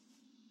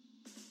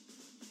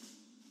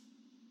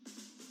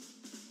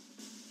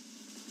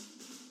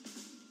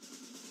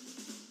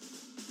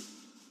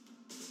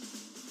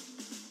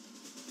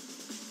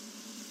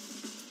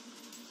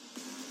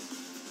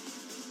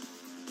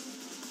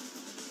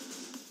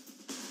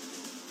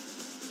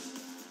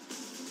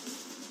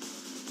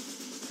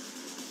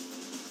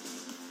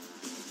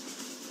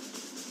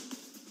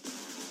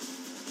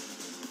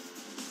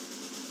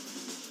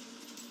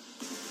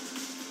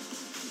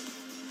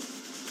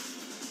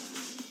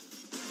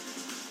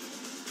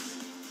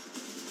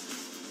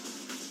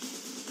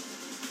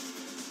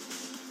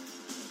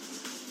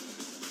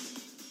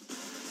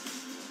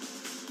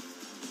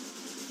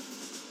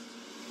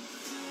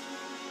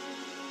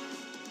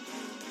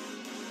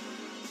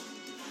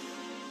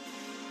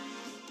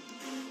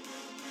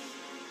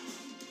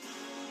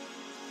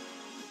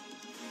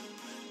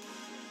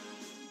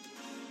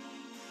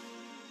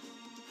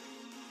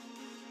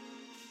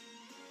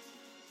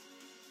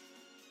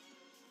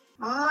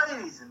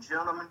and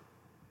gentlemen,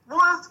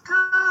 what's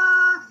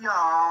good,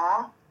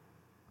 y'all?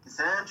 It's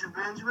Andrew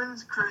Benjamin,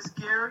 it's Chris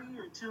Gary.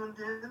 You're tuned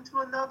in to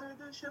another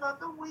edition of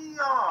the We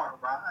Are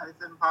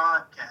Rising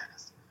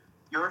podcast,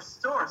 your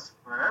source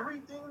for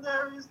everything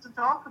there is to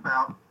talk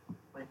about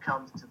when it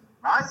comes to the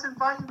Rising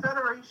Fighting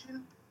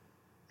Federation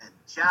and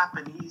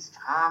Japanese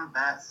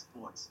combat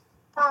sports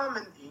from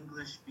an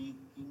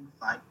English-speaking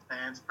fight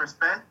fan's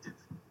perspective.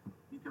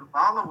 You can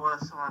follow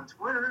us on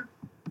Twitter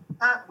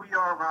at We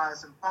Are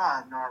Rising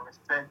Pod and our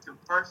respective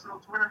personal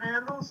Twitter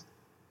handles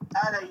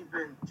at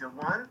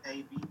Abenja1,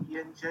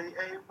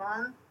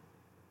 ABENJA1,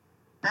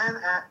 and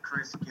at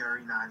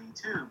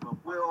ChrisGary92.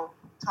 But we'll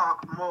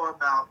talk more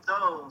about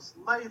those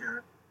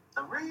later.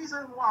 The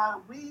reason why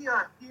we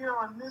are here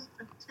on this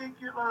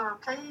particular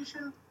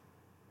occasion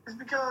is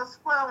because,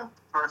 well,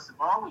 first of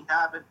all, we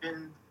haven't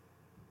been,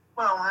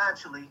 well,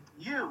 actually,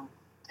 you,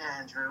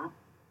 Andrew,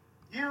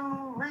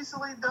 you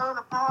recently done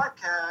a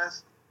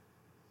podcast.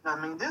 I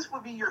mean, this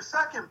would be your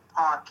second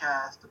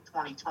podcast of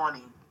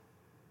 2020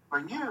 for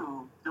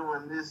you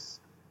doing this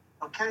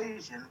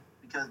occasion,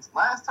 because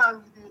last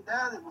time you did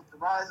that, it was the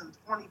Rising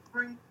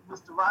 23, it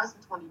was the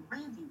Rising 20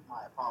 review,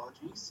 my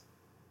apologies,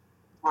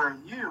 where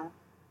you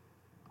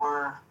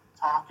were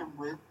talking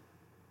with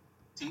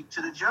Deep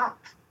to the Junk.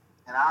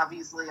 And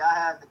obviously I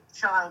had to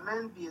chime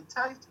in via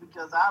text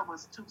because I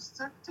was too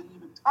sick to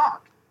even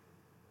talk.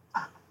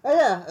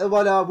 Yeah,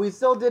 but we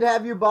still did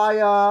have you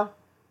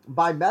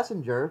by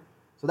Messenger,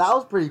 so that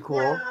was pretty cool.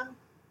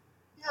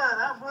 Yeah,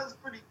 that was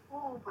pretty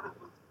cool, but it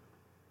was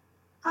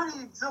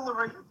pretty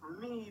exhilarating for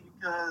me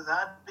because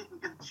I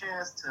didn't get a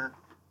chance to,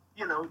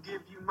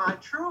 give you my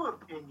true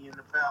opinion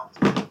about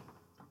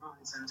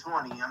Rising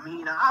 20. I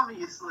mean,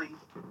 obviously,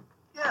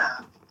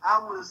 yeah, I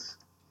was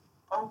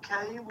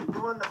okay with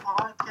doing the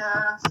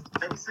podcast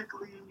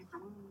basically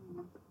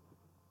through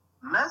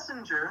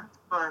Messenger,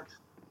 but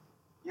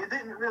you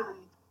didn't really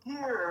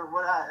hear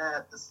what I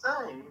had to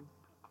say.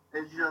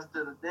 It's just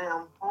that a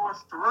damn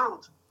hoarse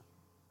throat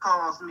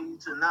caused me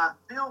to not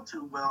feel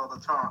too well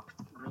to talk.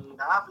 I mean,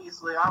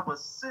 obviously I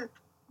was sick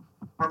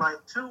for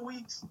like 2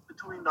 weeks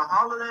between the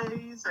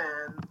holidays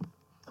and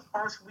the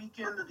first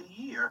weekend of the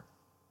year.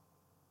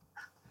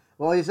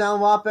 Well, you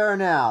sound a lot better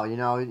now,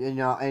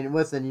 and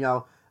listen,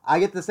 I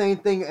get the same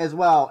thing as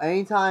well.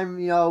 Anytime,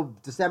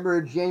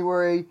 December,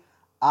 January,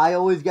 I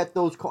always get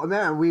those calls.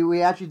 Man,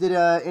 we actually did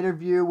an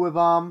interview with,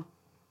 I'm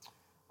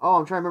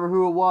trying to remember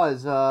who it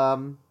was. I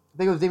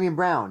think it was Damian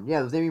Brown.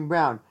 Yeah, it was Damian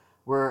Brown,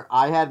 where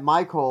I had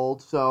my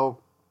cold, so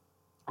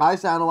I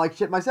sounded like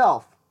shit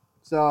myself.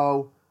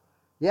 So,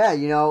 yeah,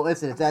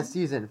 listen, it's that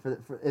season.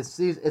 It's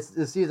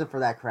the season for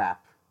that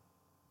crap.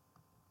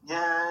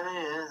 Yeah, it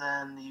is,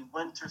 and the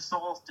winter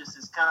solstice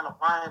is kind of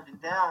winding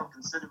down,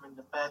 considering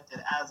the fact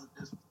that as of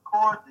this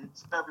recording,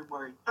 it's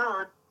February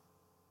 3rd,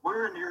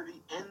 we're near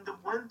the end of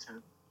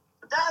winter.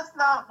 But that's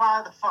not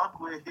why the fuck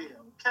we're here,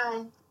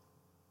 okay?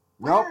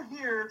 Nope. We're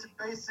here to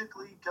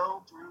basically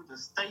go through the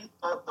state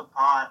of the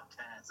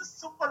podcast. It's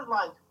sort of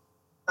like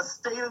a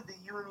State of the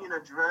Union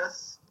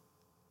address,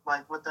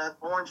 like what that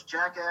orange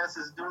jackass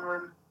is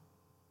doing.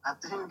 I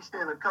think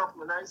in a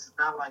couple of nights, it's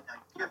not like I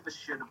give a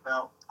shit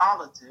about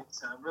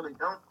politics. I really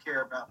don't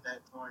care about that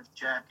orange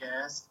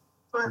jackass.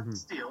 But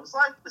still, it's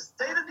like the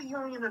State of the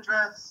Union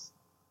address,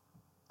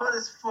 but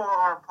it's for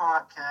our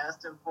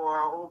podcast and for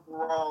our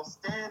overall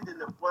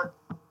standing of what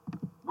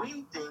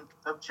we think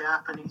of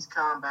Japanese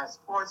combat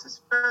sports,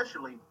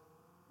 especially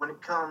when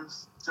it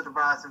comes to the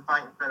Rising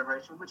Fighting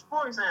Federation, which,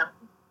 for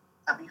example,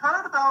 have you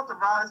heard about the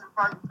Rising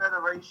Fighting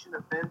Federation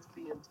events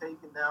being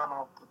taken down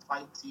off the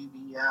Fight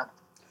TV app?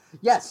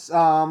 Yes,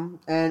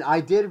 and I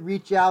did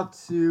reach out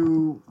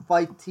to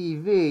Fight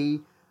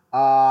TV.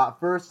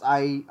 First,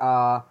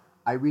 I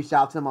reached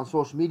out to them on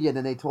social media, and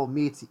then they told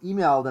me to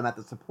email them at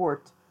the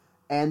support,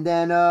 and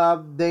then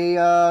they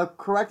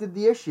corrected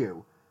the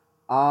issue.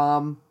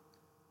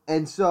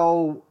 And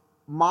so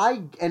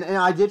and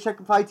I did check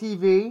Fight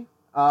TV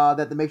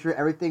that to make sure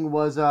everything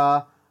was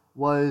that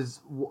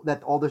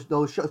all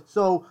those shows.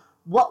 So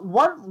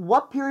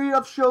what period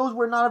of shows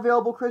were not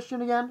available,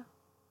 Christian, again?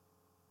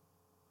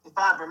 If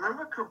I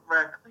remember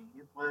correctly,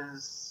 it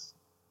was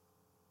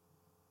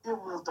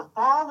the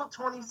fall of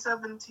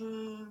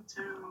 2017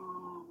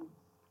 to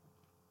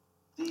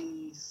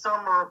the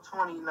summer of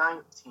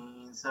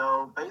 2019.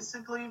 So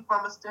basically,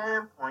 from a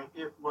standpoint,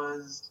 it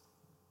was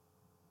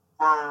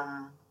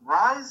from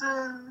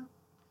Rising.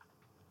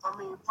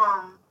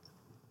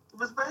 It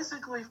was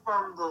basically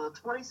from the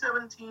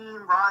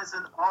 2017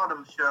 Rising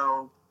Autumn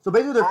show. So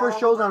basically, their first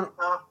shows on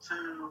up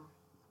to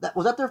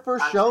was that their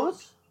first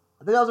shows?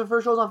 I think that was their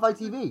first shows on Fight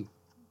TV.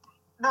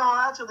 No,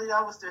 actually,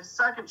 that was their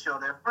second show.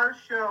 Their first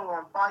show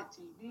on Fight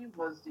TV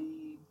was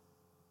the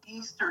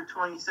Easter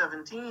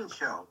 2017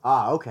 show.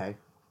 Ah, okay.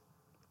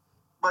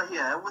 But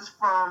yeah, it was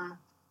from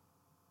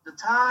the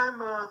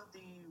time of the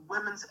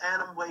Women's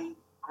Atomweight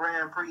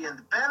Grand Prix and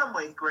the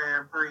Bantamweight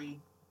Grand Prix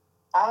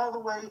all the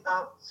way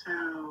up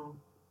to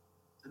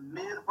the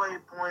midway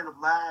point of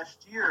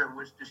last year, in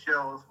which the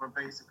shows were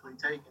basically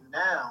taken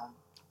down.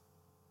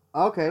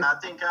 Okay. And I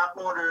think I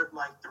ordered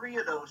like 3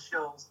 of those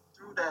shows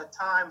through that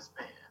time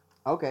span.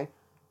 Okay.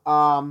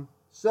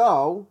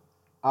 So,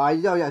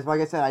 yeah,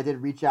 like I said, I did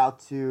reach out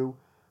to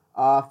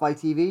Fight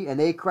TV, and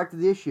they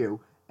corrected the issue,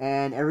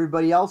 and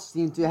everybody else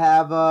seemed to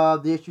have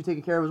the issue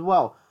taken care of as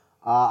well.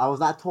 I was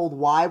not told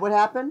why what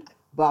happened,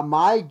 but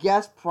my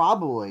guess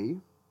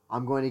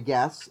I'm going to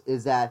guess,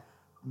 is that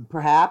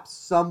perhaps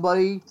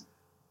somebody.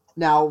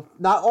 Now,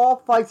 not all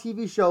Fight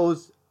TV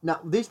shows. Now,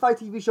 these Fight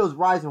TV shows,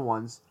 Verizon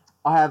ones,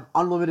 have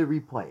unlimited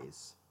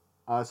replays,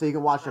 so you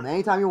can watch them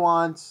anytime you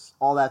want.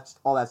 All that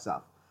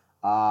stuff.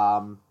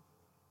 Um,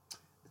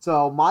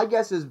 so my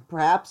guess is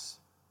perhaps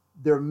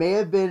there may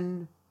have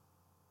been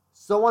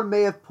someone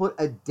may have put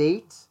a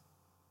date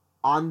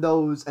on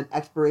those, an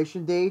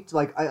expiration date,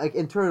 like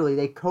internally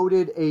they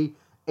coded an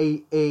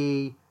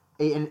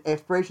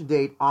expiration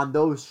date on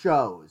those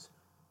shows,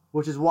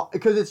 which is why,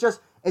 because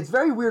it's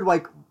very weird,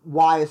 like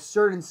why a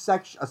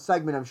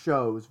segment of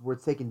shows were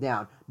taken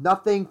down.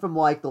 Nothing from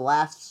like the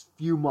last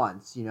few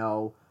months,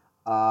 so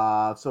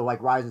like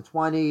Ryzen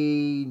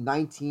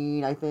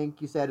 2019, I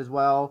think you said as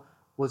well,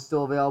 was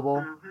still available.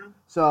 Mm-hmm.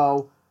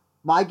 So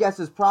my guess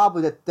is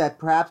probably that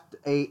perhaps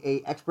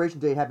a expiration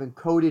date had been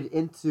coded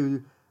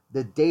into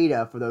the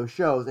data for those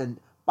shows, and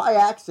by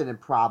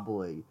accident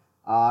probably.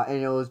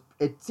 And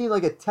it seemed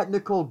like a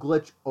technical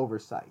glitch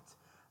oversight.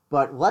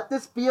 But let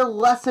this be a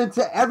lesson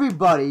to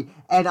everybody,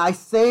 and I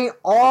say it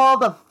all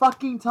the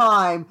fucking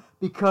time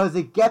because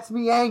it gets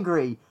me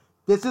angry.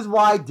 This is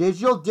why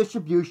digital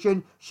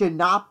distribution should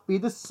not be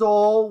the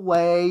sole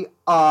way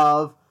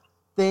of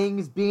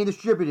things being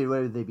distributed,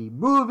 whether they be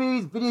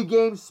movies, video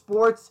games,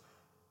 sports,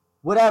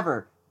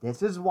 whatever.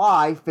 This is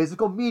why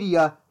physical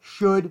media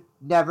should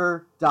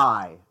never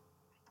die.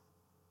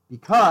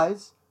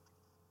 Because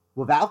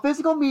without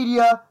physical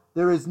media,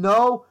 there is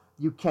no...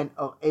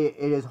 it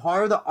is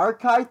harder to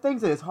archive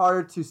things. It is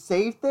harder to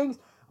save things.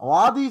 A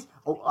lot of these,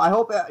 I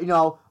hope, a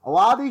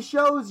lot of these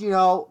shows,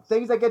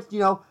 things that get,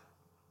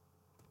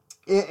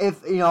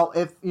 if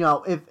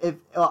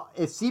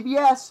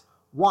CBS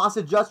wants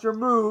to just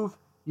remove,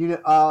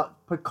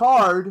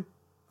 Picard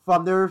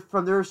from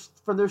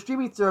their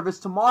streaming service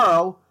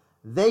tomorrow,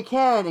 they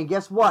can. And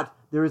guess what?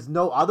 There is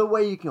no other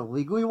way you can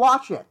legally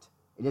watch it.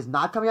 It is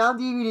not coming out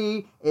on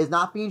DVD. It is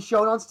not being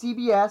shown on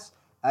CBS.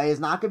 It is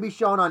not going to be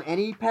shown on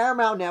any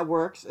Paramount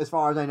networks, as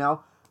far as I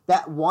know.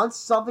 That once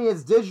something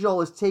that's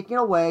digital is taken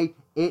away,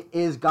 it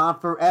is gone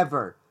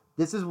forever.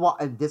 This is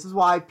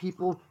why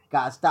people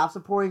gotta stop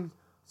supporting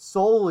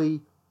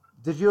solely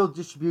digital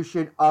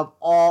distribution of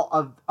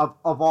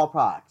all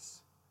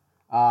products.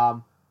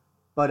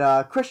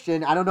 But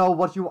Christian, I don't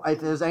know if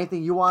there's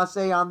anything you want to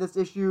say on this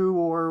issue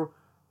or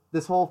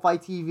this whole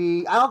Fight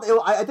TV.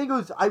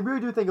 I really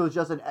do think it was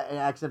just an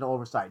accidental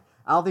oversight.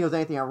 I don't think it was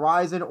anything on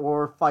Ryzen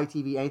or Fight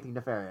TV, anything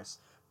nefarious.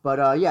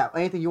 But yeah,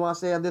 anything you want to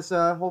say on this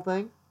whole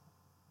thing?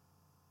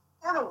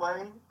 In a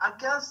way, I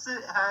guess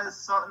it has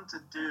something to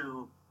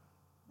do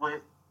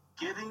with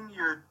getting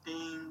your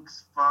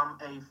things from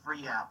a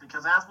free app.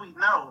 Because as we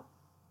know,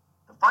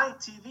 the Fight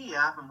TV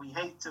app, and we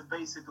hate to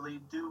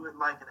basically do it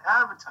like an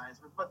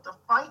advertisement, but the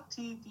Fight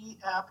TV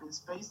app is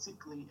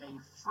basically a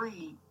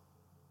free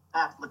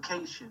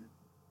application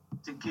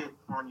to get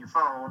on your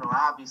phone, or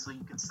obviously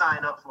you can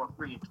sign up for a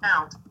free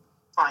account,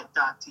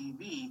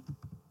 fight.tv,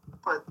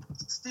 but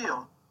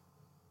still,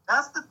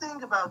 that's the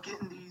thing about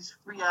getting these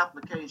free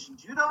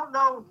applications. You don't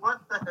know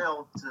what the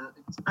hell to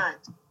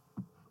expect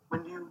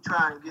when you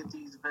try and get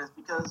these events,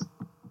 because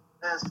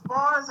as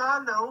far as I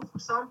know, for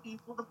some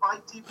people, the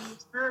Fight TV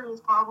experience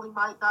probably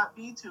might not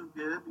be too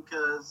good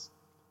because,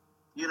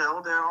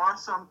 there are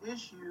some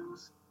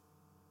issues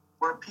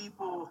where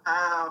people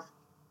have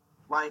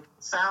like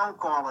sound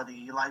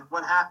quality, like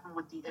what happened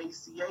with the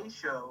ACB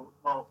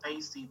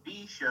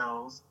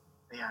shows.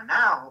 They are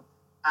now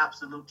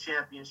Absolute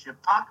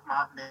Championship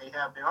Akmat, and they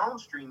have their own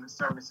streaming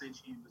service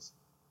issues.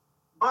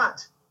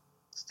 But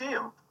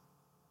still,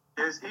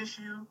 there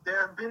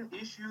have been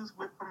issues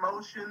with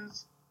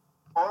promotions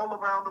all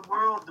around the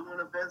world doing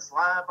events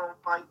live on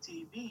Fight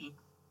TV,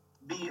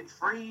 be it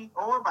free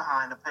or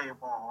behind a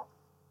paywall.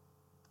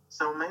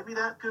 So maybe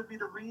that could be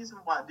the reason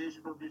why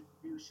digital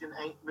distribution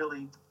ain't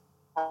really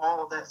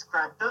all that's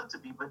cracked up to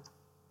be. But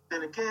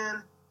then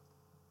again,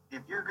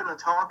 if you're going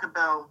to talk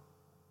about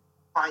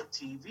Fight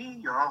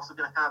TV, you're also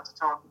going to have to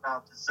talk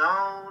about The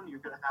Zone. You're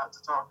going to have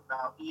to talk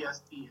about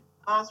ESPN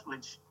Plus,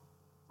 which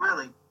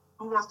really,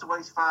 who wants to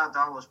waste $5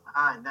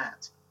 behind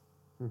that?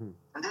 Mm-hmm.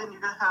 And then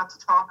you're going to have to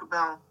talk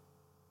about,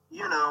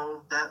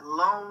 that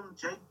lone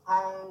Jake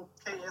Paul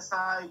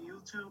KSI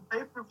YouTube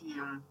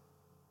pay-per-view,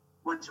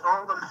 which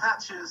all the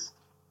matches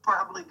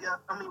probably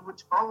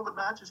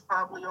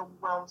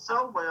overwhelmed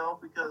so well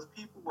because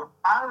people were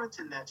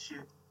pirating that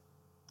shit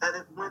that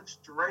it went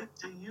straight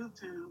to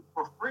YouTube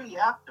for free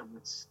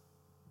afterwards.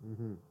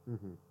 Mm-hmm.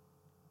 Mm-hmm.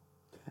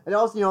 And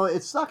also,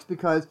 it sucks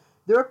because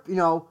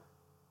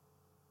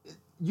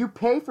you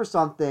pay for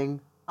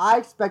something, I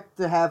expect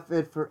to have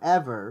it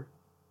forever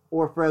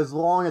or for as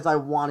long as I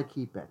want to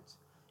keep it.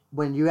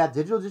 When you have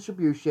digital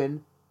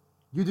distribution,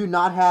 you do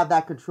not have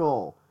that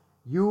control.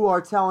 you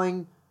are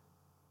telling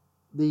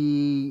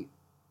the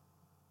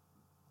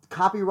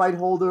copyright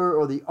holder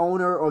or the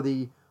owner or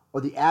the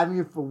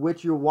avenue for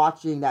which you're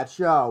watching that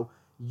show,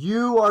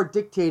 you are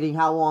dictating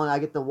how long I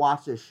get to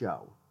watch this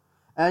show.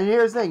 And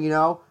here's the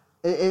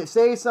thing,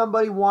 say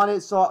somebody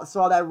saw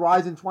that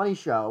Ryzen 20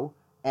 show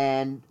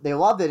and they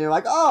loved it, and they're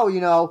like,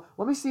 oh,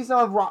 let me see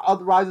some of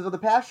the Ryzen's other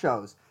past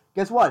shows.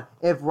 Guess what?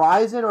 If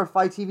Ryzen or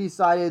Fight TV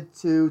decided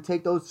to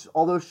take those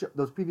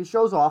previous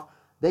shows off,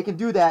 they can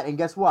do that, and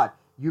guess what?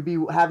 You'd be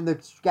having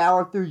to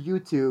scour through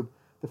YouTube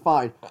to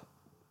find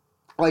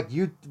like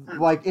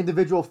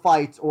individual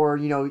fights, or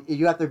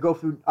you have to go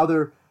through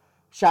other,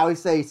 shall we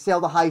say, sail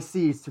the high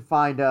seas to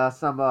find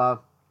some of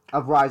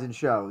Ryzen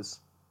shows.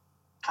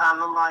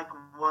 Kind of like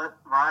what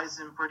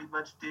Ryzen pretty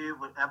much did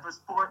with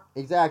Eversport.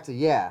 Exactly.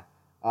 Yeah.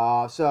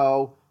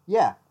 So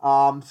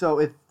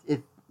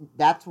if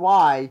that's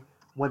why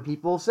when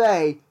people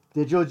say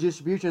digital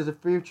distribution is the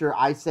future,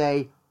 I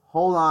say,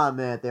 hold on a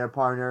minute, there,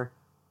 partner.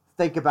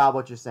 Think about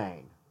what you're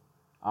saying.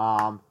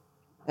 And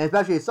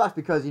especially it sucks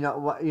because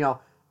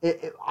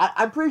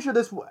I'm pretty sure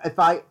this.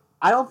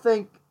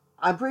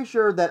 I'm pretty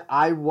sure that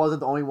I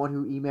wasn't the only one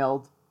who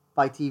emailed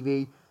Fight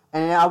TV,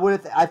 and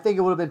I think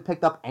it would have been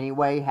picked up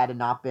anyway had it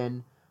not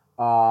been.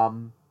 I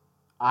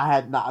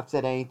had not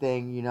said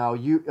anything.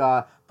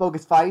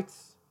 Focus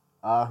Fights,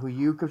 who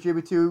you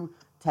contribute to,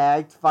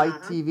 tagged Fight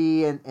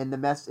TV in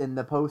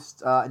the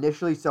post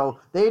initially, so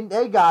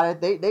they got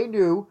it. They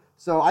knew.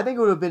 So I think it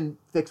would have been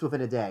fixed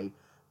within a day.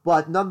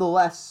 But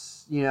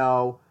nonetheless,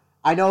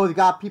 I know it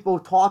got people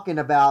talking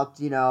about,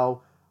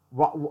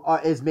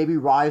 is maybe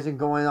Ryzen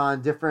going on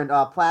a different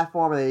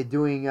platform? Are they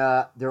doing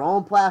their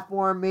own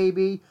platform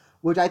maybe?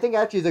 Which I think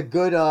actually is a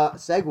good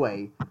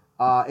segue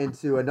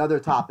into another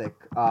topic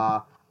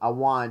I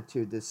want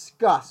to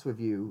discuss with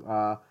you.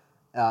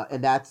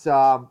 And that's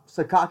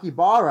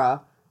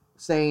Sakakibara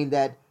saying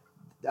that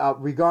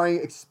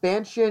regarding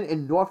expansion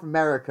in North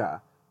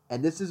America,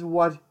 and this is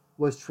what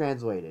was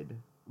translated.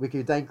 We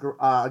could thank,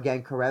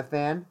 again, Karev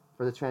Fan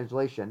for the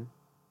translation.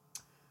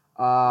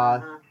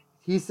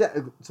 He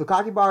said, so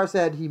Kakibara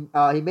said he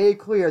made it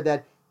clear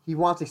that he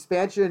wants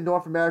expansion in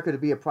North America to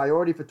be a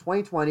priority for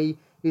 2020.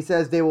 He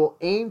says they will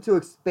aim to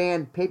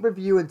expand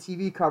pay-per-view and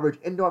TV coverage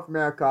in North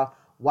America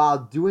while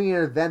doing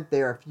an event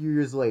there a few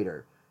years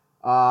later.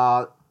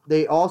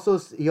 He also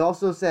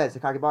said,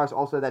 Sakakibara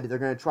also said that they're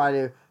going to try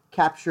to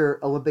capture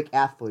Olympic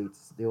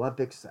athletes. The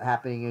Olympics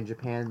happening in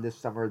Japan this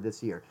summer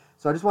this year.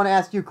 So I just want to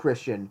ask you,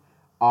 Christian.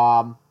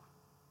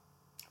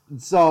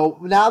 So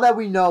now that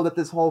we know that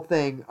this whole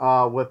thing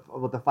with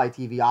the Fight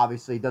TV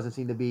obviously doesn't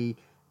seem to be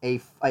a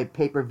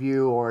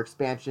pay-per-view or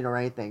expansion or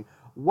anything,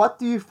 what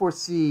do you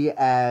foresee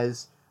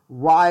as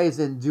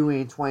Ryzen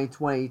doing in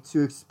 2020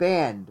 to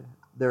expand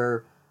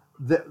the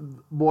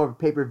more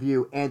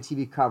pay-per-view and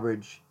TV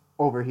coverage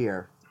over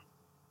here?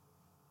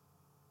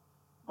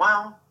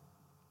 Well,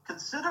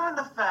 considering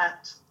the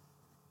fact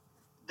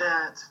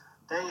that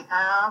they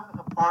have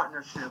a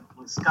partnership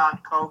with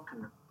Scott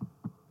Coker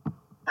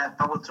at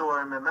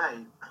Bellator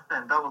MMA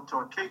and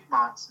Bellator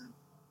Kickboxing,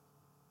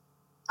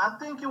 I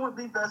think it would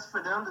be best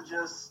for them to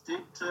just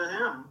stick to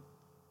him.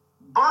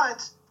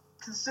 But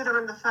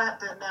considering the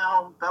fact that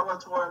now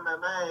Bellator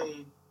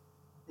MMA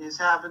is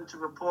having to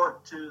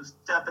report to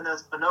Stephan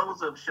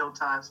Espinoza of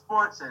Showtime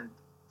Sports, and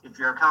if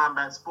you're a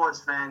combat sports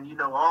fan, you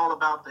know all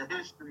about the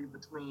history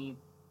between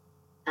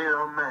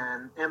him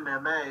and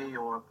MMA,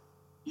 or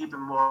even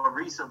more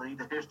recently,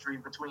 the history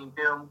between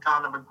him,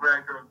 Conor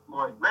McGregor, and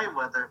Floyd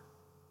Mayweather.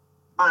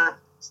 But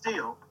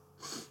still,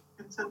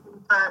 considering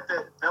the fact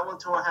that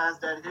Bellator has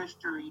that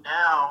history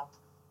now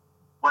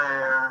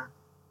where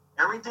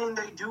everything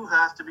they do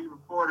has to be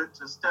reported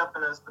to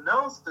Stephan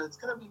Espinoza, it's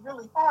going to be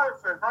really hard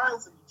for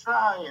Ryzen to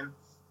try and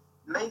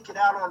make it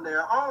out on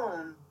their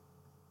own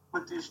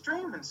with this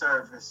streaming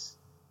service.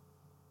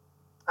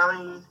 I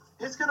mean,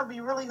 it's going to be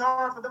really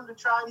hard for them to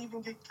try and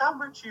even get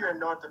coverage here in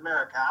North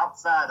America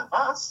outside of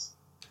us.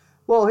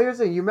 Well, here's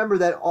the thing. You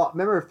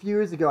remember a few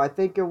years ago, I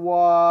think it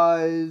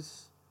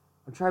was,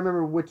 I'm trying to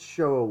remember which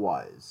show it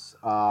was.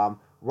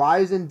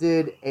 Ryzen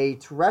did a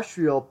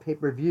terrestrial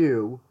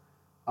pay-per-view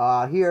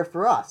here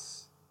for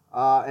us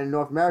in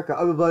North America,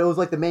 but it was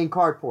like the main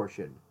card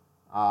portion.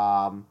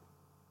 I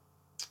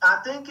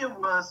think it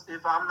was,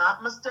 if I'm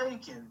not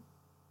mistaken,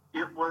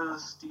 it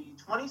was the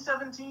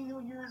 2017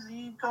 New Year's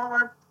Eve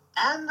card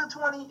and the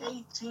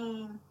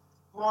 2018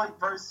 Floyd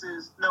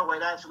versus... No,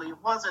 wait, actually, it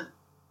wasn't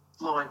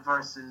Floyd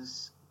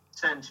versus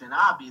Tension,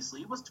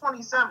 obviously. It was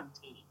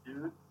 2017,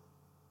 dude.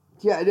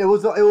 Yeah, it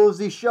was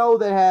the show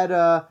that had...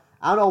 I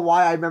don't know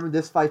why I remember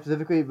this fight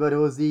specifically, but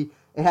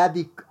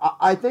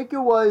I think it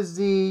was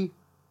the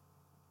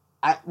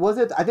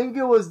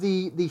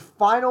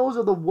finals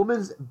of the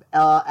women's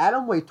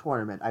atomweight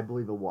tournament, I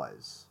believe it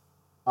was.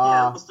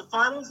 Yeah, it was the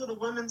finals of the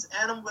women's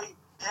atomweight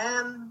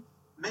and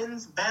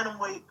men's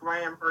bantamweight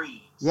Grand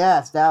Prix.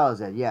 Yes, that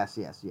was it. Yes.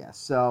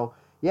 So,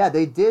 yeah,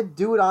 they did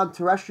do it on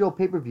terrestrial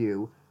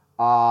pay-per-view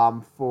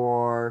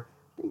for,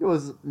 I think it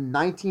was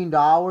 $19,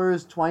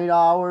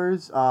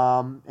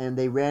 $20, and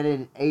they ran it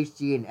in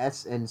HD and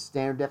S and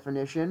standard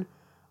definition.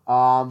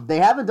 They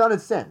haven't done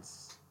it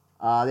since.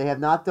 They have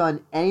not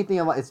done anything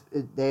about it.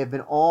 They have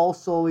been all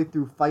solely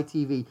through Fight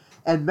TV.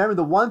 And remember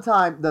the one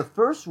time, the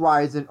first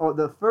Ryzen or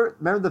the first,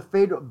 remember the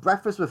Fedor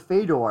Breakfast with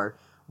Fedor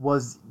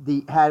was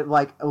it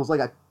was like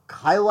a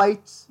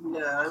highlights.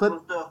 Yeah, clip. It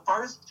was the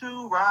first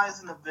two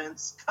Ryzen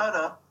events cut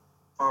up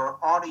for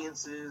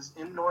audiences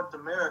in North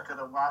America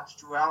to watch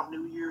throughout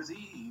New Year's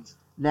Eve.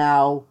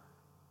 Now,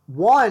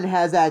 one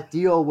has that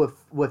deal with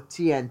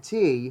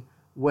TNT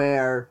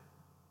where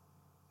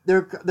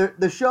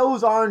the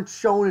shows aren't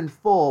shown in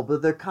full,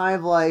 but they're kind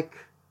of like,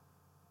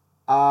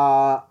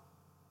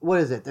 what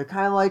is it? They're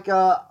kind of like,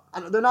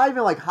 they're not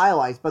even like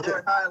highlights, but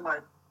they're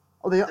highlights.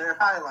 Oh, they're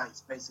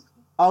highlights,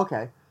 basically.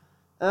 Okay.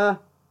 I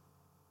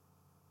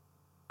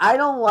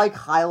don't like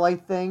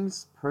highlight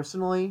things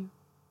personally,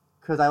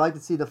 because I like to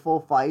see the full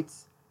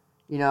fights.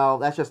 You know,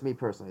 that's just me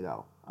personally,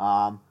 though.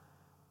 I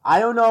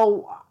don't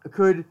know.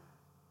 Here's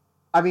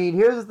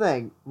the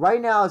thing.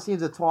 Right now, it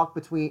seems a talk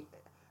between.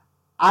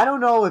 I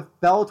don't know if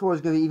Bellator is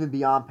going to even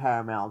be on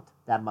Paramount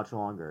that much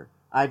longer.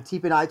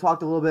 Teep and I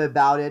talked a little bit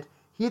about it.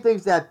 He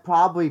thinks that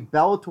probably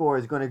Bellator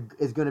is going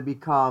to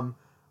become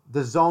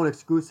the Zone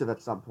exclusive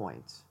at some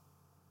point.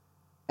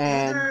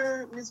 And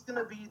either it's going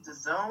to be the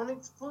Zone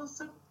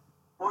exclusive,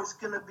 or it's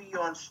going to be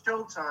on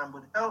Showtime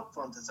with help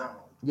from the Zone.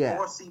 Yeah.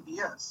 Or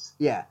CBS.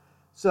 Yeah.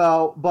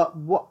 So, but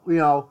what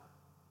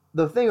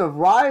the thing of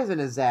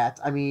Ryzen is that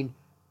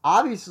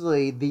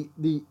obviously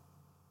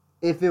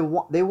if they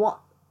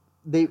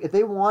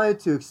wanted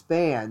to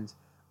expand,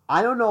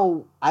 I don't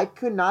know. I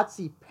could not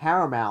see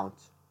Paramount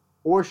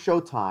or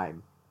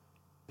Showtime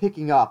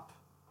picking up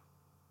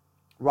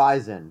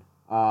Ryzen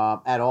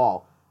at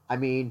all.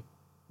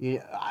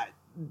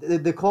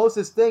 The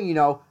closest thing,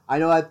 I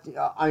know that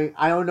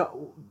I don't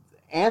know.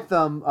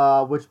 Anthem,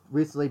 which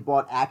recently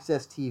bought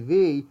Access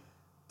TV,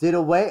 did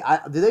away.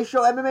 Did they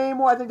show MMA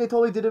anymore? I think they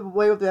totally did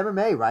away with the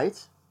MMA, right?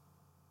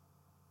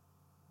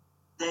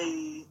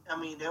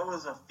 There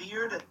was a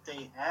fear that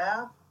they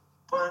have,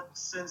 but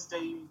since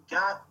they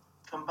got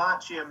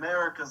Kombachi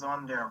Americas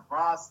on their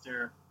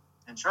roster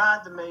and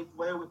tried to make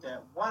way with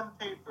that one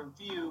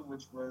pay-per-view,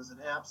 which was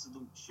an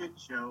absolute shit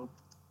show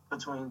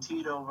between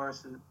Tito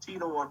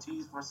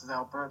Ortiz versus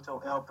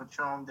Alberto El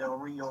Patron Del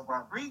Rio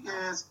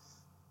Rodriguez,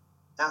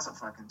 that's a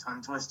fucking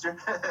tongue twister.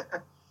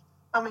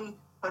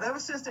 But ever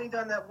since they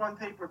done that one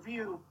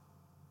pay-per-view,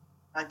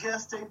 I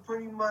guess they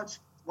pretty much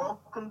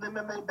welcomed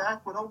MMA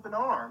back with open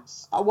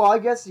arms. Well, I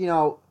guess,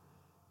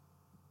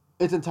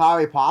 it's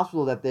entirely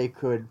possible that they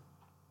could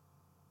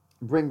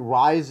bring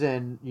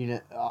Ryzen, in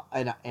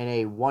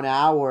a 1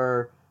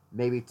 hour,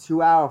 maybe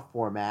 2 hour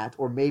format,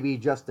 or maybe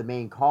just the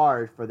main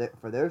card for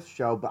their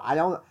show. But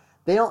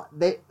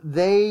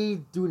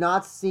they do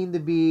not seem to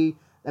be.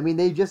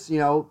 They just,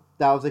 that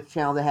was a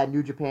channel that had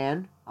New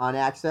Japan on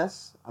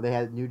Access. They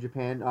had New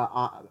Japan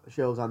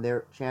shows on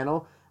their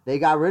channel. They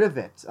got rid of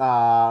it.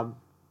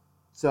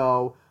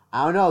 So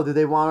I don't know. Do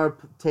they want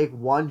to take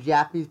one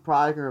Japanese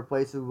product and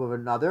replace it with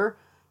another?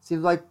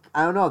 Seems like,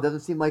 I don't know. It doesn't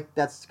seem like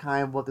that's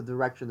kind of what the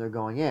direction they're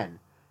going in.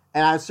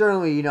 And I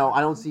certainly,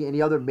 I don't see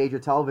any other major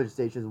television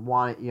stations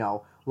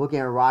looking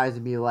at Rise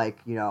and be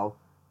like,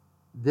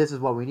 this is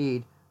what we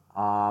need.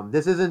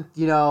 This isn't,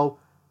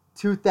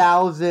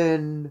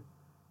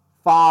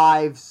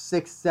 2005,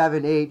 6,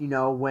 7, 8,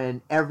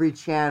 when every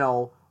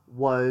channel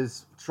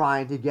was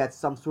trying to get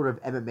some sort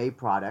of MMA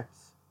product.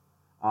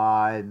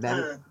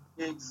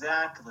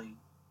 Exactly.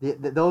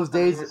 Those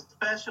days...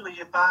 especially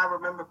if I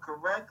remember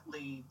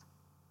correctly,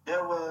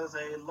 there was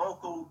a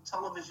local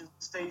television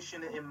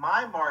station in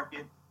my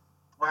market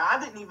where I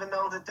didn't even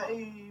know that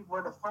they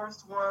were the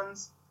first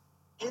ones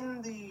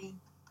in the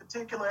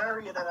particular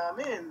area that I'm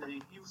in,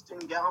 the Houston,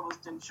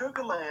 Galveston,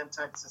 Sugarland,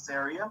 Texas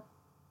area,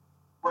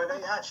 where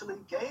they actually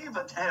gave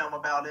a damn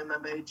about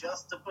MMA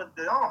just to put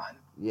it on.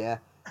 Yeah.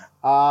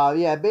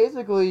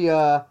 Basically,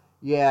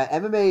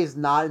 MMA is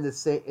not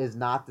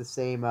the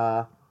same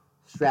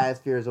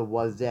stratosphere as it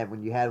was then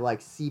when you had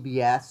like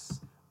CBS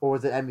or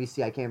was it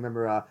NBC? I can't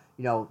remember.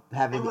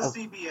 Having it was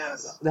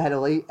CBS. They had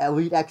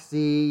Elite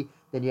XC.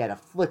 Then you had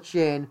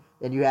Affliction.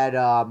 Then you had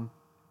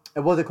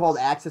was it called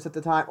Access at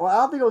the time? Well, I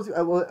don't think it was.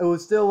 It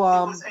was still.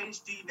 It was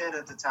HDNet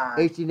at the time.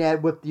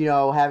 HDNet with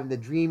having the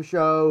Dream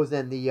shows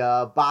and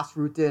the Boss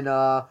Rutan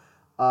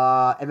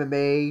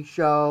MMA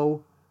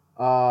show.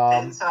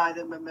 Inside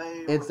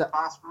MMA with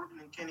Boss Rutan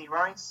and Kenny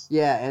Rice.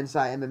 Yeah,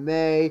 Inside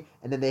MMA,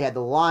 and then they had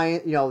the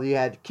Lion. You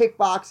had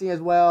kickboxing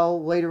as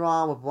well later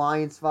on with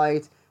Lions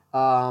fights.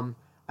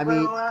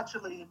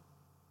 Actually,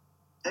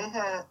 they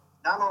had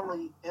not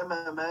only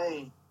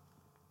MMA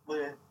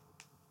with,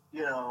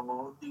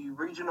 the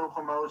regional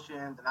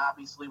promotions, and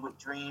obviously with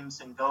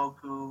Dreams and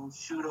Goku,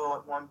 Shudo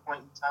at one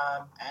point in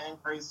time,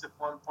 Pancrase at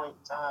one point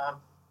in time,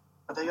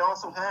 but they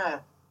also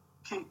had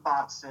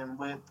kickboxing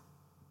with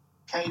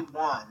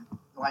K1,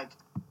 like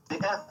the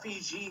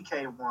FEG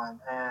K1,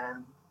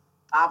 and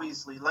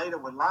obviously later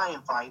with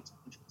Lion Fights,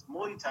 which was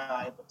Muay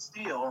Thai, but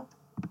still,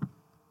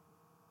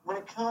 when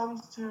it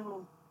comes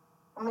to,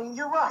 I mean,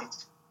 you're right.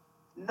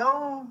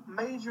 No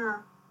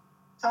major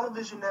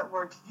television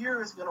network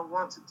here is going to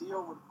want to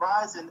deal with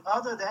Verizon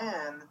other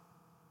than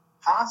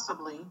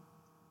possibly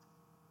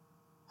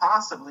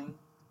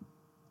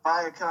Viacom,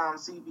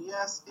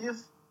 CBS, if,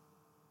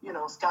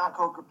 Scott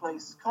Coker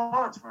plays his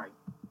cards right.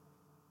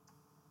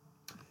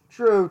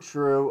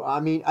 True. I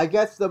mean, I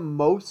guess the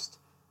most,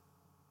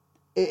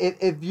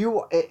 if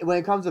you, when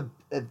it comes to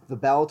the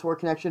Bellator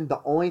connection,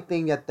 the only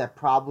thing that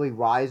probably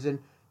Ryzen,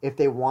 if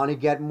they want to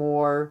get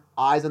more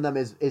eyes on them,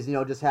 is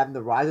just having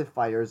the Ryzen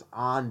fighters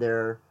on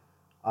their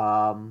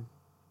on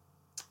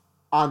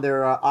the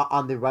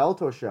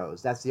Bellator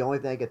shows. That's the only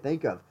thing I could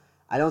think of.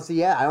 I don't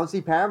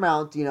see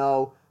Paramount,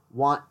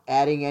 want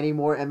adding any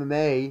more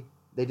MMA.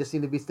 They just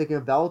seem to be sticking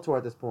with Bellator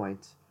at this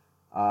point.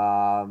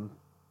 That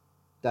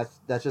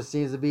just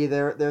seems to be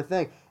their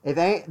thing.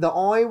 If the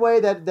only way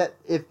that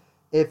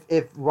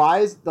if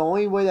Rise, the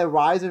only way that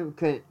Ryzen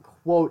can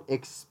quote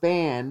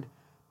expand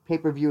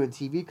pay-per-view and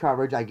TV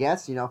coverage, I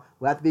guess, will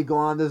have to be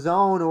going on the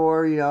Zone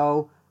or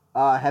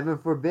heaven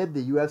forbid,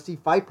 the UFC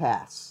Fight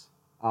Pass.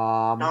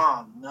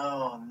 No,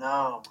 hell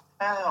no.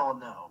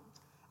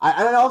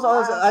 I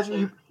also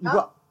actually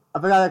I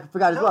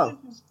forgot as well. No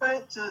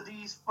disrespect to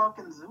these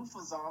fucking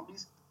Zuffa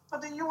zombies,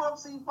 but the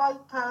UFC Fight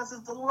Pass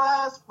is the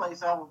last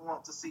place I would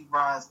want to see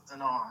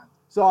Ryzen on.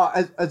 So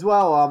as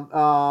well,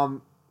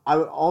 I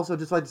would also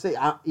just like to say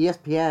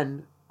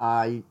ESPN.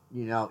 Even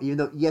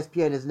though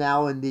ESPN is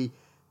now in the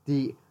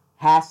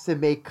has to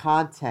make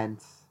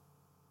content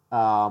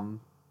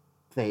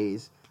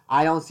phase,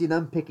 I don't see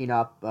them picking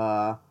up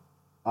Ryzen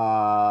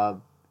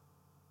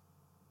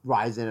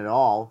at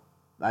all.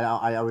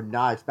 I would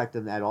not expect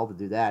them at all to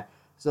do that.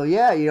 So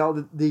yeah,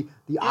 the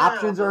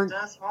options are.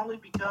 That's only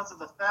because of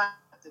the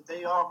fact that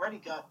they already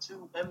got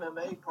 2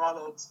 MMA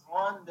products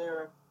on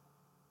their.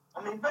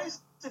 I mean,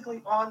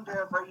 basically on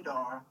their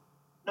radar.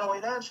 No,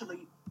 it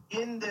actually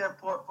in their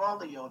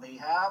portfolio. They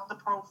have the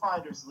Pro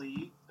Fighters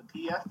League, the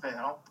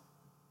PFL,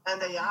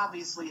 and they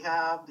obviously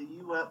have the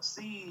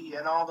UFC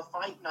and all the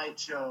fight night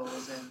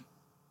shows and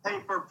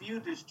pay-per-view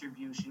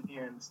distribution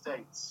here in the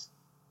States.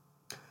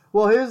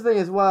 Well, here's the thing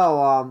as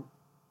well.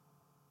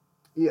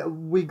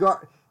 We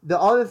got the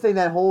other thing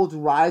that holds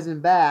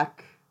Ryzen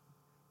back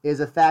is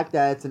the fact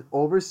that it's an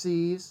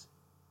overseas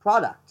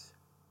product,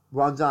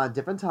 runs on a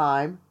different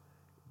time,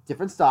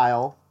 different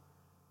style.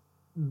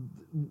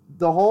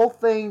 The whole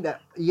thing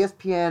that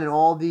ESPN and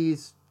all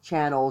these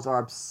channels are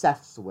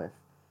obsessed with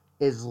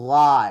is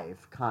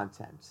live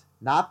content,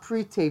 not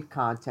pre-taped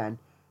content.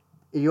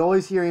 You're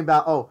always hearing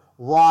about,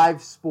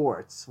 live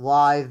sports,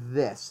 live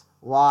this,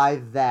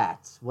 live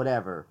that,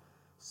 whatever.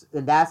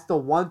 And that's the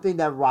one thing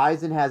that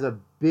Ryzen has a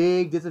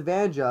big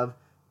disadvantage of,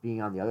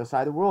 being on the other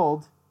side of the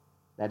world,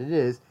 that it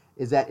is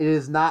that it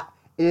is not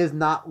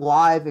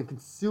live and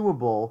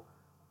consumable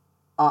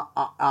on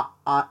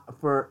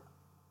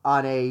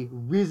a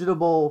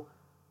reasonable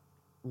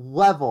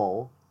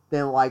level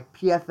than like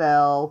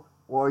PFL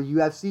or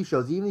UFC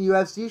shows. Even the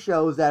UFC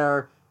shows that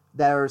are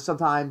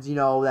sometimes, that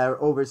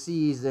are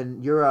overseas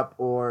in Europe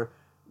or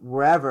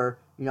wherever,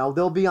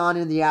 they'll be on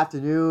in the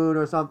afternoon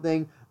or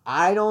something.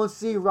 I don't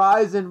see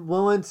Ryzen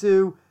willing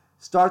to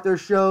start their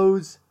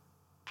shows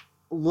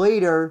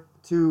later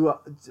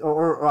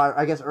or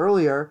I guess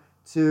earlier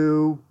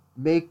to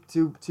make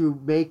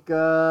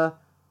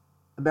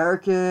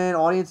American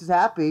audiences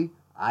happy.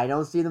 I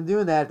don't see them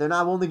doing that. They're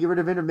not willing to get rid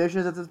of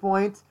intermissions at this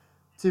point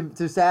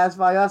to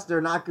satisfy us.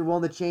 They're not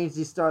willing to change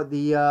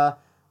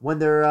when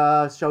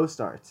their show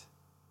starts.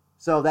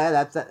 So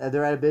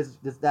they're at a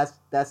business.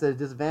 That's a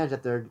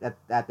disadvantage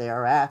that they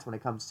are at when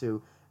it comes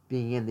to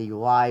being in the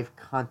live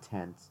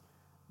content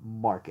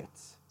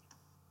market.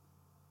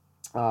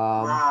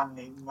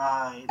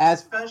 Right.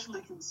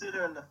 Especially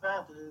considering the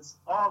fact that it's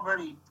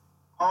already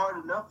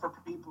hard enough for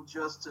people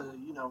just to,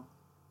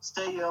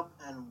 stay up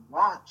and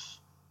watch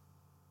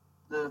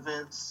the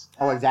events.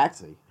 Oh,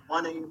 exactly.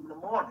 1 a.m. in the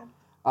morning.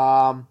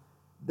 What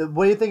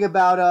do you think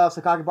about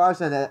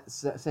Sakakibara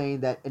saying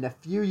that in a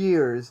few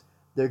years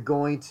they're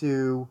going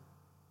to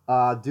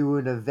do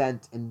an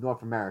event in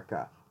North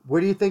America? Where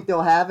do you think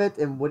they'll have it,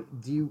 and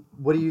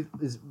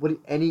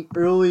any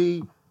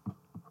early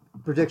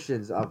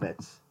predictions of it?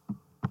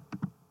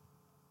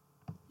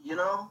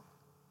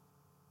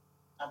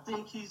 I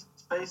think he's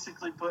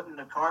basically putting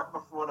the cart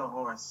before the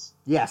horse.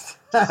 Yes.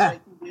 Just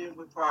like he did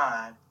with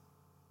Pride.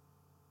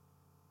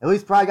 At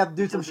least Pride got to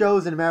do some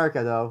shows in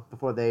America, though,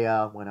 before they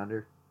went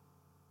under.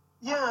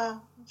 Yeah,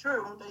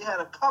 true. They had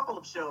a couple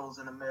of shows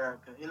in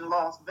America, in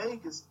Las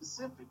Vegas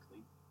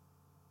specifically.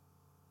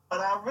 But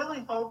I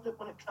really hope that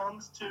when it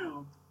comes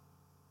to,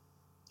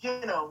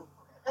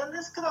 and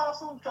this could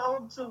also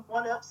go to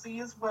ONE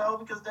FC as well,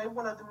 because they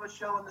want to do a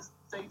show in the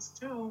States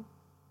too,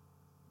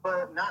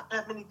 but not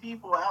that many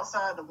people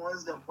outside the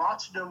ones that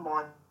watch them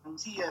on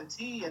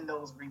TNT and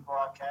those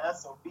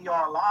rebroadcasts or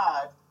BR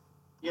Live,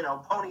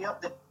 pony up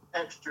the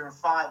extra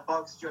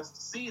 $5 just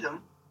to see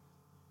them.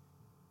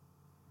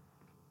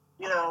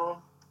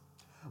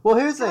 Well,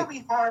 here's It's the going to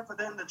thing. be hard for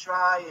them to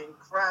try and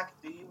crack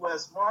the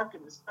U.S.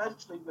 market,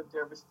 especially with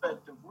their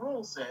respective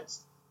rule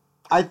sets.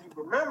 If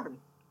you remember,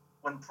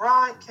 when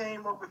Pride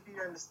came over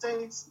here in the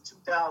States in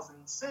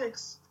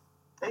 2006,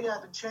 they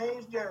had to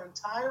change their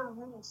entire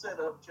rule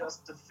setup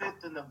just to fit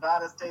the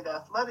Nevada State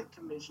Athletic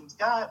Commission's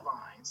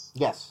guidelines.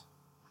 Yes.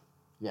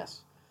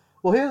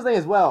 Well, here's the thing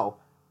as well.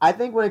 I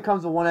think when it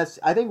comes to 1SC,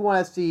 I think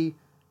 1SC,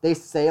 they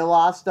say a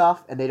lot of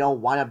stuff and they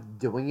don't wind up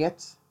doing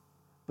it.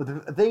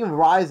 But the thing with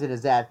Verizon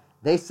is that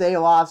they say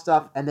a lot of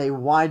stuff and they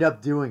wind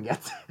up doing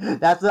it.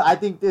 I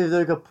think there's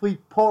a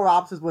complete polar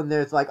opposite when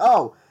there's like,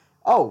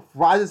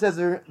 Verizon says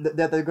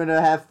that they're going to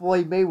have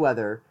Floyd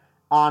Mayweather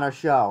on a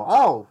show.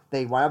 Oh,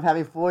 they wind up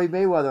having Floyd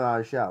Mayweather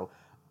on a show.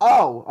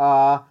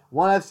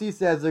 1FC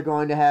says they're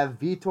going to have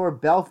Vitor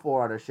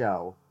Belfort on a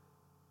show.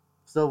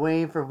 Still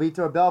waiting for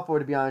Vitor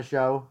Belfort to be on a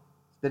show.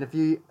 It's been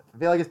I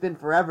feel like it's been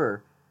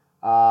forever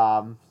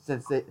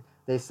since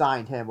they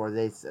signed him, or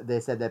they said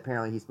that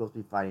apparently he's supposed to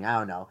be fighting. I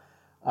don't know.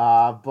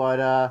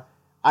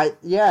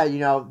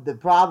 The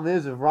problem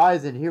is with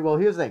Verizon here. Well,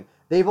 here's the thing.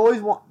 They've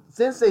always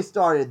since they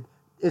started,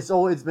 it's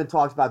always been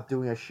talked about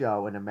doing a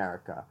show in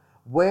America.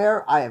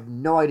 Where, I have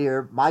no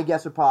idea. My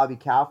guess would probably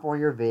be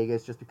California or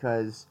Vegas, just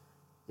because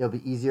it'll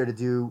be easier to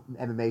do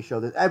MMA show.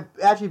 It'd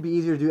actually be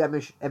easier to do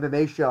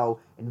MMA show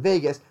in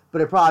Vegas, but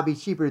it'd probably be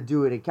cheaper to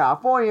do it in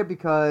California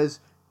because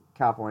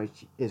California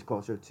is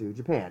closer to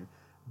Japan.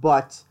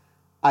 But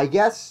I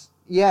guess,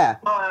 yeah.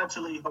 Well,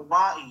 actually,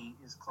 Hawaii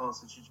is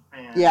closer to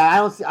Japan. Yeah,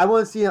 I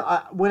want to see.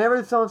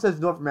 Whenever someone says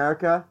North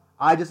America,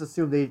 I just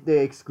assume they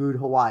exclude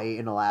Hawaii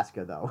and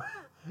Alaska, though.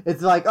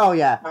 It's like,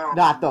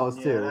 not those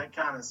two. Yeah, that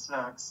kind of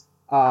sucks.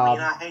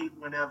 I hate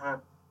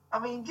whenever.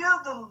 Give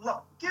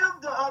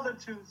the other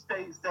two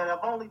states that have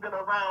only been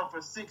around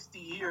for 60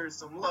 years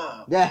some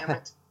love. Yeah. Damn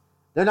it.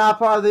 They're not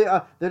part of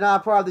the. They're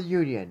not part of the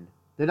union.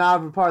 They're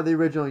not part of the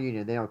original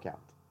union. They don't count.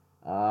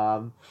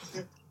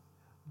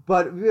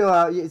 But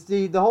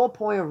see, the whole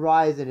point of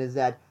Verizon is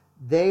that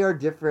they are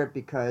different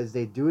because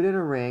they do it in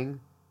a ring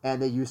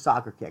and they use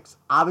soccer kicks.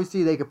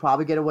 Obviously, they could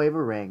probably get away with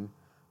a ring,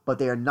 but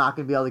they are not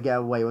going to be able to get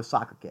away with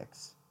soccer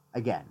kicks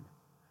again.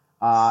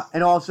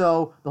 And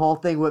also the whole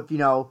thing with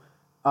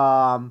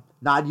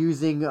not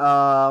using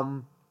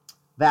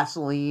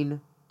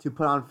Vaseline to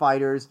put on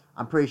fighters.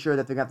 I'm pretty sure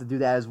that they're going to have to do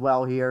that as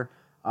well here.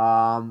 They're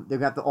going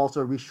to have to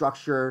also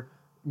restructure,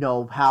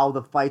 how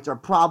the fights are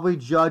probably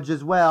judged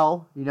as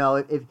well.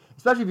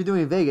 Especially if you're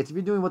doing in Vegas, if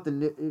you're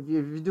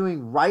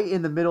doing right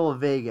in the middle of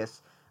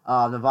Vegas,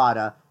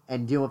 Nevada,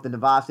 and dealing with the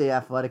Nevada State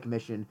Athletic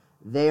Commission,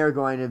 they are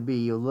going to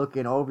be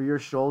looking over your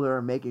shoulder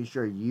and making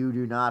sure you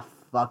do not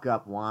fuck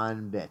up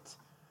one bit.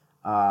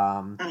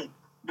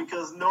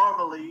 Because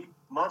normally,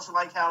 much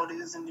like how it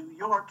is in New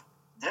York,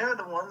 they're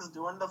the ones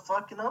doing the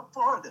fucking up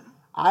for them.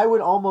 I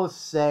would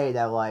almost say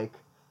that,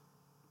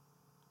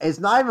 it's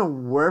not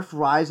even worth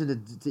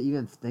Verizon to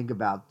even think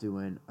about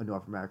doing a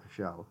North America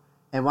show.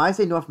 And when I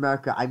say North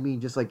America, I mean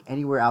just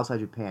anywhere outside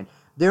Japan.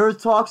 There were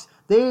talks,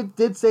 they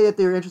did say that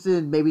they were interested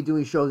in maybe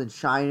doing shows in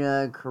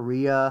China and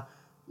Korea.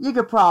 You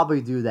could probably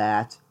do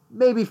that.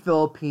 Maybe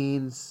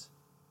Philippines.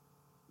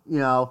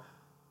 I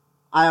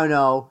don't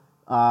know.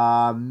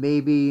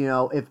 Maybe,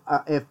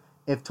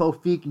 if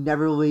Tofik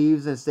never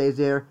leaves and stays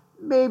there,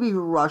 maybe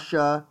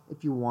Russia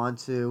if you want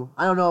to.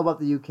 I don't know about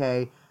the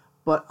UK,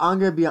 but I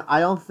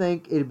don't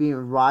think it'd be in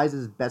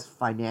Verizon's best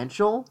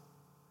financial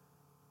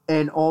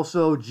and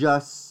also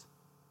just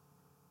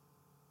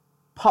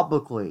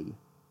publicly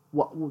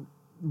what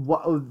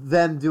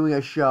them doing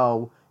a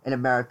show in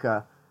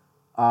America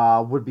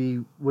would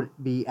be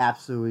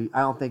absolutely. I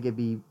don't think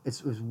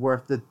it's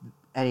worth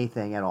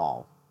anything at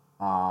all.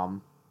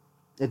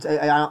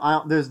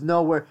 There's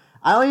nowhere.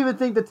 I don't even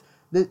think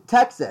that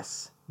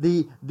Texas,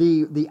 the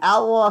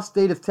outlaw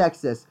state of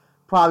Texas,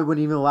 probably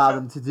wouldn't even allow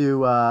them to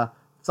do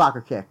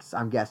soccer kicks.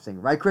 I'm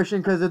guessing, right, Christian?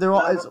 Because they're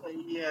all.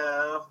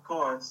 Yeah, of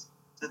course.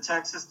 The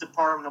Texas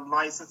Department of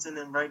Licensing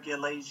and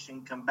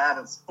Regulation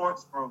Combative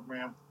Sports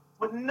Program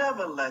would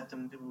never let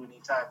them do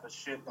any type of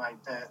shit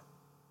like that.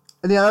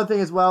 And the other thing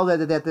as well that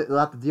they'll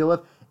have to deal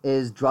with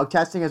is drug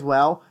testing as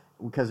well.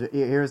 Because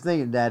here's the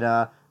thing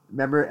that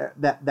remember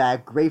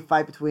that great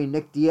fight between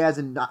Nick Diaz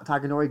and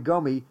Takanori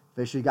Gomi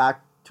officially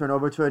got turned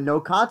over to a no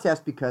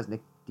contest because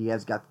Nick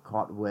Diaz got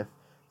caught with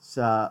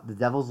the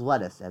devil's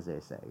lettuce, as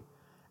they say.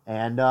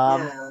 And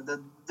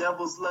the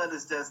devil's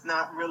lettuce, that's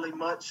not really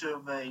much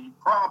of a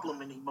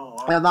problem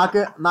anymore. And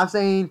I'm not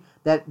saying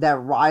that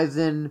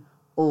Verizon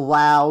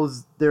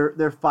allows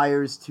their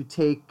fighters to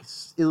take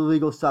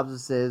illegal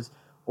substances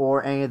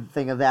or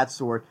anything of that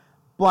sort,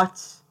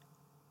 but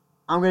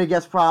I'm gonna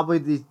guess probably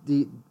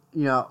the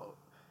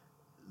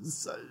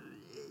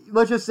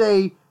let's just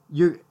say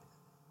you're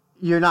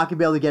not gonna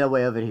be able to get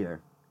away with it here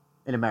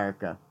in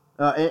America,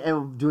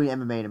 and doing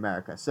MMA in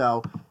America.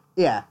 So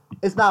yeah,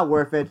 it's not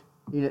worth it.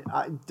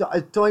 I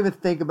don't even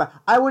think about.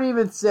 I wouldn't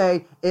even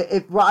say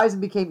if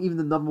Verizon became even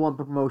the number one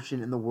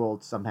promotion in the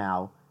world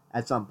somehow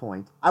at some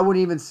point. I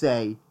wouldn't even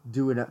say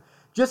doing it.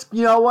 Just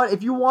what?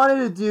 If you wanted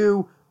to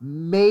do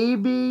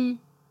maybe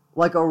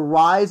like a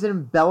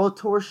Ryzen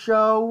Bellator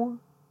show,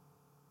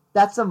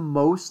 that's the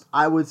most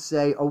I would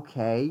say,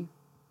 okay,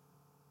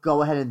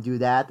 go ahead and do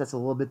that. That's a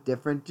little bit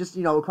different. Just,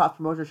 a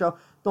cross-promotion show.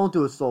 Don't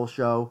do a Soul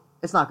show.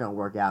 It's not going to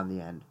work out in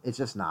the end. It's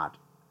just not.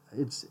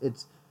 It's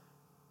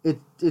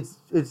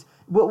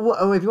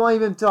well, if you want to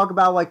even talk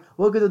about, like,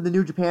 look at the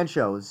New Japan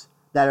shows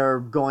that are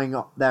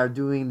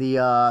doing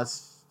the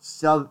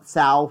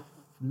South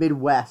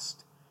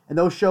Midwest, and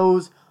those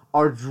shows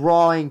are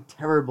drawing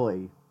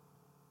terribly.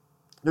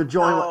 They're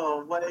drawing.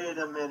 Oh, wait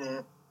a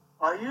minute.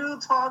 Are you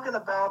talking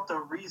about the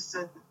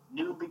recent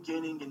New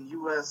Beginning in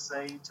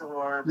USA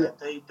tour that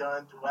they've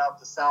done throughout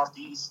the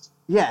Southeast?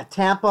 Yeah,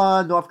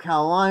 Tampa, North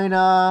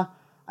Carolina.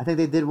 I think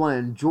they did one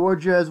in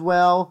Georgia as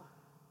well.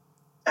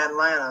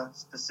 Atlanta,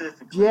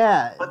 specifically.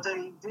 Yeah. But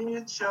they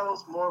did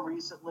shows more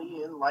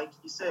recently in, like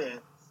you said,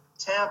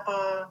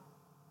 Tampa,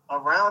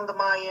 around the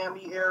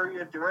Miami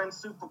area during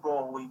Super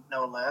Bowl week,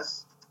 no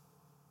less.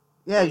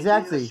 Yeah,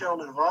 exactly. They did a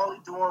show in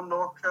Raleigh-Durham,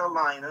 North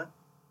Carolina.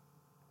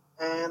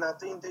 And I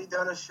think they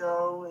done a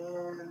show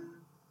in...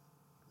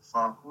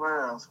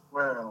 where else?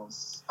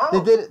 Oh.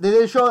 They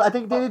did a show, I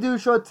think they did do a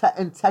show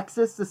in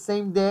Texas the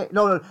same day.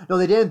 No,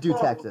 they didn't do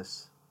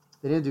Texas.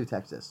 They didn't do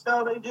Texas.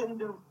 No, they didn't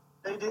do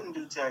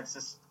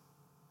Texas.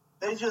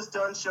 They just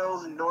done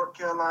shows in North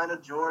Carolina,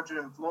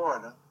 Georgia, and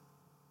Florida.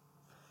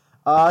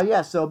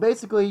 Yeah, so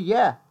basically,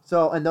 yeah.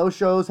 So, and those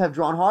shows have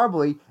drawn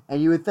horribly,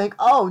 and you would think,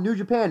 oh, New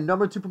Japan,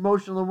 number 2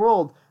 promotion in the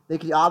world, they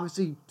could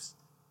obviously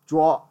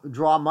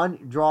draw money,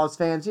 draws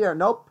fans here.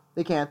 Nope,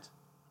 they can't.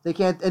 They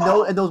can't in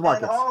those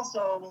markets. And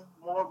also,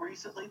 more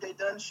recently, they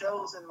done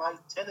shows in, like,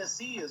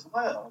 Tennessee as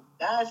well,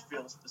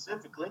 Nashville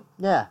specifically.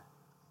 Yeah,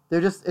 they're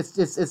just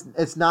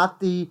it's not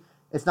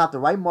the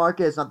right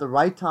market. It's not the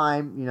right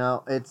time.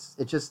 It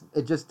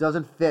just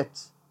doesn't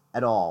fit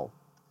at all.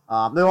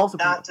 They're also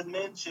not to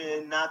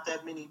mention, not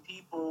that many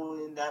people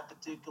in that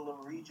particular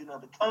region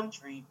of the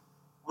country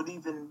would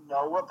even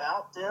know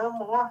about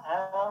them or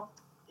have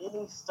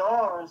any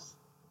stars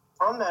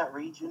from that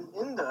region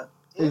in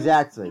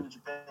exactly New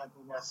Japan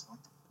Wrestling.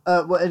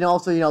 Well, and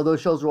also,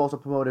 those shows were also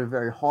promoted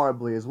very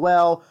horribly as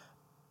well.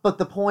 But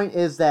the point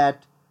is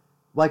that,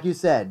 like you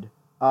said,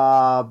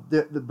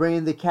 they're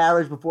bringing the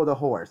carriage before the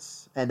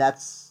horse, and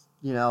that's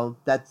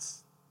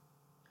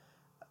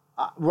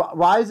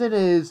Ryzen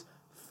is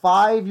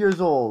 5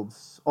 years old,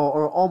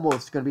 or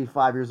almost going to be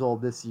 5 years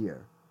old this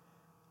year.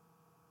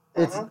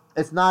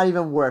 It's not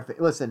even worth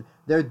it. Listen,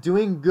 they're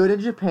doing good in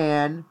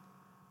Japan,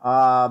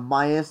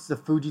 minus the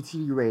Fuji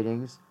TV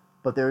ratings,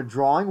 but they're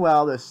drawing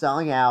well. They're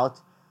selling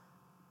out.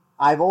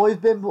 I've always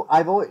don't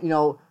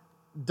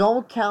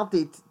count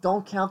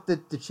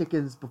the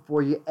chickens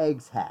before your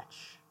eggs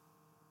hatch,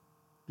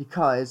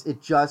 because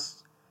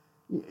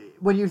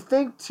when you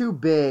think too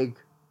big,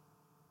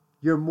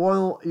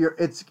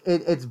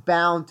 it's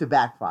bound to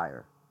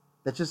backfire.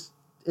 That's just,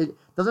 it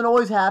doesn't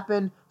always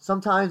happen.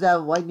 Sometimes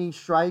that lightning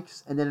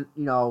strikes, and then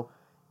who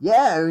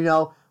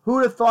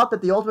would have thought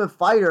that the Ultimate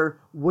Fighter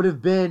would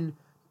have been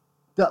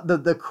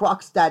the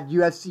crux that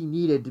UFC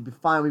needed to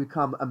finally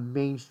become a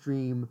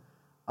mainstream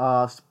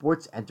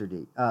sports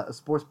entity, a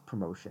sports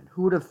promotion.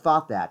 Who would have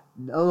thought that?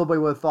 Nobody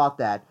would have thought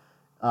that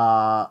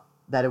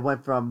that it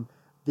went from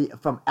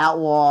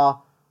outlaw,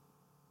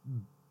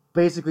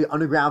 basically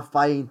underground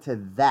fighting, to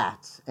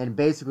that, and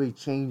basically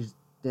changed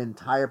the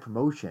entire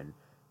promotion.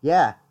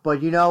 Yeah,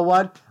 but you know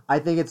what? I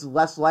think it's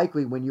less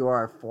likely when you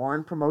are a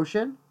foreign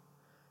promotion,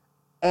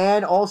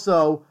 and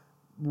also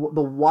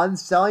the one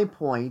selling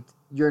point,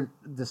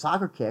 the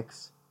soccer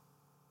kicks,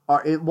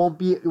 it won't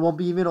be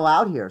even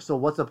allowed here. So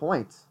what's the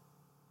point?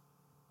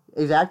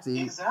 Exactly.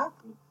 It's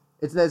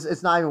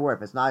not even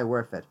worth it. It's not even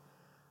worth it.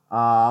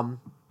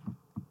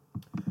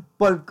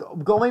 But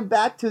going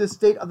back to the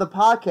state of the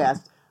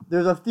podcast,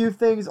 there's a few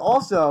things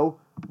also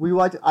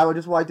I would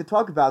just like to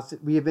talk about.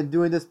 We have been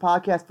doing this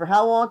podcast for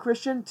how long,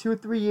 Christian?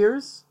 2-3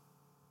 years?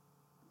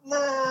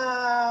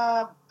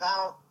 About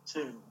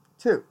 2.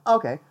 2.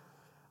 Okay.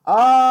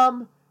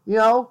 I'm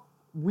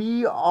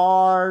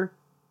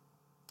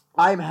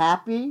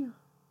happy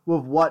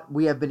with what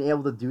we have been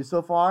able to do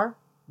so far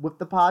with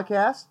the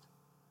podcast.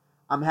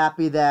 I'm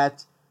happy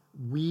that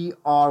we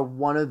are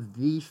one of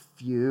the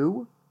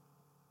few,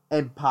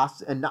 and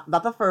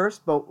not the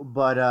first, but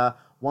one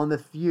of the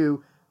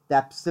few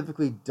that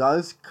specifically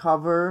does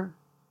cover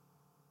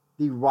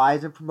the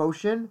Ryzen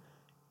promotion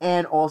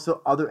and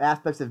also other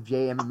aspects of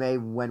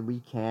JMMA when we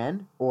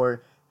can,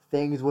 or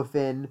things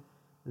within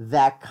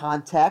that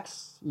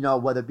context,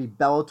 whether it be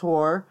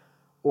Bellator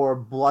or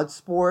blood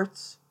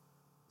sports,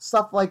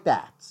 stuff like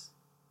that.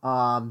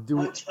 By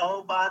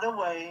the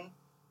way,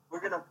 we're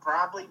going to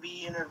probably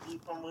be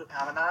interviewing,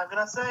 I'm not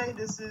going to say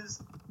this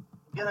is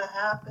going to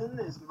happen,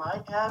 this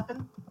might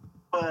happen,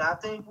 but I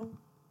think we'll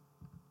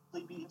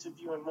be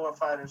interviewing more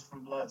fighters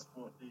from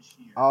Bloodsport this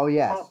year. Oh,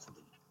 yes.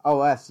 Hopefully.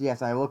 Oh,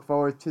 yes, I look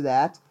forward to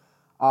that.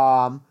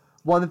 One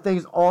of the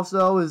things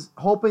also is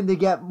hoping to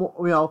get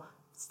more,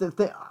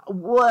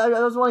 I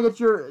just want to get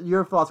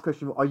your thoughts,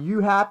 Christian. Are you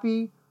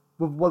happy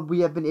with what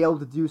we have been able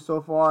to do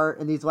so far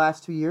in these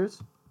last 2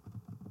 years?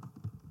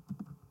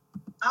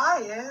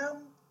 I am,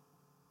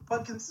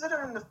 but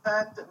considering the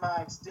fact that my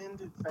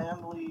extended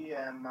family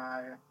and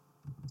my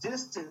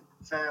distant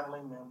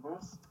family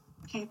members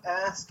keep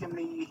asking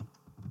me,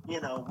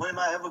 when am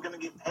I ever going to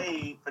get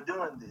paid for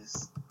doing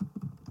this?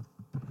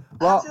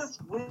 Well, I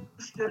just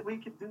wish that we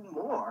could do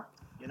more,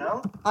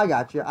 I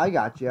got you.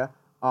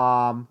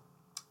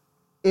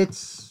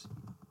 It's,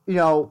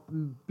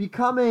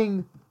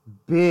 becoming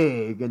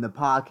big in the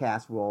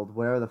podcast world,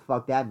 whatever the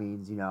fuck that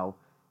means, no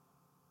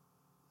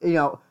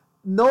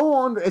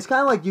longer, it's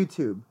kind of like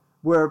YouTube,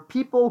 where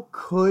people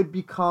could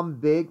become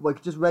big,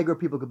 like just regular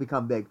people could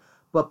become big,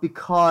 but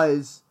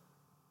because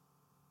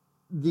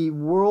the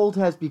world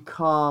has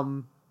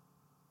become,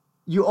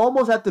 you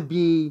almost have to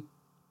be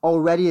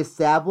already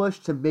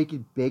established to make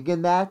it big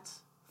in that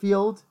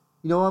field.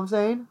 You know what I'm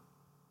saying?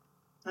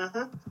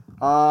 Because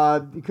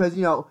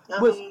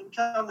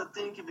come to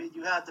think of it,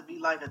 you have to be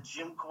like a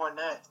Jim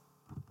Cornette.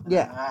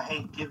 Yeah. I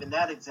hate giving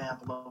that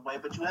example away,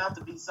 but you have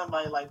to be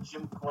somebody like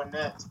Jim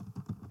Cornette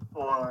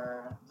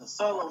or the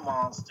Solo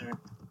Monster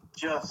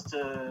just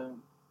to,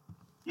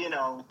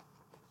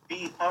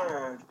 be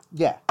heard.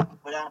 Yeah.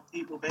 Without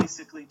people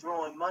basically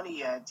throwing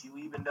money at you,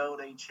 even though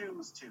they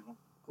choose to.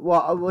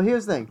 Well,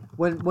 here's the thing.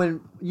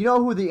 When you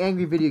know who the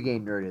Angry Video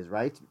Game Nerd is,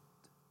 right?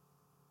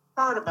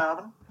 Heard about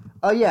him.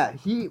 Oh yeah,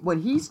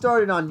 when he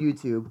started on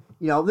YouTube,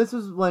 this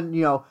was when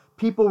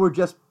people were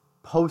just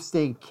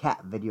posting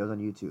cat videos on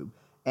YouTube,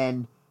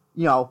 and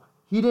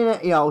he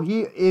didn't,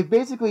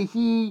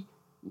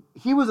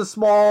 he was a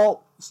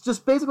small,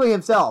 just basically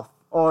himself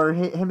or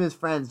him and his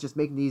friends just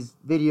making these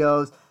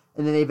videos,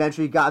 and then they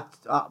eventually got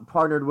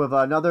partnered with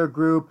another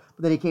group,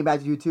 but then he came back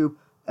to YouTube,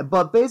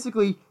 but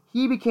basically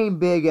he became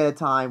big at a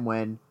time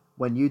when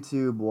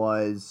YouTube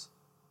was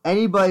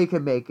anybody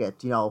could make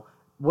it,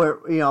 where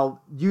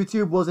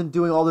YouTube wasn't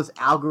doing all this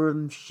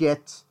algorithm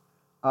shit,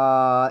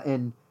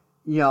 and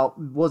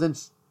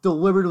wasn't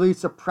deliberately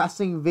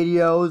suppressing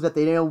videos that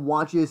they didn't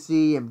want you to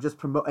see and just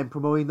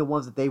promoting the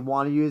ones that they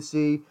wanted you to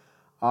see.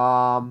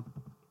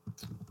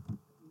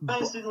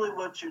 Basically,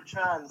 what you're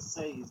trying to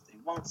say is they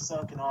weren't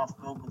sucking off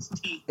Google's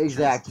teeth.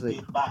 Exactly.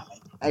 Just to get by.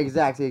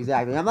 Exactly.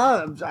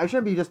 I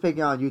shouldn't be just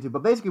picking on YouTube,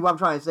 but basically what I'm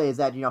trying to say is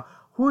that I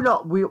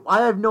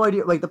have no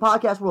idea. Like the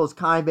podcast world is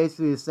kind of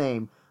basically the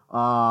same.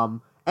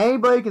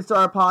 Anybody can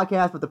start a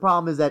podcast, but the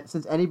problem is that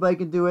since anybody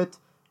can do it,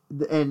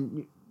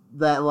 and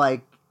that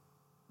like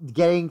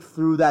getting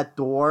through that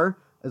door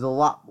is a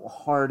lot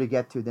harder to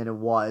get to than it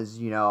was,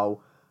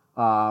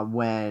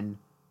 when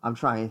I'm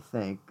trying to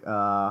think.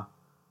 I'm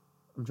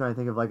trying to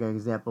think of like an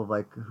example of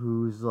like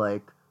who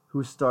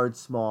started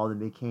small and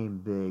became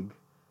big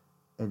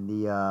in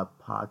the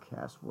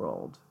podcast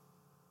world.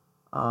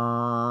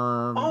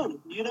 Oh,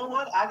 you know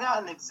what? I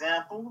got an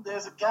example.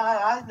 There's a guy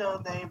I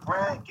know named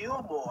Brad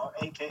Gilmore,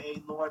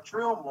 a.k.a. Lord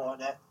Trillmore,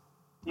 that,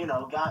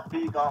 got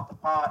big off the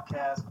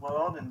podcast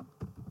world, and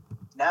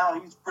now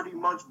he's pretty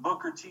much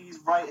Booker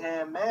T's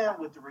right-hand man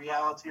with the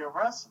reality of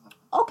wrestling.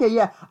 Okay,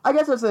 yeah. I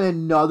guess that's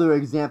another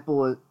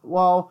example.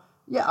 Well,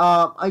 yeah,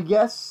 I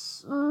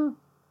guess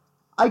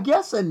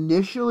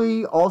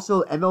initially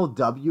also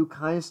MLW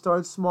kind of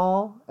started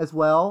small as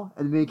well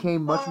and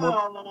became much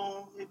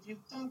more... If you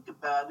think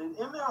about it,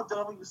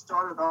 MLW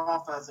started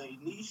off as a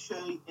niche,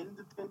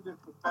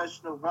 independent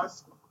professional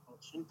wrestling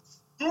promotion.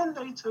 Then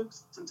they took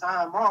some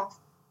time off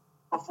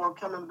before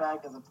coming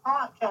back as a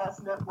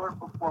podcast network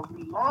before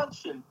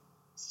relaunching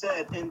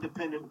said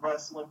independent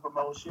wrestling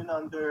promotion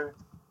under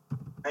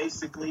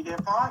basically their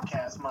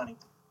podcast money.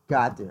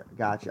 Gotcha.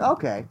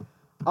 Okay.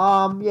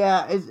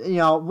 Yeah, it's,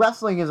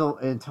 wrestling is an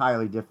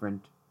entirely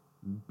different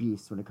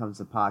beast when it comes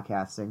to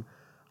podcasting.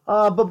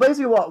 But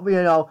basically what,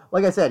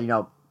 like I said,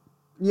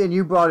 and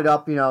you brought it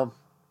up,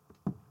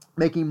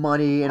 making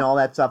money and all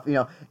that stuff,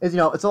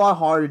 it's a lot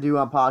harder to do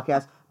on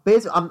podcasts.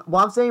 Basically,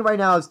 what I'm saying right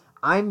now is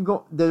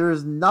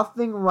there's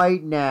nothing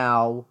right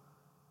now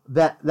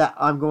that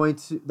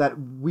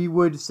we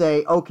would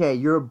say, okay,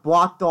 you're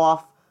blocked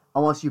off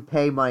unless you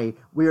pay money.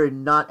 We are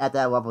not at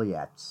that level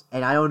yet.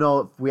 And I don't know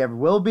if we ever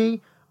will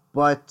be,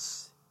 but,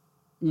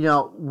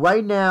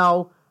 right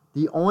now,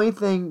 the only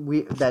thing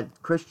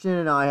that Christian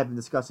and I have been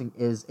discussing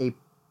is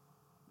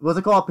what's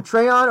it called?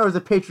 Patreon or is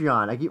it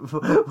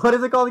Patreon? What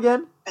is it called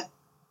again?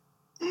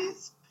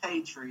 It's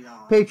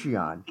Patreon.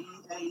 Patreon.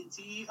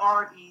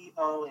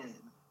 Patreon.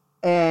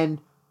 And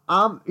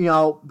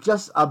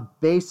just a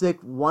basic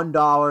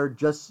 $1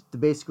 just to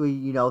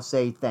basically,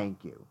 say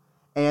thank you.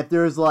 And if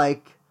there's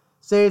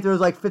say if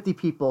there's 50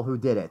 people who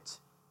did it,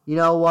 you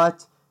know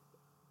what?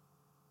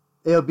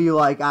 It'll be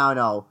I don't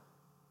know,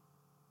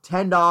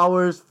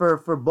 $10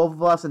 for both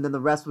of us, and then the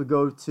rest would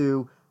go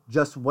to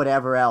just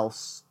whatever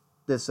else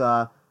this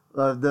the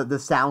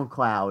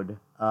SoundCloud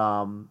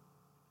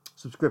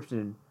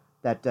subscription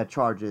that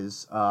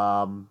charges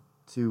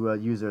to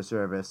use their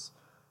service.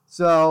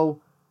 So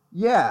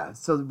yeah,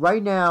 so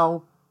right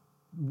now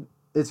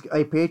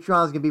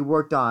Patreon is gonna be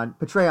worked on.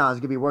 Patreon is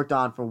gonna be worked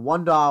on for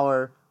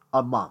 $1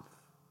 a month,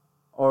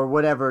 or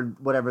whatever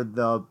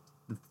the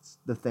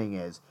thing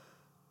is.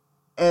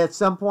 At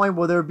some point,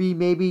 will there be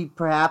maybe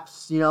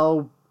perhaps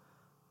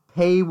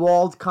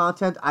paywalled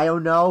content. I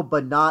don't know,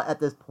 but not at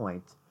this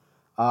point.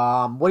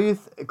 What do you,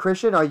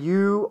 Christian? Are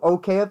you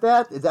okay with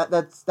that? Is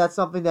that's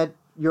something that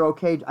you're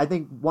okay? I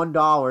think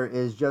 $1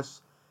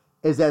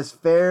 is as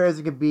fair as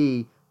it could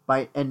be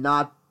by and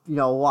not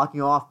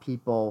locking off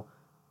people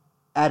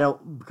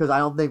because I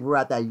don't think we're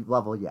at that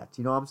level yet.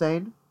 You know what I'm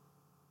saying?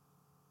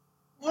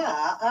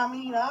 Yeah, I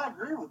mean, I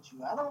agree with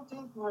you. I don't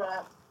think we're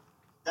at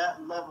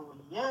that level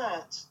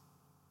yet.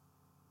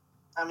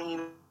 I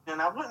mean,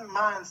 and I wouldn't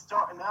mind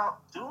starting out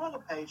doing a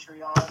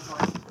Patreon,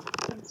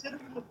 but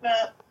considering the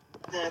fact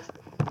that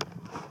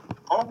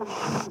only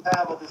you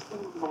have a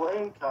disposable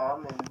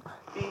income and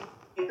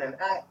being an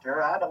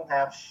actor, I don't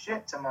have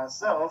shit to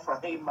myself. I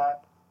think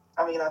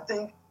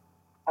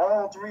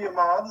all three of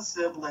my other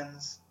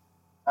siblings,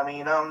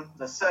 I'm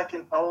the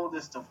second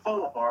oldest of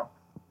four,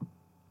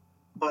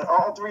 but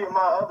all three of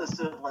my other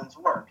siblings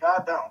work.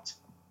 I don't.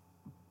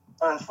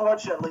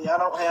 Unfortunately, I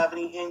don't have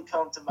any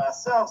income to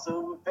myself, so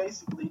it would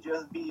basically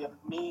just be a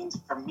means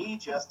for me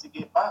just to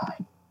get by.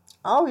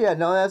 Oh yeah,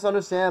 no, that's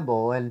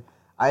understandable, and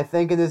I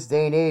think in this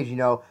day and age,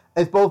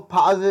 it's both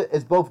positive,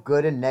 it's both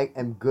good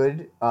and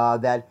good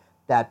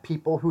that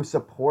people who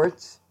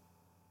support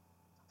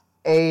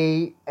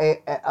a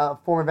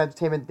form of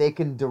entertainment, they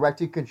can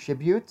directly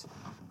contribute,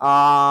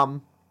 because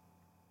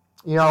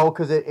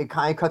it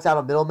kind of cuts out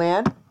a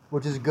middleman,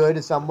 which is good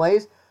in some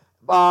ways.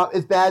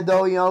 It's bad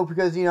though,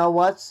 because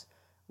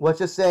let's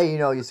just say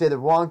you say the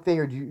wrong thing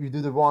or you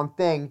do the wrong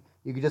thing,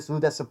 you could just lose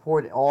that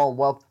support all in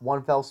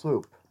one fell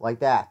swoop like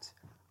that.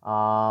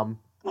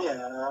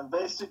 Yeah,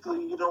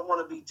 basically you don't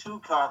want to be too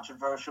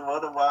controversial,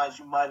 otherwise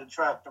you might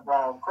attract the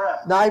wrong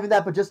crowd. Not even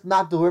that, but just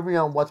not delivering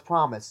on what's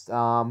promised.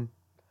 I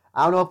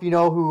don't know if you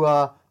know who.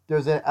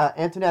 There's an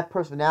internet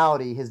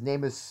personality. His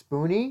name is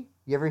Spoonie.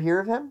 You ever hear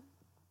of him?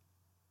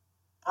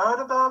 Heard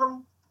about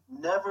him?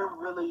 Never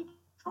really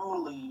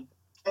truly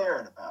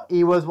cared about him.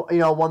 He was, one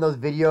of those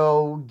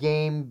video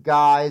game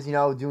guys,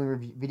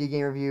 doing video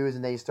game reviews,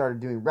 and then he started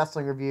doing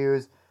wrestling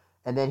reviews,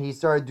 and then he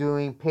started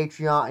doing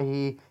Patreon.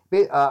 He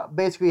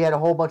basically had a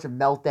whole bunch of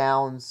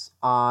meltdowns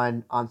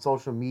on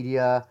social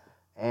media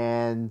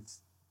and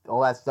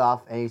all that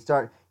stuff, and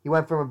he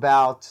went from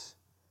about,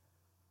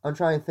 I'm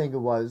trying to think, it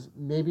was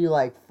maybe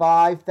like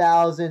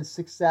 5,000,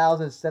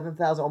 6,000,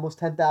 7,000, almost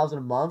 10,000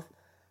 a month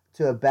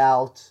to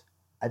about,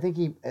 I think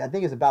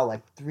it's about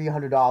like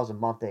 $300 a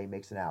month that he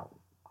makes it out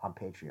on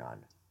Patreon,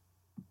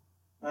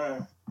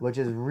 which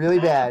is really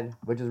bad.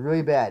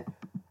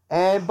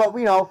 But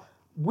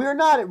we're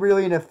not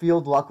really in a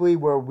field, luckily,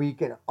 where we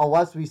can,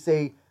 unless we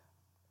say,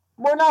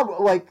 we're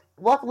not, like,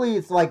 luckily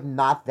it's, like,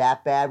 not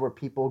that bad where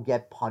people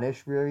get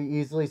punished really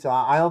easily, so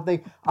I don't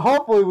think,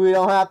 hopefully we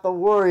don't have to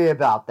worry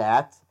about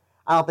that.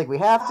 I don't think we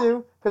have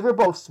to, because we're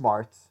both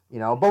smart,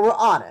 but we're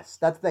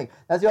honest. That's the thing.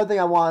 That's the other thing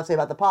I want to say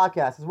about the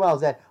podcast as well,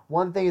 is that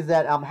one thing is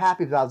that I'm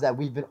happy about is that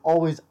we've been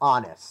always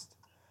honest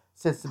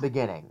since the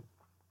beginning.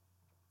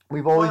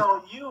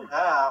 Well, you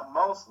have,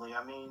 mostly.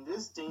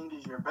 This thing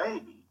is your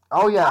baby.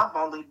 Oh, yeah. I've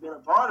only been a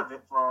part of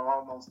it for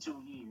almost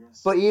 2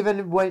 years. But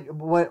even when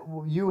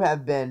you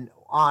have been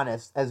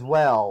honest as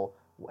well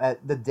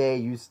at the day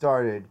you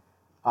started,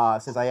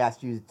 since I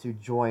asked you to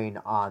join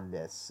on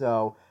this.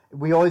 So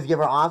we always give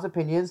our honest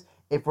opinions.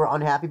 If we're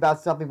unhappy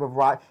about something,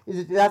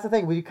 that's the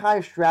thing. We kind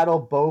of straddle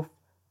both,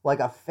 like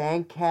a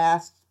fan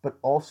cast, but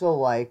also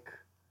like,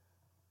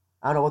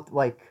 I don't know what,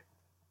 like,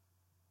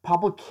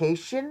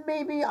 publication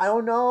maybe? I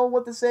don't know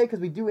what to say, because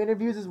we do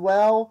interviews as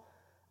well.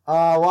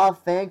 A lot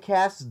of fan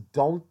casts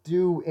don't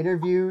do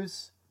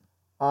interviews.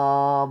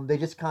 They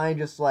just kind of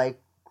just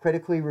like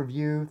critically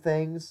review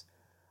things.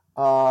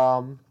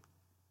 So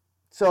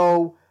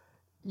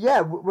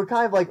yeah, we're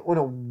kind of like on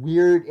a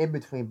weird in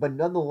between, but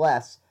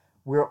nonetheless,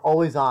 we're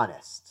always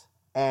honest,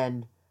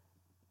 and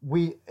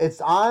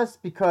it's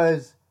honest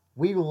because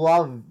we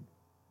love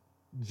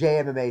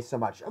JMMA so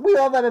much. We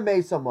love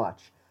MMA so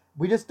much.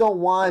 We just don't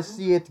want to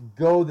see it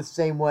go the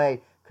same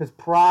way. Because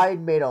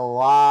Pride made a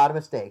lot of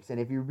mistakes, and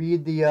if you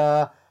read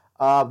the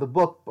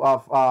book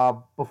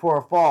of Before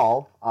a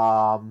Fall,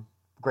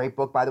 great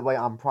book by the way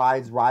on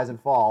Pride's rise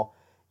and fall,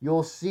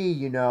 you'll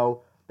see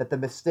that the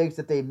mistakes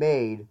that they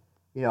made,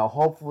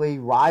 hopefully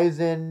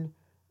Ryzen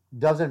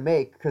doesn't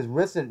make. Because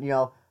listen,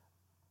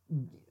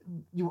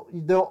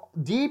 the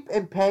Deep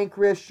and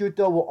Pancrase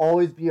Shuto will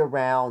always be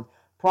around.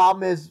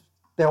 Problem is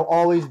they'll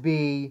always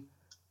be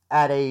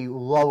at a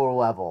lower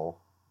level.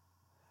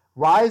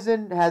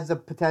 Ryzen has the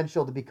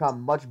potential to become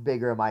much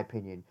bigger, in my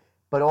opinion,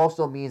 but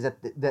also means that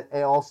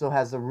it also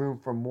has the room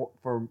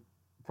for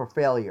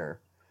failure.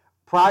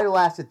 Pride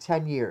lasted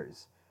 10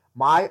 years.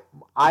 I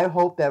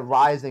hope that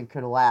Ryzen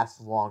can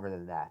last longer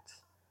than that.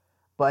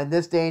 But in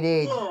this day and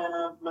age...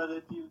 Yeah, but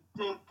if you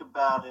think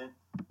about it,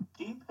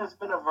 Deep has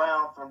been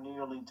around for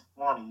nearly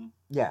 20.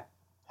 Yeah.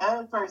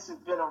 Pancrase has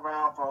been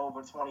around for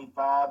over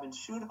 25, and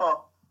Shoot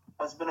Up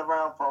has been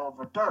around for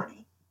over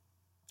 30.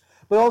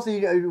 But also,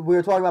 we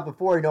were talking about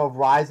before, if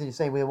Ryzen is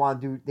saying they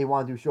want to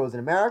do shows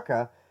in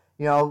America.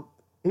 Here's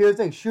the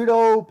thing: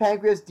 Shuto,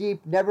 Pancrase,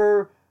 Deep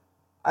never,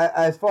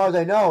 as far as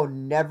I know,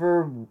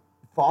 never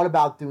thought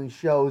about doing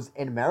shows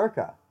in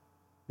America.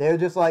 They're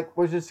just like,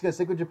 we're just gonna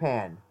stick with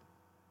Japan.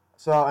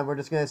 So, and we're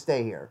just gonna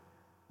stay here.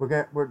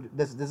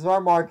 This is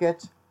our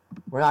market.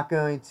 We're not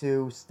going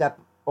to step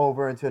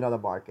over into another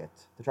market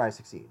to try to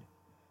succeed.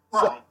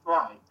 Right.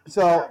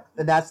 So, Exactly.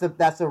 and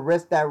that's the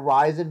risk that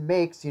Ryzen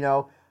makes.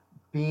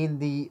 Being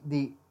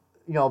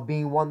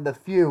being one of the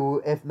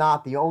few, if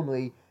not the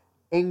only,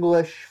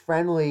 English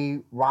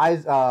friendly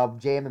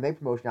JMMA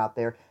promotion out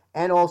there,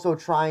 and also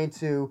trying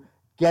to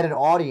get an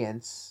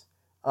audience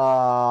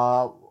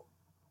of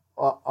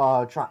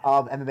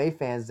MMA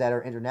fans that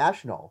are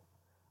international,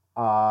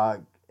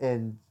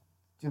 and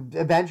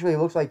eventually it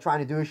looks like trying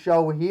to do a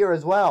show here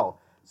as well.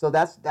 So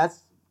that's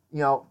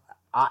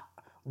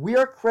we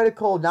are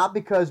critical not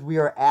because we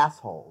are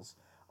assholes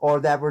or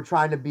that we're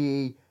trying to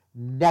be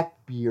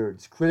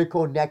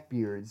critical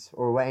neckbeards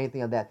or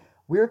anything like that.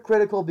 We're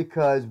critical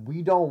because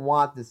we don't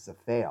want this to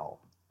fail.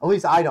 At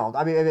least I don't.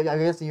 I mean, I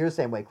guess you're the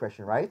same way,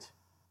 Christian, right?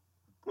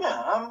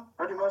 Yeah, I'm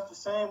pretty much the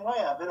same way.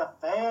 I've been a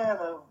fan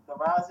of the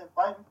Rising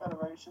Fighting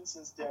Federation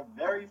since their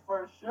very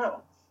first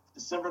show,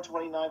 December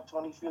 29th,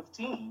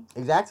 2015.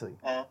 Exactly.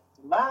 And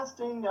the last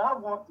thing I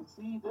want to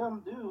see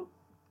them do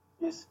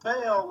is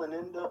fail and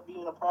end up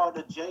being a part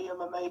of the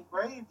JMMA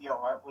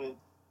graveyard with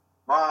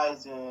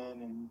Rising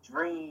and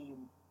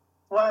Dream.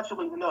 Well,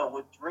 actually, no,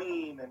 with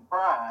Dream and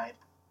Pride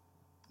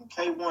and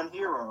K1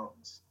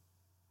 Heroes.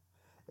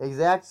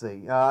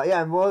 Exactly. Yeah,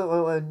 and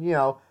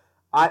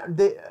I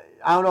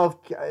don't know if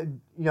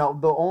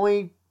the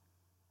only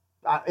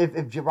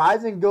if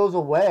Rising goes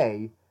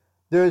away,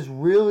 there's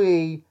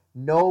really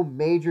no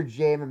major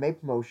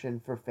JMMA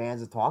promotion for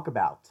fans to talk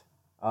about.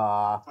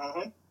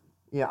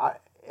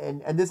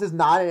 And this is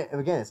not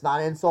it's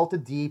not an insult to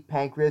Deep,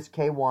 Pancreas,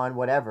 K1,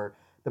 whatever.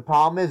 The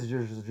problem is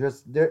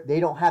just they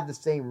don't have the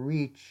same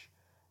reach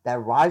that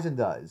Ryzen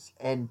does,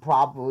 and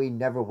probably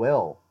never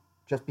will,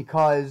 just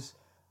because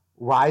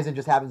Ryzen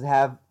just happens to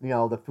have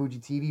the Fuji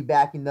TV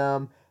backing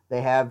them.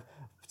 They have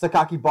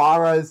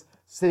Sakakibara's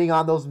sitting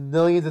on those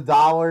millions of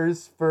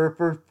dollars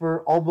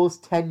for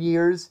almost 10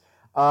 years,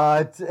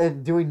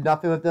 and doing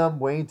nothing with them,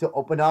 waiting to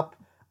open up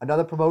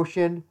another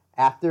promotion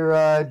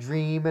after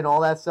Dream and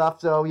all that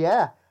stuff. So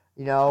yeah,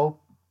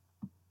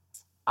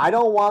 I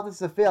don't want this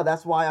to fail.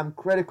 That's why I'm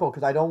critical,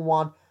 because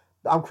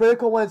I'm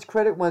critical when it's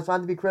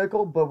time to be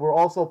critical, but we're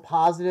also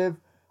positive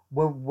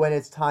when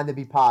it's time to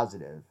be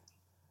positive.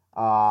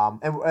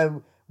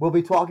 And we'll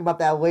be talking about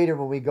that later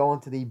when we go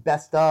into the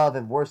best of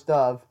and worst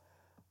of.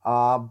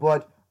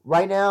 But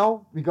right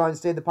now, regarding the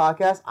state of the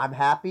podcast, I'm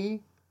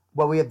happy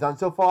what we have done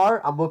so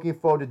far. I'm looking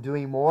forward to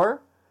doing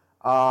more.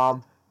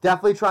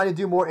 Definitely trying to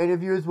do more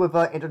interviews with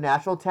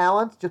international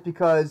talent, just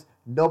because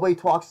nobody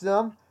talks to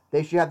them.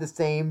 They should have the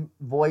same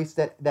voice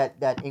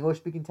that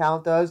English-speaking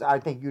talent does. I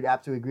think you'd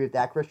absolutely agree with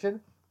that,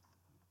 Christian.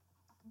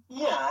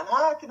 Yeah, and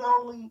I can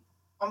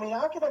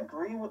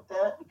agree with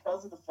that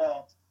because of the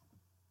fact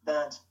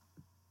that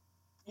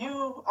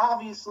you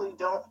obviously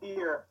don't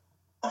hear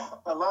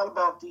a lot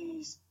about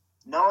these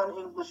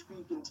non-English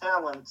speaking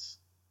talents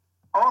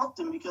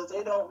often, because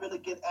they don't really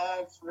get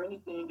asked for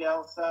anything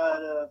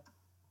outside of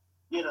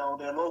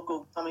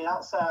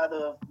outside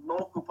of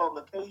local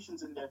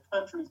publications in their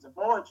countries of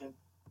origin.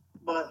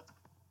 But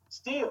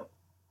still,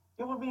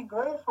 it would be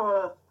great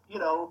for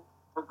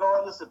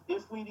regardless of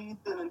if we need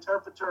an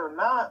interpreter or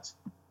not,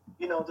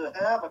 to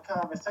have a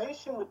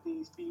conversation with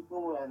these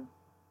people and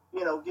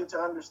get to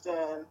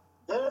understand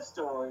their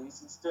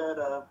stories instead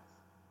of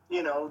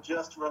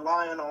just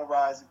relying on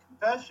Rising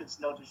Confessions.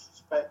 No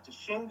disrespect to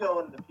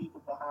Shingo and the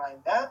people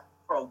behind that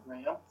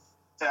program.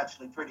 It's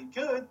actually pretty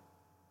good.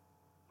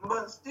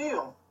 But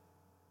still,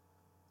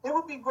 it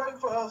would be great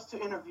for us to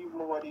interview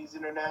more of these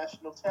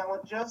international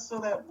talent just so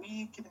that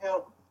we can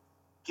help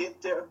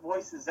get their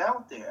voices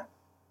out there.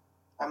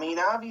 I mean,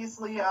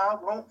 obviously, I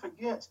won't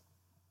forget,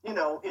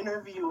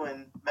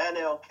 interviewing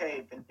Manel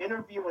Cape and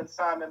interviewing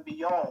Simon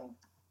Beyond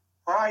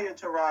prior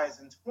to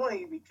Rising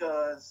 20,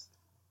 because,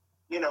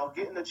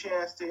 getting a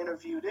chance to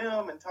interview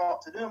them and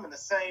talk to them, and the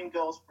same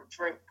goes for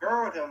Trent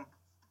Girdham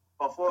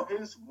before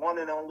his one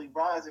and only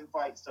Rising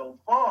fight so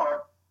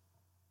far.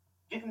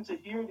 Getting to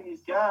hear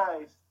these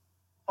guys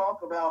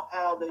talk about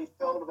how they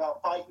felt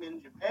about fighting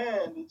in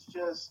Japan, it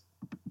just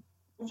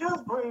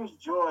brings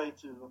joy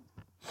to,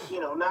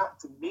 not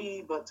to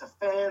me, but to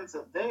fans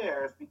of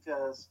theirs,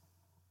 because,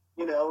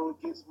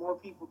 it gets more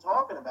people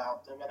talking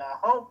about them. And I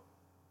hope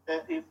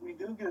that if we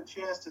do get a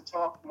chance to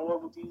talk more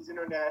with these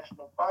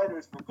international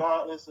fighters,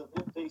 regardless of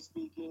if they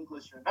speak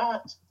English or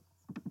not,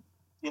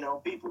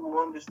 people will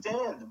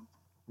understand them.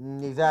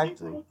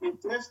 Exactly. People will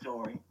get their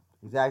story.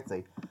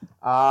 Exactly.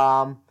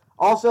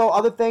 Also,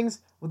 other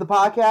things with the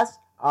podcast,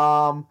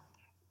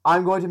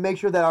 I'm going to make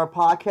sure that our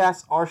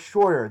podcasts are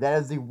shorter. That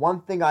is the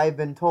one thing I have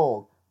been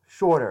told.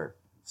 Shorter.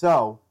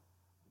 So,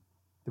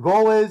 the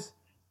goal is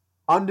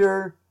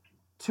under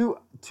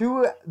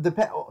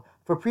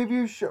for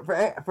preview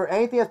for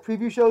anything that's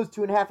preview shows,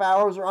 2.5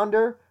 hours or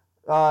under.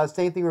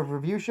 Same thing with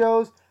review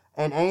shows,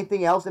 and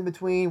anything else in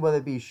between, whether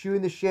it be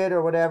shooting the shit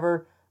or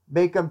whatever,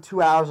 make them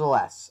 2 hours or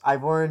less.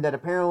 I've learned that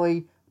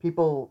apparently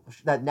people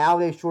that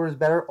nowadays short is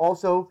better.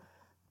 Also,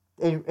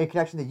 in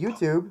connection to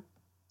YouTube,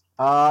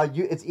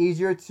 it's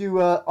easier to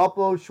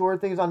upload short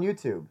things on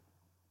YouTube.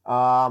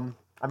 I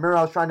remember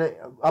I was trying to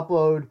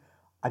upload,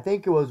 I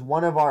think it was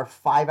one of our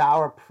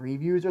 5-hour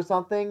previews or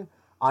something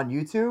on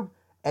YouTube,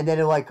 and then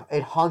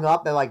it hung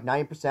up at like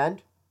 90%,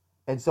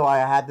 and so I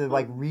had to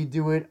like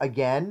redo it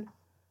again,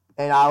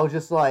 and I was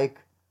just like,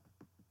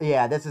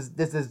 yeah, this is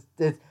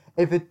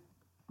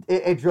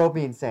it drove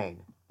me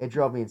insane. It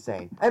drove me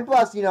insane, and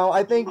plus,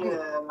 I think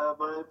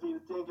but if you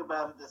think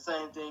about it, the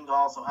same thing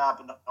also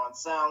happened on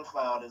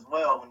SoundCloud as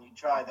well when you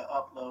try to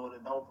upload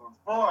an over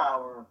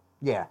 4-hour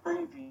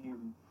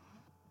preview.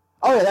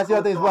 Oh yeah, that's the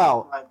other thing as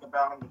well. Like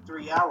about the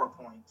 3-hour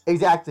point.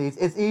 Exactly,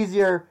 it's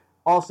easier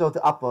also to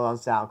upload on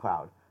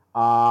SoundCloud.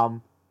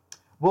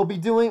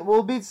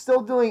 We'll be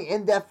still doing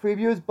in-depth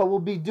previews, but we'll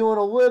be doing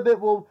a little bit.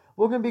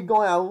 We're gonna be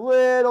going at a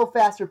little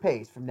faster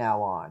pace from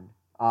now on.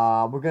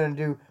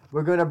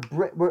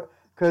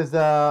 Because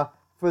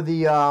for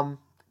the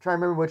trying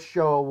to remember which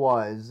show it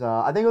was.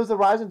 I think it was the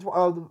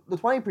the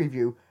 20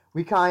 preview.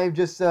 We kind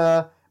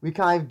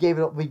of gave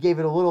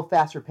it a little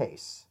faster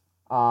pace.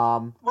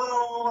 Well,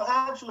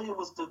 actually, it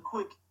was the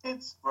quick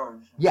hits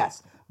version.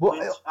 Yes. Well,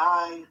 which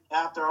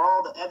after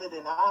all the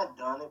editing I'd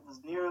done, it was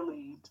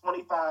nearly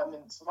 25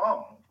 minutes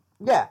long.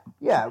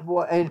 Yeah.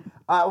 Well, and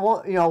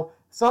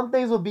some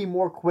things will be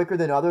more quicker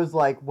than others.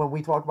 Like when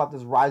we talk about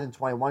this Ryzen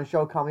 21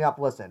 show coming up.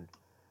 Listen,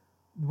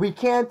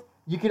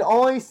 you can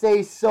only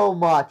say so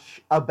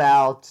much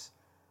about some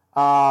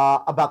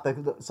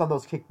of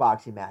those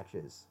kickboxing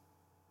matches.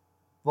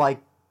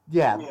 Like,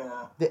 yeah.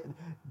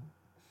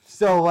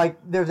 So, like,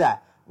 there's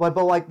that. But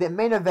the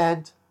main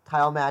event,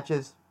 title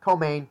matches,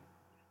 co-main,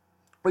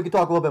 we could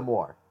talk a little bit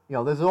more.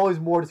 There's always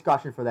more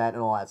discussion for that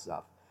and all that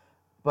stuff.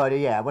 But,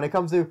 yeah, when it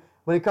comes to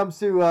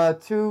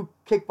two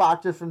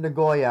kickboxers from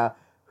Nagoya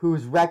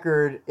whose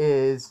record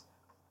is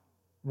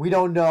we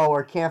don't know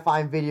or can't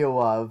find video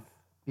of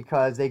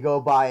because they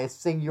go by a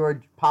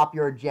singular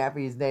popular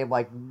Japanese name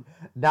like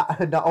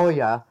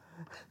Naoya,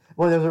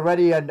 when there's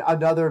already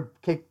another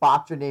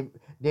kickboxer named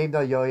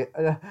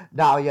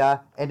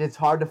Naoya, and it's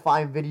hard to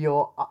find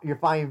video. You're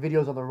finding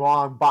videos on the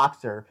wrong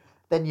boxer.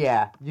 Then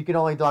yeah, you can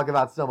only talk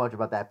about so much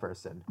about that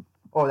person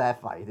or that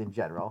fight in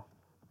general.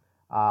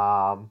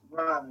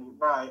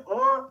 Right.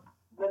 Or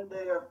when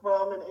they are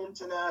from an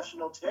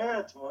international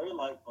territory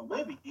like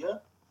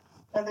Bolivia,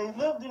 and they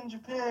lived in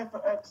Japan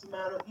for X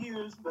amount of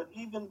years, but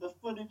even the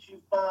footage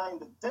you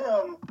find of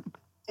them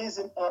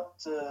isn't up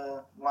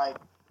to like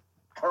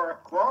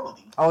current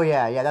quality. Oh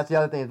yeah, that's the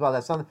other thing as well.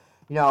 That's some,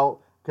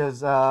 because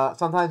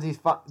sometimes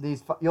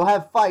you'll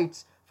have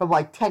fights from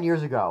like 10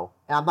 years ago,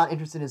 and I'm not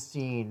interested in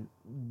seeing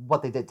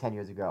what they did 10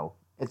 years ago.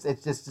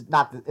 It's just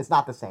not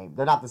the same.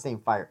 They're not the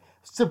same fighter.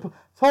 So,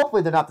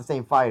 hopefully they're not the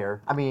same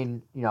fighter. I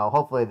mean,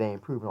 hopefully they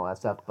improve and all that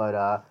stuff.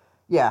 But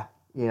yeah,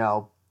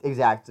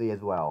 exactly as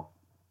well.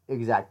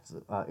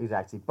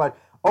 Exactly. But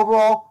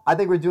overall, I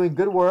think we're doing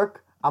good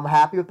work. I'm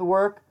happy with the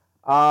work.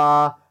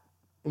 And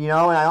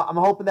I'm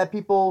hoping that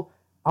people.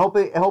 I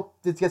hope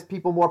this gets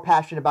people more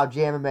passionate about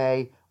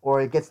JMMA,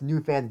 or it gets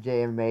new fans of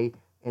JMMA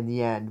in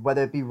the end.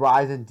 Whether it be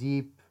Ryzen,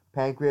 Deep,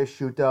 Pancreas,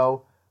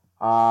 Shuto,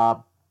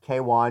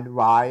 K1,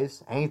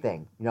 Rise,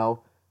 anything.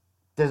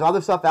 There's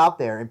other stuff out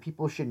there, and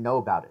people should know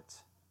about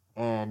it.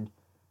 And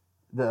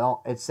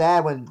it's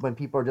sad when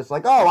people are just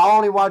like, oh, I'll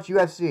only watch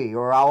UFC,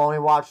 or I'll only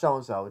watch so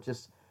and so.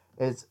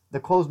 It's the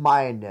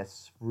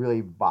closed-mindedness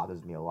really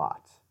bothers me a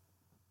lot.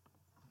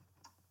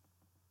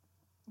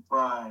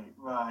 Right.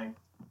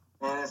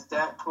 And it's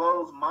that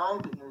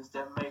closed-mindedness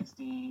that makes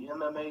the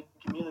MMA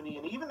community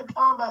and even the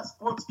combat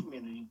sports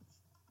community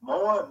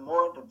more and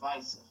more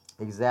divisive.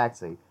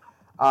 Exactly.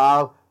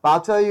 But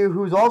I'll tell you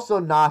who's also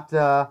not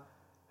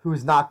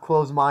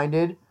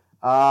closed-minded.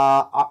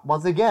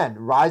 Once again,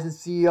 Ryzen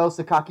CEO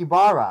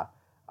Sakakibara.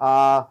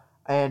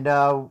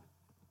 And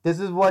this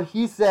is what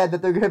he said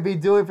that they're going to be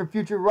doing for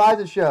future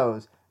Ryzen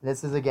shows. And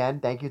this is, again,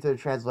 thank you to the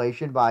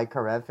translation by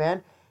Karev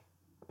Fan.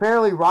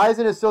 Apparently,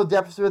 Ryzen is so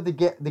desperate to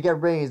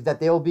get raised that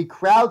they will be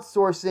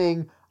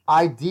crowdsourcing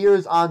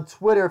ideas on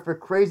Twitter for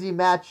crazy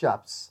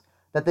matchups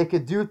that they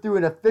could do through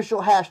an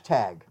official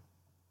hashtag.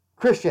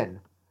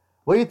 Christian,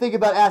 what do you think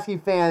about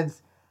asking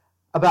fans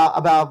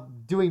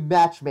about doing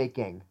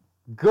matchmaking?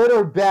 Good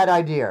or bad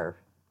idea?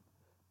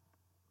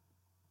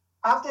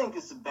 I think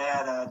it's a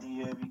bad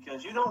idea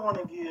because you don't want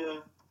to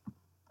give.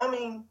 I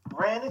mean,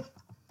 granted,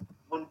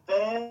 when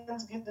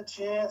fans get the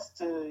chance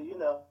to,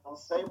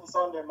 say what's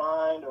on their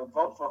mind or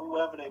vote for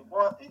whoever they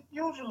want, it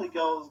usually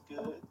goes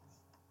good.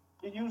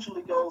 It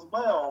usually goes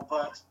well.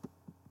 But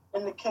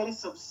in the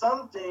case of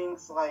some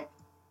things, like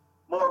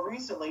more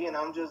recently, and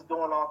I'm just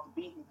going off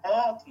the beaten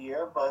path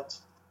here, but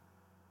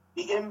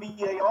the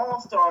NBA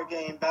All-Star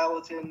Game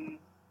balloting,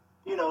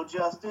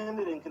 just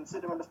ended, and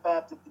considering the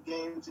fact that the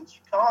games in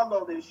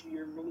Chicago this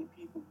year, many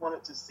people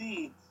wanted to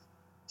see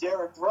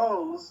Derrick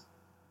Rose,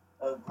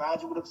 a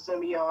graduate of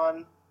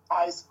Simeon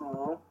High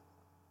School,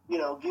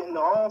 getting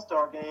the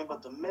All-Star Game,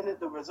 but the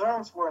minute the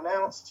reserves were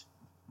announced,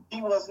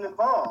 he wasn't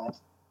involved.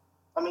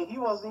 I mean, he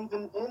wasn't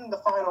even in the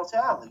final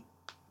tally.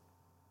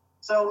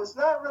 So it's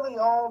not really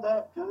all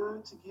that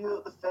good to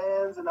give the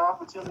fans an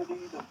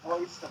opportunity to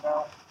voice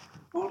about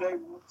who they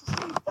want to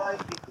see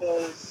fight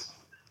because,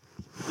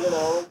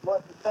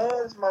 what the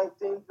fans might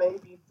think may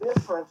be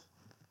different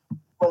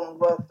from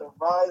what the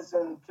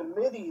Rising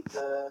Committee,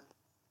 the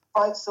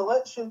Fight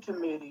Selection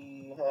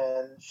Committee,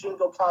 and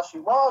Shingo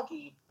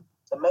Kashiwagi,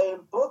 the main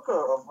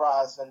booker of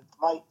Rising,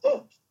 might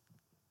think.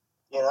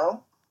 I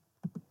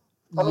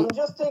mean,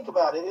 just think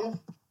about it.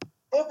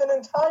 If an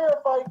entire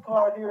fight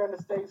card here in the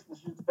States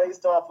was just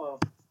based off of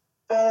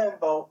fan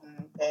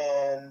voting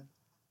and,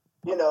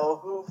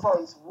 who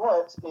fights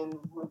what, and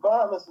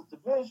regardless of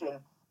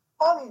division,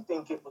 how do you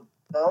think it would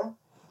go?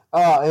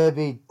 Oh, it'd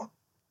be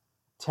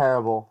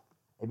terrible.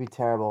 It'd be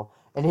terrible.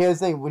 And here's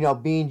the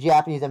thing, being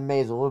Japanese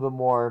MMA is a little bit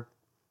more,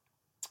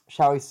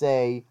 shall we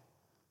say,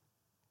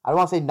 I don't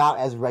want to say not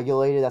as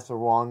regulated, that's the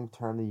wrong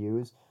term to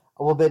use.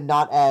 A little bit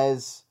not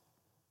as,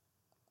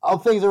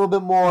 things are a little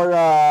bit more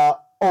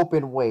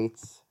open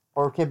weights,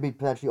 or can be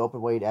potentially open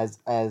weight as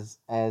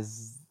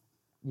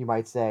you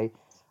might say.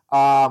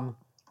 Who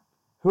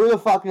the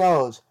fuck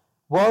knows?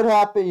 What would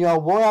happen,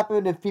 what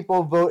happened if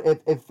people vote,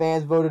 if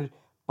fans voted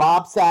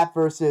Bob Sapp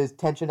versus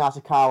Tenshin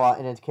Nasukawa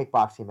in a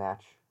kickboxing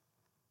match?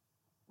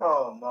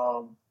 Oh,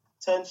 no.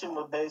 Tenshin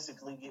would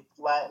basically get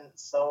flattened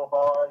so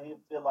hard, he'd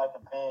feel like a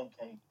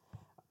pancake.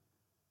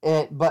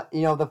 But,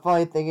 the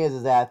funny thing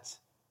is that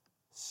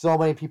so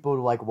many people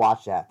would,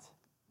 watch that.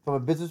 From a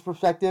business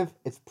perspective,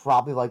 it's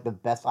probably, the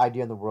best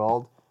idea in the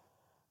world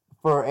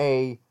for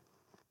a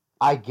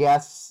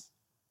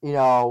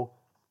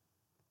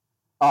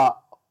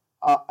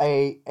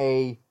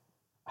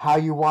how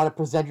you want to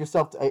present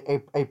yourself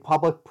to a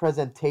public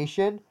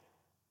presentation.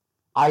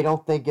 I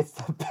don't think it's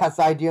the best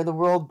idea in the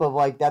world,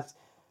 but that's,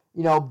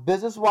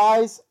 business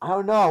wise, I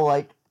don't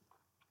know,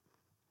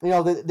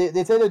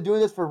 they say they're doing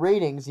this for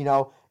ratings,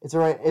 it's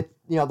alright,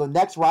 the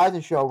next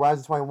Rising show,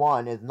 Rising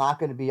 21, is not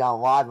going to be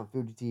on live on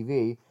Fuji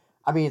TV.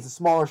 I mean, it's a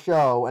smaller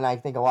show, and I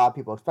think a lot of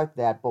people expect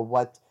that, but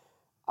what,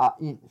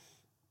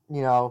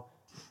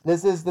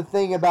 this is the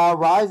thing about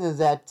Rising is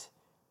that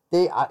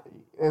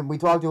and we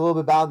talked a little bit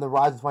about in the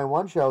Rising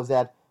 21 shows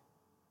that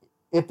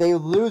if they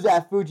lose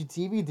that Fuji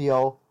TV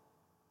deal,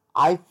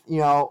 I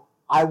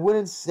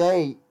wouldn't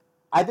say,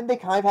 I think they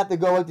kind of have to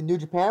go the New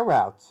Japan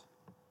route,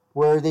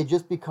 where they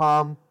just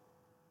become,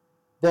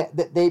 they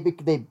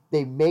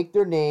make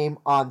their name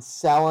on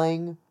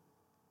selling,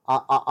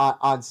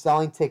 on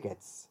selling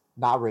tickets,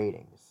 not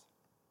ratings.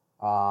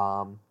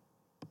 That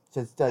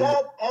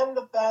and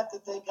the fact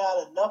that they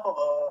got enough of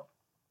a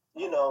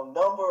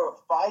number of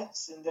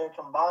fights in their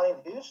combined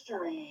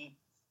history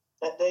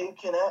that they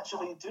can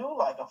actually do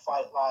a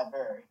fight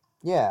library.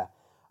 Yeah.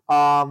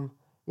 It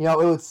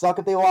would suck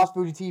if they lost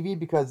Fuji TV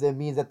because it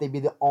means that they'd be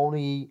the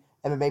only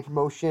MMA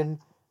promotion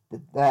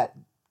that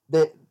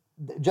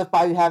just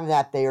by having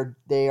that they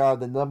are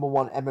the number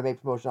one MMA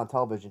promotion on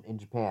television in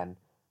Japan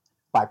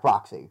by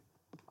proxy.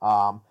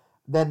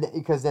 Then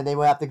they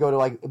would have to go to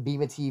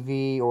Bima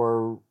TV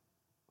or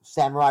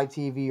Samurai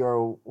TV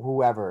or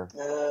whoever.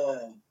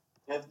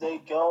 If they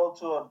go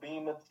to a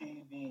Bima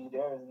TV,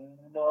 there's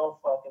no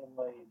fucking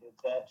way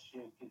that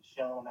shit gets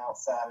shown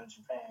outside of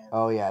Japan.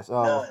 Oh yes,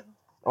 none.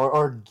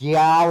 Or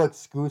Gyal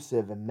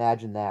exclusive.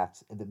 Imagine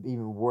that. It'd be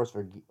even worse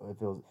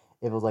if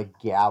it was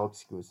Gyal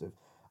exclusive.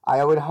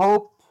 I would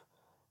hope,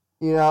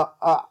 maybe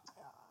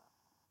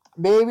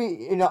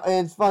and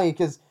it's funny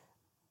because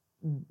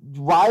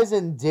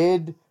Rising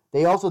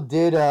they also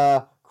did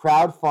a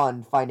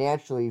crowdfund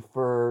financially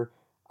for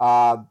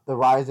the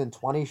Rising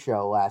 20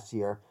 show last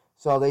year.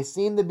 So they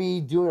seem to be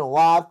doing a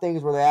lot of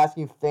things where they're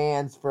asking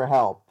fans for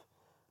help.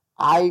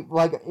 I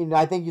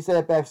think you said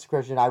it best,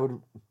 Christian. I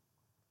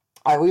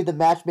leave the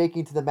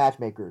matchmaking to the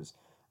matchmakers.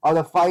 Are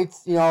the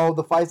fights,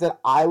 the fights that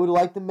I would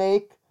like to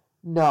make?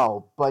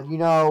 No. But,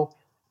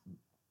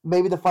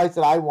 maybe the fights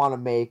that I want to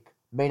make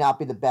may not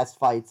be the best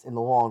fights in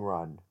the long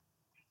run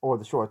or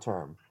the short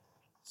term.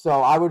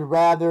 So I'd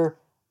rather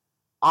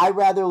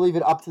leave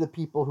it up to the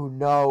people who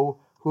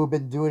have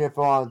been doing it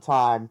for a long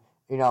time.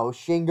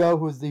 Shingo,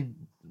 who's the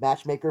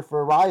matchmaker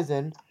for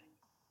Rising,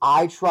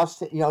 I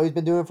trust, he's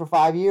been doing it for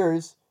 5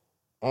 years,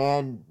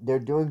 and they're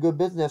doing good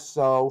business,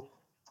 so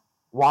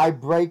why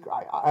break?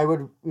 I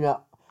would, I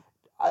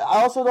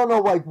also don't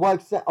know, what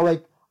extent, are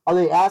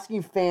they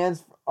asking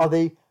fans, are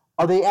they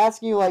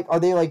asking, are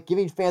they,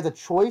 giving fans a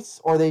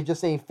choice, or are they just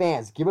saying,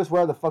 fans, give us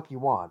whatever the fuck you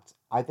want?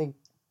 I think,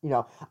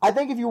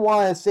 if you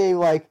want to say,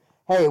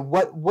 hey,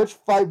 which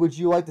fight would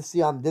you like to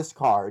see on this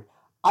card?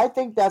 I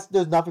think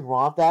there's nothing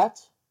wrong with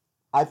that.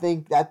 I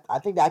think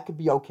that could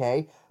be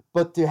okay,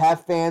 but to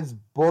have fans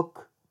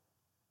book,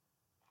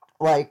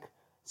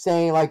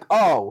 saying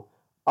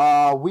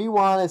we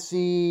want to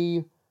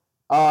see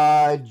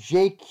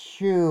Jake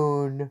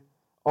Kuhn,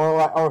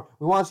 or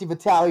we want to see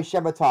Vitaly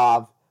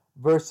Shemetov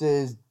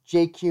versus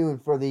Jake Kuhn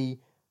for the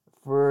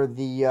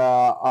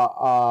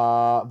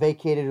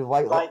vacated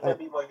light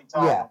heavyweight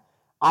title. Yeah,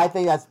 I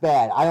think that's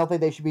bad. I don't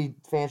think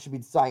fans should be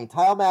deciding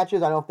title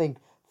matches. I don't think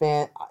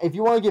if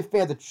you want to give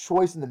fans a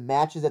choice in the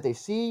matches that they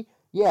see,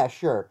 yeah,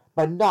 sure,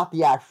 but not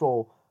the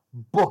actual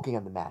booking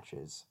of the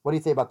matches. What do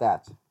you say about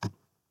that?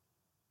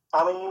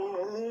 I mean,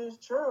 it is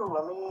true.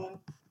 I mean,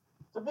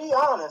 to be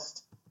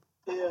honest,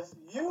 if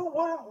you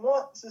wouldn't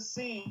want to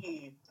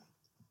see,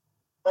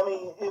 I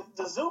mean, if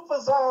the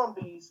Zupa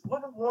Zombies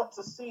wouldn't want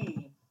to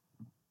see,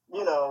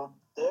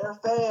 their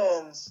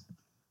fans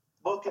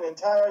book an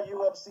entire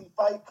UFC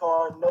fight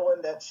card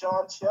knowing that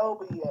Sean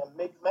Shelby and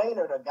Mick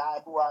Maynard, a guy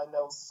who I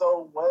know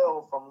so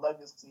well from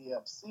Legacy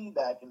FC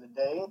back in the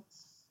day,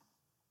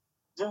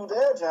 do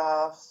their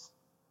jobs,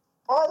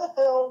 why the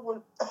hell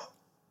would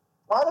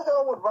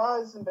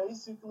Ryzen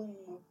basically,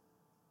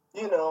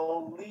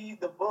 leave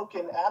the book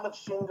in Alex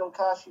Shingo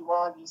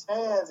Kashiwagi's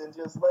hands and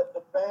just let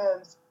the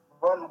fans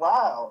run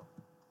wild?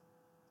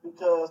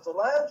 Because the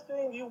last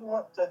thing you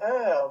want to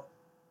have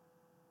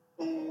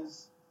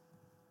is,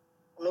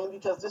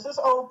 because this is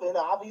open.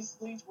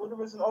 Obviously,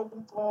 Twitter is an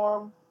open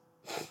forum.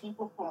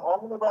 People from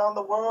all around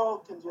the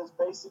world can just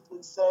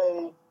basically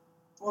say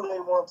who they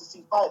want to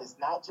see fight. It's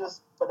not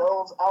just for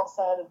those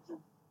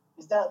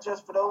it's not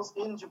just for those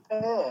in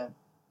Japan.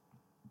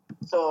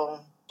 So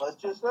let's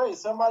just say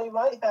somebody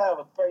might have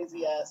a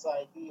crazy ass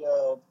idea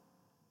of,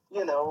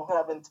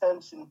 have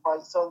intention to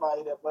fight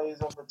somebody that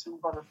weighs over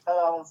 200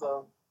 pounds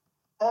of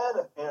head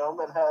of him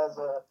and has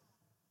a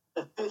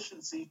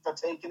efficiency for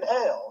taking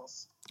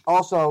L's.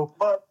 Also,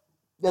 but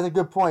that's a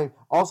good point.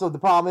 Also, the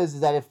problem is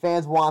that if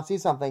fans want to see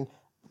something,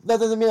 that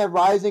doesn't mean that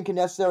Ryzen can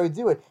necessarily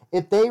do it.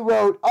 If they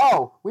wrote,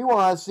 "Oh, we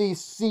want to see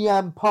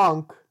CM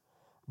Punk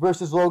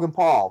versus Logan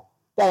Paul,"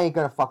 that ain't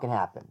gonna fucking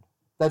happen.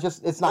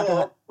 It's not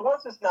gonna. Of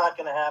course, it's not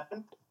gonna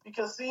happen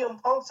because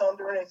CM Punk's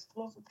under an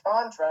exclusive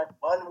contract,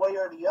 one way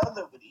or the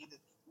other, with either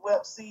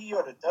UFC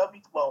or the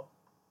W. Well,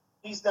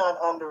 he's not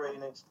under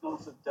an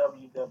exclusive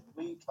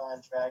WWE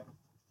contract.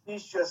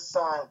 He's just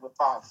signed with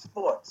Fox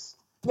Sports.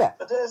 Yeah.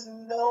 But there's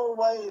no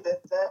way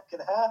that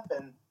could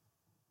happen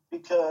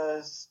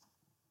because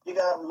you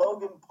got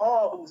Logan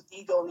Paul, whose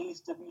ego needs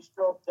to be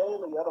stroked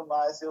daily,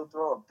 otherwise he'll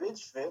throw a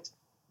bitch fit.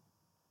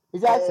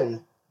 Exactly.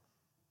 And,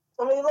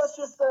 let's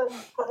just say,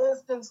 for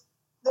instance,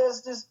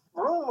 there's this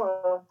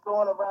rumor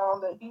going around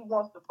that he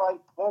wants to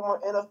fight former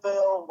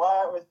NFL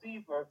wide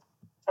receiver,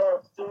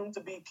 soon to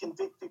be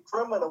convicted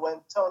criminal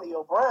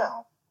Antonio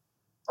Brown.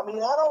 I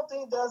don't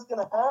think that's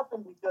going to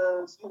happen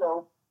because,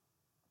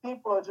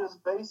 people are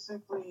just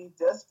basically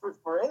desperate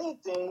for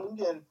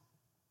anything. And,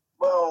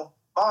 well,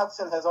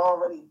 boxing has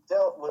already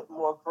dealt with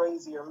more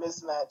crazier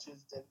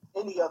mismatches than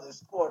any other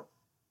sport,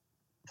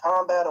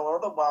 combat or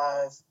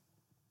otherwise,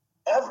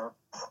 ever.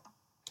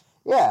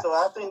 Yeah. So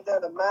I think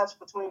that a match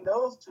between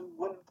those two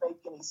wouldn't make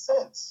any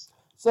sense.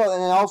 So,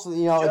 and then also,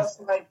 just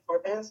like,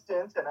 for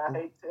instance, and I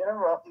hate to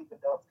interrupt, even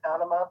though it's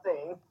kind of my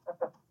thing,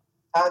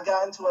 I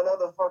got into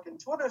another fucking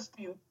Twitter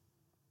dispute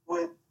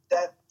with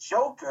that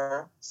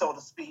Joker, so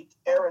to speak,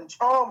 Aaron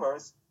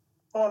Chalmers,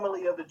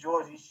 formerly of the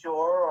Geordie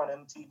Shore on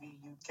MTV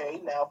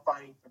UK, now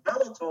fighting for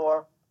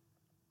Bellator.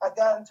 I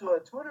got into a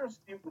Twitter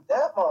dispute with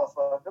that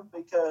motherfucker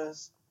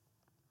because,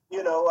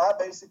 I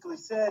basically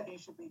said he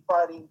should be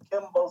fighting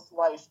Kimbo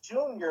Slice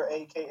Jr.,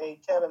 a.k.a.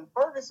 Kevin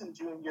Ferguson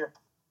Jr.,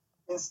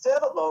 instead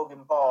of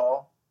Logan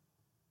Paul,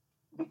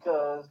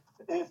 because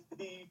if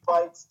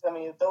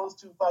those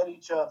two fight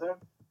each other,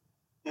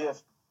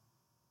 if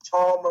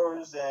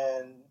Chalmers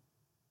and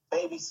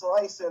Baby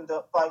Slice end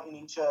up fighting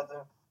each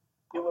other,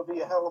 it would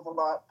be a hell of a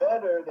lot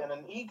better than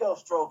an ego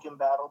stroking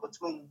battle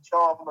between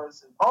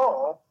Chalmers and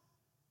Paul.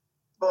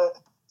 But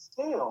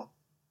still,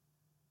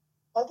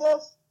 I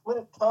guess when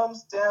it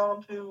comes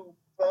down to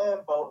fan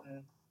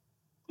voting,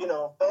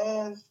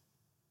 fans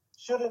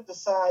shouldn't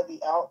decide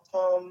the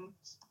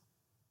outcomes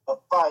of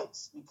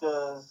fights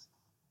because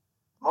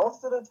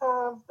most of the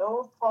time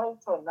those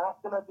fights are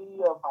not going to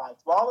be of high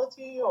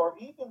quality or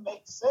even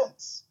make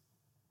sense.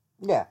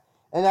 Yeah.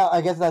 And now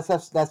I guess that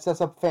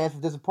sets up fans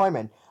for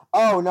disappointment.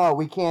 Oh no,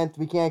 we can't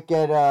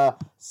get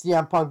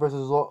CM Punk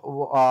versus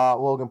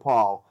Logan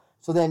Paul.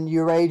 So then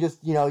you're ready,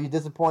 you're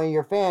disappointing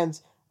your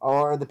fans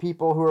or the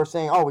people who are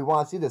saying, oh, we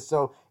want to see this.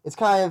 So it's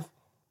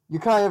you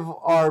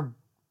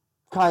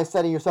are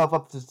setting yourself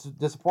up to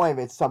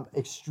disappointment. It's some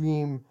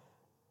extreme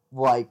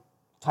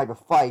type of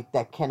fight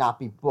that cannot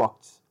be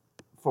booked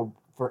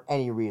for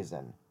any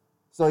reason.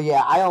 So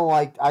yeah, I don't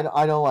like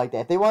that.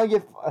 If they want to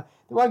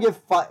give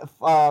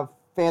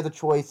fans a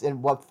choice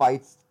in what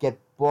fights get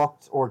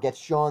booked or get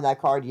shown on that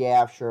card,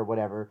 yeah, sure,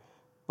 whatever.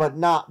 But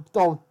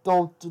don't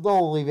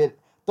leave it.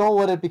 Don't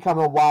let it become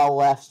a Wild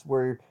West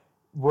where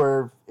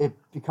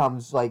it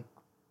becomes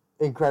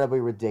incredibly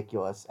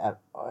ridiculous and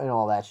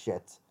all that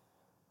shit.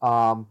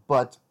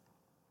 But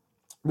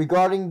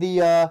regarding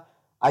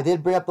I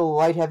did bring up the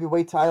light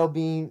heavyweight title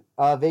being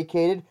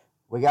vacated.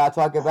 We gotta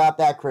talk about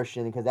that,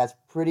 Christian, because that's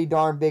pretty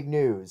darn big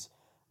news.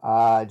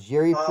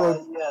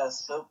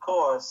 Yes, of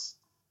course.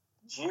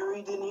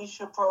 Jiri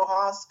Denisha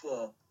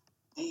Prohaska,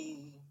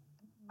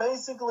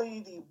 basically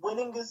the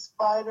winningest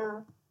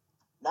fighter,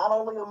 not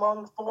only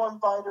among foreign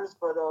fighters,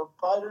 but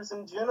fighters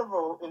in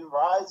general in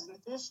Rise in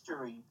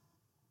history.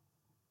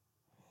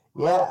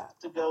 Yeah.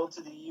 left to go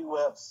to the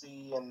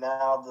UFC, and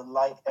now the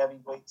light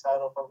heavyweight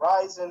title for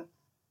Ryzen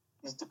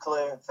is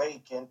declared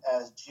vacant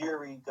as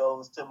Jiri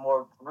goes to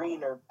more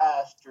greener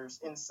pastures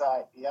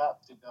inside the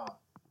octagon.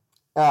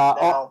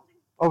 Now,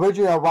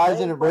 original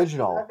Ryzen I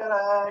original.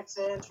 gotta ask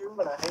Andrew,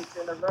 and I hate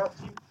to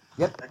interrupt you.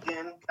 Yep.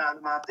 Again, kind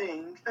of my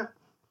thing.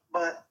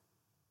 But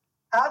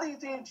how do you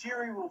think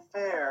Jiri will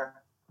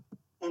fare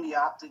in the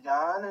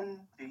octagon?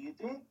 And do you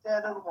think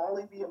that it'll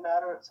only be a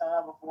matter of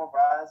time before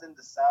Ryzen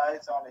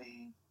decides on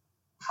a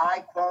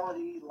high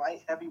quality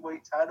light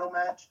heavyweight title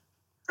match?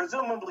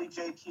 Presumably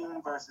Jay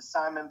Kuhn versus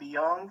Simon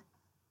Beyong.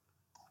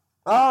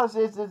 Oh,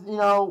 it's you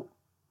know,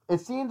 it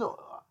seemed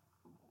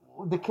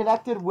the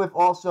connected with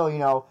also, you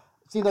know,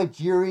 it seemed like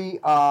Jiri,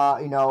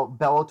 you know,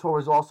 Bellator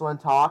was also in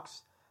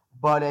talks.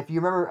 But if you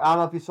remember, I don't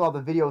know if you saw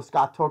the video of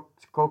Scott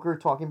Coker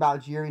talking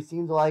about Jiri. It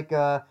seemed like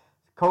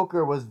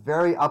Coker was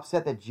very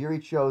upset that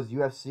Jiri chose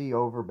UFC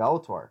over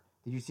Bellator.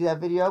 Did you see that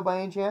video by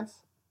any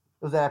chance?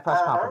 It was at a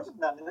press conference.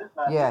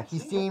 Yeah, he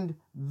seemed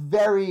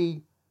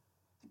very.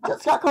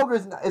 Scott Coker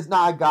is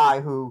not a guy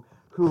who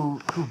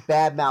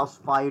badmouths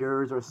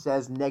fighters or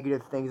says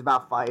negative things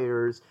about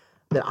fighters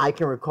that I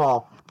can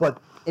recall. But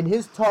in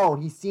his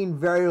tone, he seemed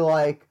very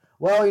like,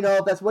 well, you know,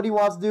 if that's what he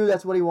wants to do,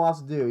 that's what he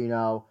wants to do, you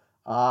know.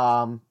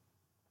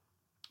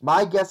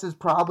 My guess is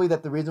probably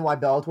that the reason why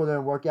Bellator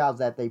didn't work out is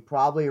that they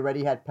probably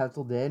already had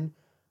penciled in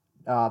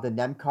the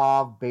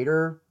Nemkov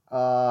Bader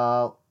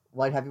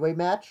light heavyweight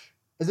match.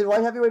 Is it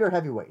light heavyweight or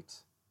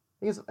heavyweight?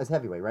 I think it's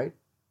heavyweight, right?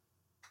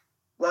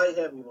 Light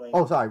heavyweight.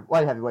 Oh, sorry,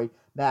 light heavyweight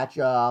match.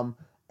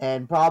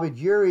 And probably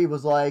Jiri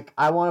was like,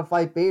 I want to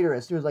fight Bader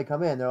as soon as I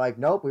come in. They're like,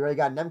 nope, we already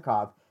got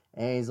Nemkov.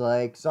 And he's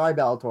like, sorry,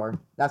 Bellator.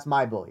 That's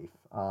my belief.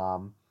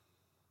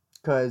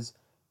 Because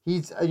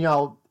he's, you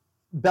know,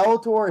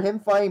 Bellator, him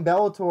fighting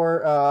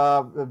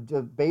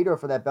Bellator, Bader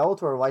for that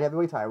Bellator light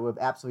heavyweight title would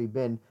have absolutely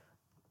been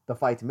the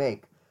fight to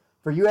make.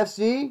 For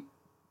UFC,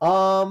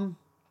 you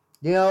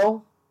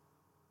know,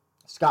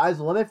 sky's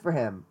the limit for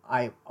him.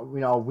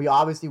 We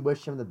obviously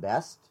wish him the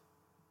best.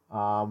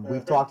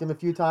 We've talked to him a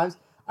few times.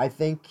 I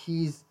think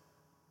he's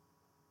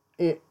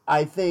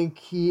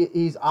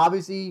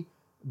obviously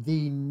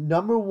the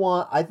number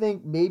one. I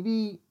think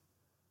maybe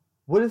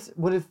would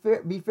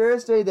it be fair to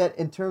say that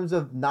in terms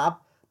of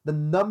not the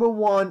number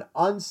one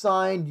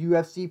unsigned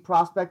UFC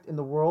prospect in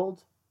the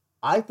world,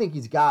 I think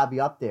he's got to be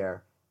up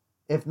there,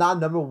 if not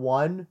number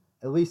one,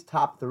 at least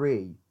top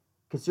three,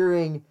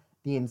 considering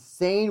the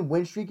insane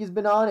win streak he's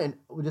been on and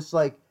just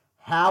like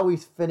how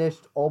he's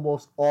finished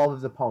almost all of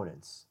his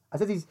opponents. I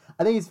think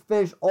he's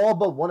finished all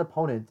but one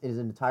opponent in his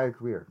entire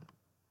career.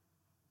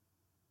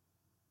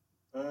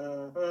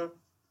 Mm-hmm.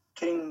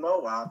 King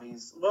Mo,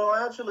 obviously. Well,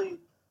 actually,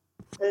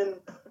 in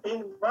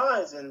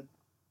Ryzen,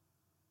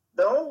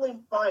 the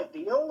only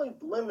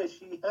blemish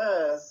he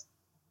has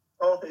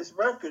on his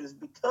record is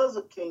because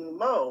of King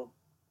Mo.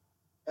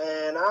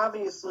 And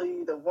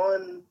obviously, the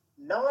one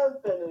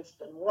non-finished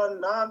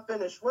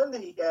win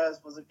that he has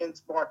was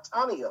against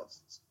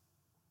Bartanios.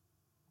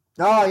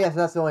 Oh, yes,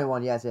 that's the only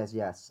one. Yes.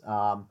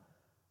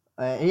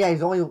 And yeah,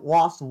 he's only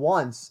lost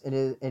once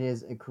in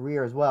his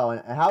career as well.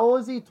 And how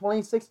old is he?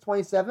 26,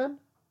 27?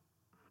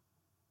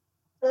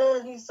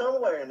 He's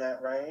somewhere in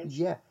that range.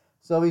 Yeah.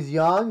 So he's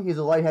young. He's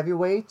a light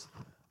heavyweight.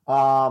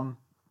 Light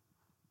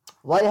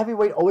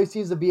heavyweight always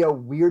seems to be a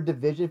weird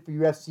division for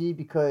UFC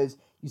because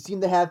you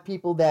seem to have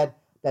people that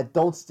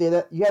don't stay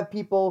there. You have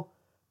people.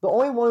 The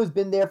only one who's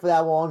been there for that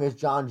long is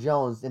John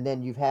Jones, and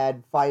then you've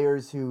had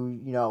fighters who,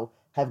 you know,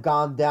 have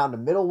gone down to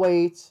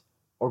middleweight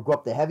or go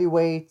up to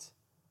heavyweight.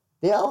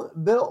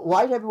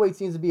 Light heavyweight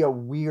seems to be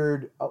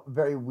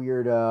very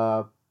weird,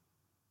 the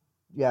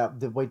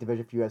weight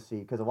division for UFC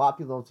because a lot of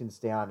people don't seem to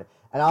stay on it.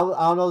 And I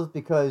don't know if it's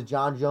because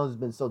John Jones has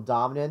been so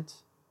dominant,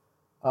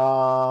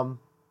 the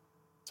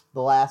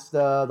last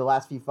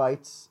few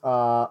fights.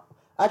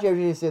 Actually, I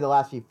didn't say the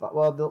last few fights.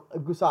 Well, the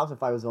Gustafsson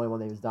fight was the only one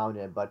that he was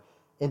dominant, but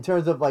in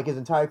terms of like his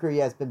entire career,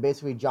 yeah, it's been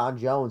basically John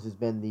Jones has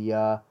been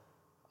the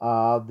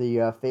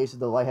face of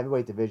the light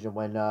heavyweight division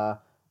when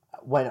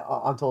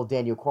until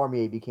Daniel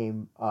Cormier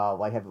became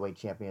light heavyweight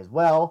champion as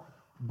well.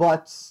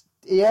 But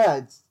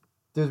yeah,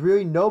 there's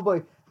really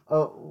nobody.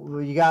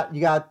 You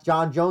got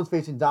John Jones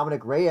facing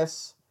Dominic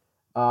Reyes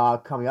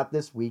coming up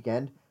this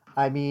weekend.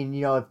 I mean,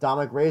 you know, if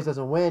Dominic Reyes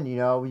doesn't win, you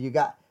know, you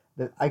got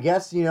I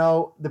guess, you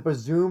know, the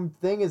presumed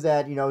thing is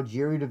that, you know,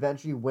 Jiri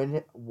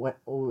would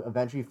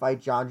eventually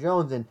fight John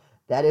Jones, and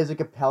that is a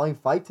compelling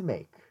fight to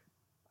make.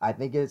 I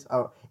think it's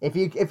if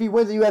he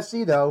wins the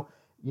UFC though,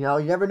 you know,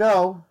 you never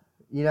know.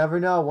 You never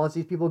know. Once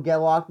these people get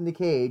locked in the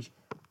cage,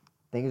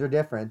 things are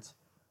different.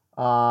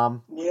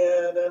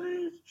 Yeah, that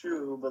is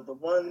true. But the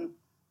one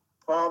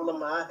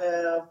problem I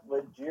have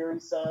with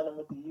Jiri signing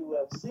with the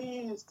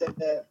UFC is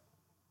that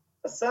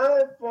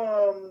aside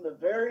from the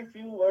very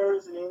few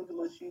words in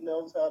English he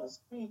knows how to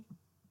speak,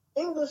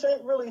 English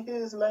ain't really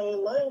his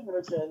main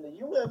language, and the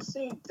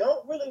UFC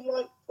don't really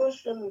like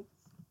pushing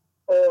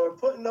or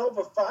putting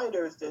over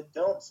fighters that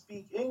don't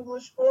speak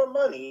English or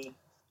money.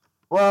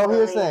 Well,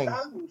 here's the thing.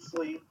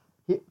 Obviously,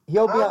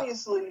 He'll be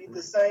Obviously,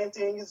 the same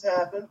thing has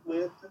happened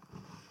with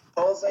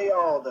Jose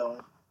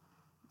Aldo,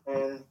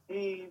 and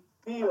he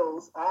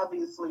feels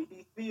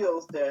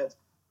that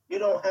you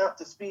don't have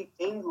to speak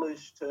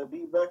English to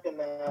be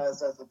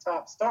recognized as a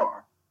top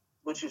star,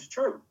 which is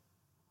true.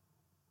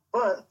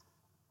 But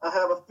I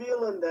have a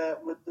feeling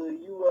that with the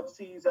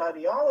UFC's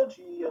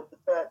ideology of the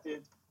fact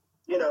that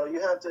you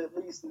have to at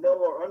least know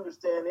or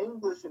understand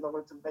English in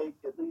order to make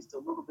at least a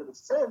little bit of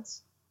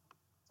sense.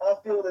 I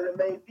feel that it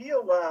may be a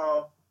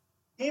while,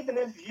 even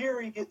if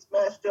Yuri gets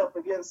matched up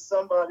against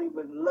somebody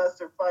with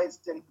lesser fights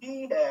than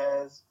he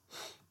has,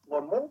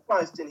 or more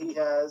fights than he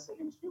has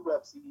in his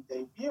UFC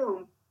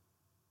debut.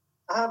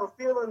 I have a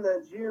feeling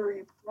that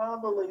Yuri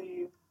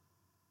probably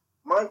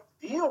might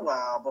be a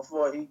while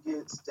before he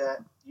gets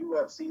that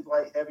UFC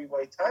light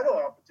heavyweight title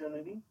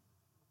opportunity.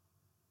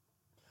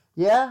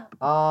 Yeah.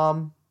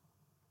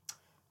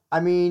 I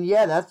mean,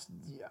 yeah. That's.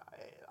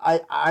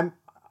 I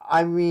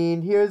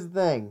mean, here's the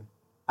thing.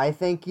 I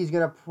think he's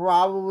gonna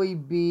probably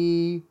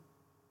be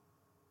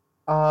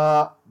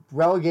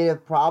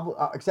relegated. Probably,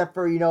 except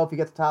for if he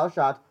gets a title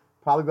shot,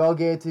 probably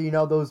relegated to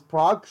those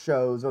Prague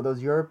shows or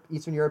those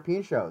Eastern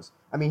European shows.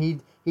 I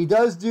mean, he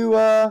does do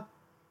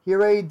he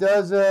already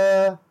does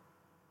the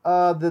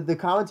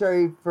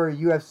commentary for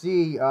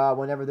UFC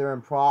whenever they're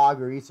in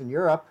Prague or Eastern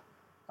Europe.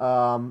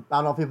 I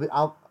don't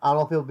know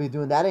if he'll be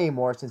doing that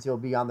anymore since he'll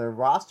be on their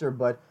roster.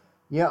 But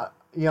yeah,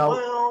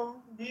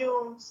 Well,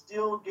 he'll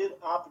still get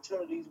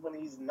opportunities when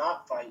he's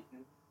not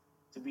fighting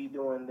to be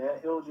doing that.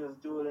 He'll just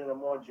do it in a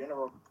more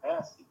general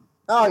capacity.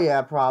 Oh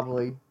yeah,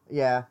 probably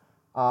yeah.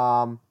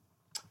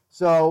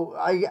 So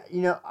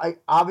I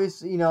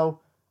obviously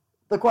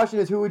the question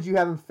is who would you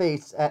have him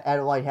face at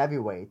light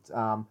heavyweight?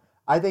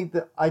 I think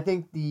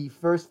the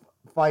first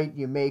fight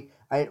you make.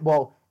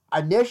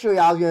 Initially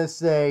I was gonna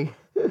say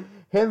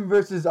him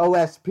versus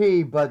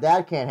OSP, but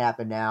that can't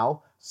happen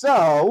now.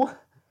 So,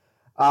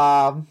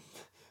 I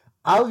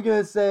was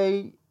gonna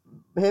say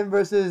him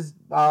versus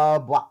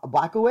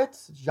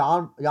Blachowicz,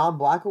 Jan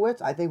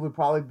Blachowicz. I think would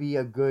probably be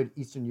a good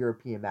Eastern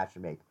European match to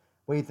make.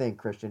 What do you think,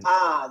 Christian?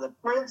 The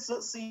Prince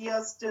of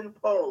Siesta in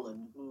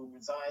Poland, who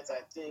resides,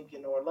 I think,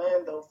 in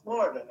Orlando,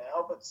 Florida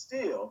now, but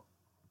still,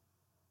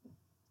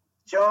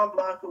 Jan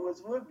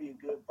Blachowicz would be a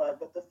good fight.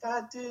 But the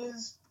fact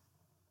is,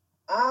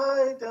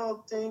 I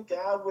don't think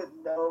I would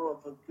know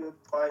of a good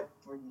fight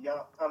for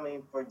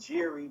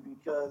Jiri,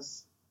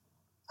 because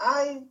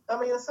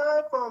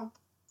aside from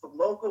the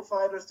local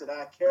fighters that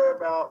I care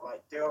about,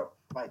 like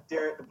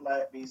Derek the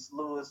Black Beast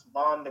Lewis,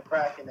 Von the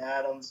Kraken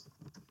Adams,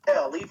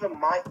 hell, even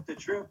Mike the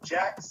Troop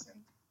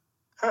Jackson.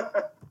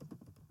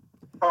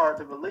 Hard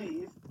to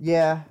believe.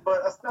 Yeah.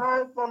 But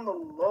aside from the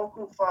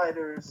local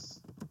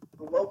fighters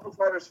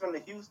from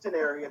the Houston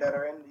area that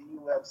are in the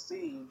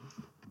UFC,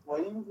 or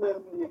even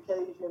the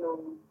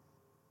occasional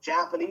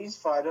Japanese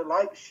fighter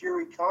like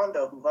Shuri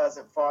Kondo, who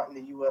hasn't fought in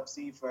the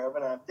UFC forever,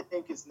 and I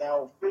think is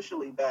now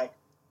officially back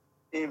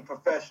in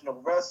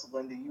professional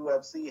wrestling. The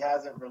UFC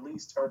hasn't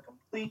released her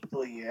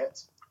completely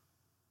yet,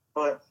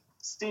 but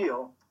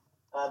still,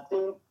 I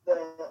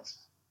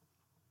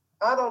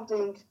don't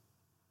think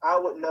I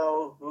would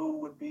know who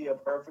would be a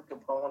perfect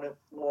opponent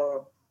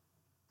for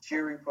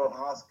Jiri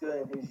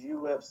Prochazka in his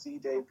UFC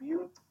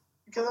debut,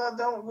 because I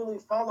don't really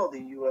follow the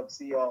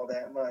UFC all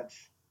that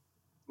much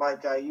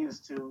like I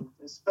used to,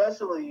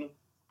 especially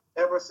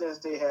ever since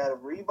they had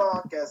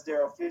Reebok as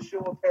their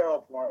official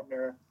apparel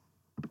partner,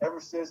 ever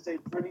since they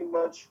pretty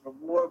much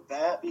reward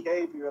bad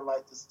behavior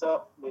like the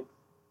stuff with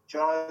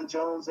John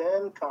Jones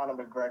and Conor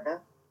McGregor,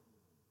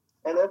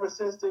 and ever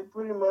since they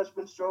pretty much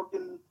been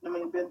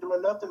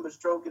doing nothing but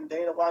stroking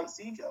Dana White's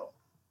ego.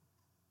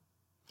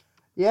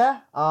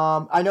 Yeah,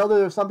 I know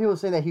there are some people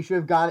saying that he should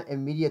have gotten an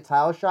immediate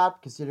title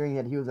shot, considering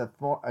that he was a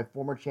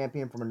former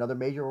champion from another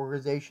major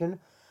organization.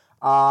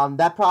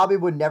 That probably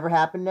would never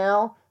happen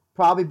now.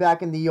 Probably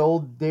back in the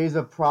old days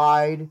of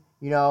Pride,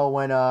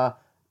 when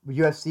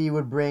UFC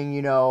would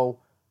bring,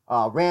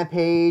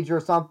 Rampage or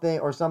something,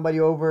 or somebody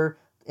over,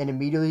 and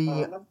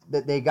immediately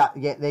that they got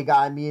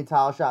an immediate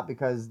title shot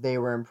because they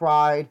were in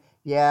Pride.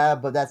 Yeah,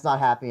 but that's not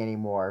happening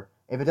anymore.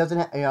 If it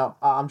doesn't,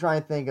 I'm trying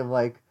to think of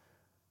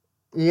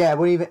it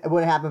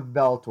wouldn't happen for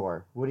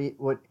Bellator.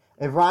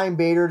 If Ryan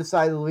Bader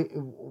decided to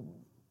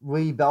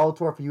leave Bellator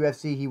for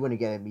UFC, he wouldn't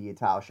get an immediate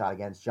title shot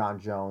against John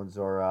Jones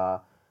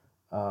or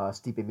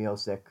Stipe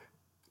Miocic.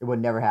 It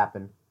would never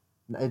happen.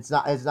 It's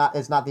not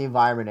the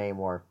environment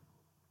anymore.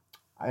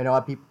 I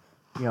know people,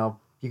 you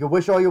can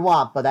wish all you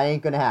want, but that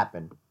ain't gonna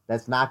happen.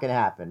 That's not gonna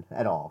happen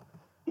at all.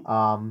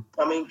 Come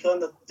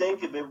to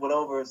think of it, with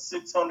over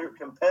 600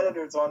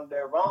 competitors on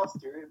their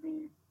roster, it'd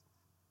be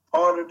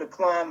harder to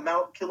climb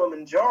Mount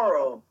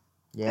Kilimanjaro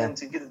than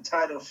to get a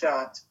title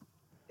shot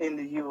in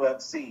the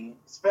UFC,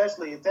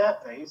 especially at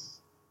that pace.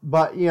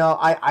 But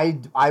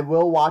I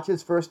will watch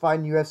his first fight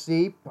in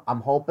UFC.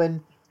 I'm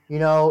hoping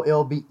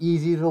it'll be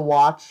easy to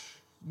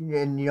watch,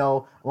 and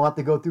we'll have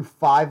to go through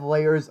 5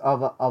 layers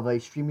of a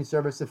streaming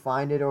service to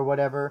find it or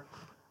whatever.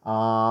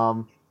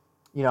 I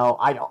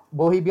don't.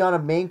 Will he be on a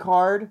main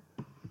card?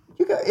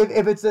 You could,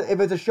 if it's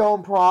a show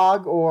in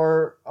Prague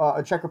or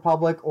a Czech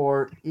Republic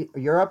or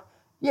Europe,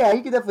 yeah,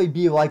 he could definitely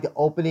be like the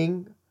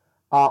opening,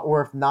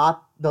 or if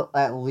not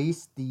at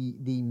least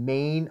the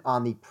main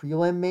on the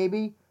prelim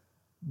maybe.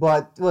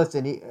 But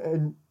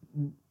listen,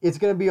 it's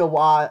gonna be a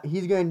while.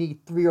 He's gonna need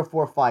 3 or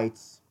 4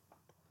 fights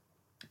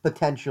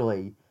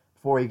potentially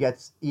before he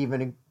gets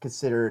even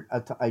considered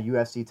a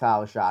UFC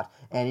title shot.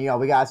 And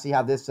we gotta see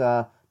how this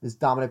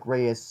Dominic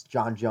Reyes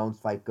John Jones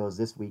fight goes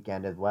this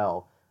weekend as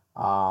well,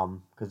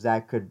 because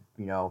that could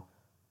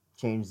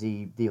change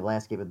the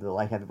landscape of the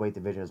light heavyweight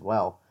division as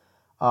well.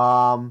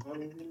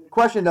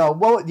 Question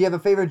though, do you have a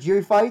favorite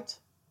Jiri fight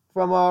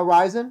from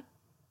Rizin?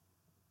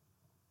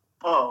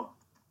 Oh,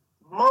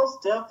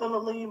 most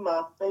definitely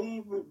my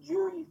favorite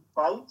Jiri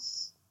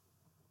fights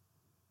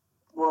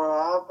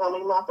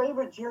my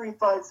favorite Jiri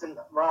fights in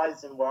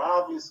Rizin were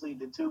obviously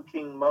the 2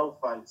 King Mo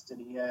fights that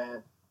he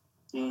had.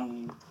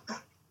 The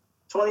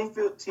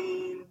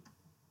 2015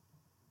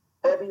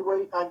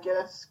 heavyweight, I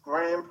guess,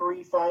 Grand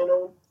Prix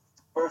final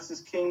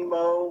versus King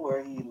Mo,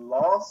 where he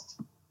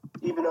lost,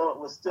 even though it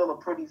was still a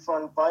pretty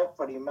fun fight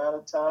for the amount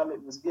of time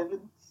it was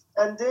given.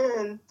 And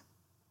then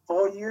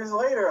 4 years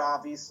later,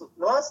 obviously,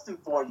 less than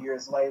 4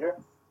 years later,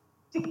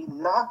 the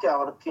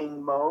knockout of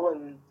King Mo,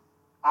 and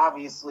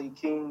obviously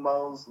King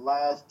Mo's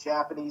last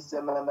Japanese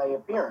MMA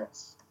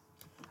appearance.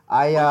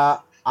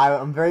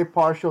 I'm very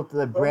partial to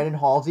the Brandon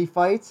Halsey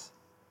fights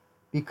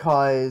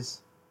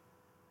because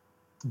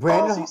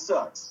Halsey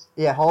sucks.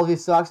 Yeah, Halsey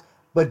sucks.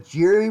 But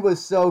Jiri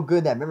was so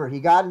good that, remember, he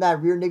got in that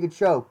rear naked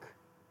choke,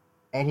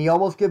 and he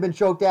almost could have been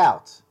choked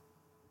out,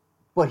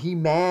 but he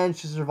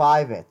managed to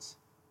survive it.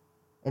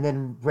 And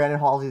then Brandon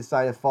Halsey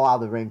decided to fall out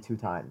of the ring 2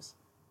 times,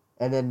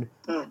 and then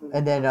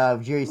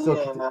Jiri still.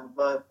 Yeah,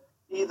 but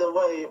either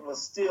way, it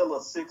was still a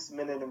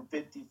 6-minute and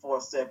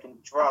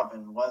 54-second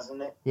drubbing,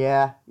 wasn't it?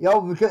 Yeah,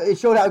 because it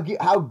showed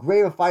how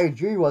great a fighter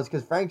Jiri was.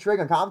 Because Frank Trigg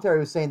on commentary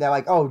was saying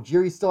that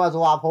Jiri still has a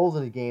lot of holes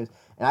in his games,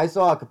 and I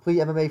saw a complete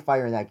MMA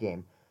fighter in that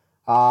game.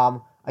 I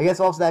guess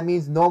also that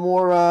means no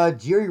more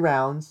Jiri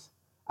rounds.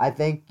 I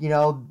think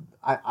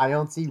I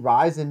don't see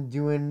Rizin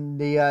doing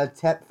the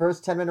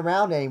first 10-minute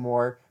round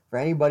anymore for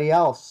anybody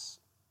else.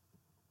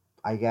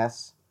 I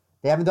guess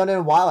they haven't done it in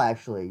a while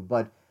actually,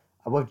 but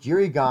with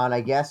Jiri gone,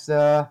 I guess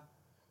I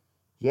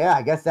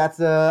guess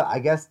that's I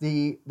guess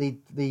the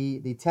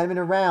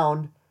 10-minute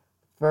round,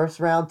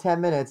 first round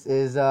 10 minutes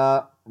is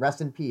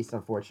rest in peace,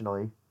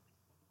 unfortunately.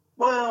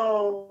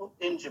 Well,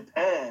 in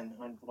Japan,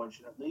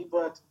 unfortunately,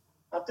 but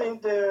I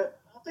think I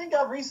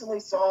recently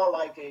saw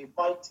like a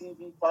Fight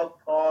TV fight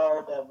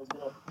card that was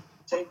going to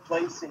take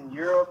place in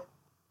Europe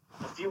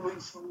a few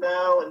weeks from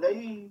now, and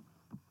they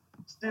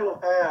still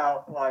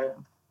have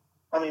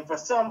for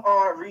some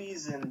odd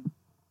reason,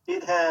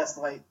 it has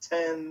like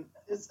 10.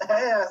 It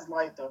has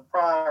like the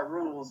prior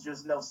rules,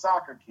 just no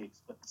soccer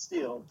kicks, but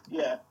still,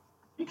 yeah,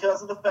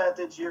 because of the fact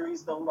that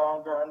Jiri's no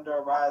longer under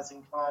a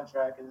rising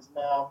contract and is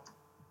now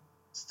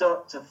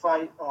stuck to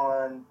fight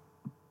on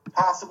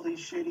possibly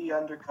shitty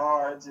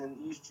undercards in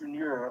Eastern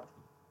Europe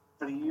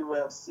for the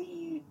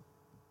UFC.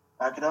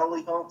 I can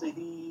only hope that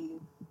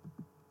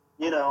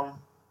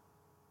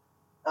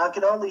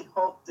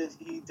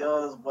he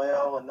does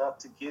well enough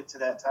to get to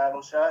that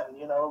title shot, and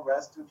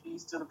rest in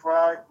peace to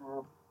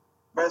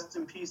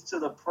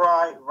the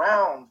Pride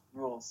round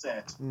rule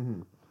set.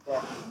 Mm-hmm.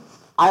 Yeah.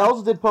 I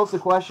also did post a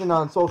question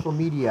on social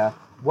media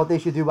what they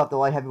should do about the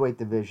light heavyweight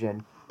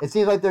division. It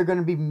seems like they're going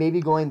to be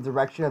maybe going in the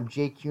direction of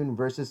Jake Kuhn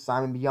versus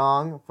Simon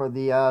Biong for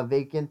the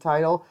vacant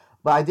title.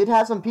 But I did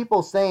have some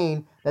people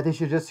saying that they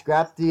should just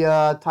scrap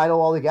the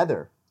title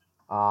altogether.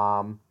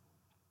 But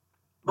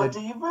do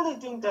you really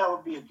think that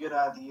would be a good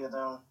idea,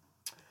 though?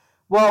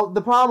 Well,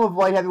 the problem with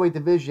light heavyweight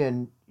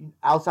division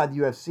outside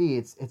the UFC,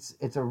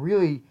 it's a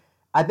really.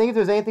 I think if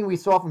there's anything we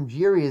saw from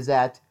Jiri is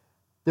that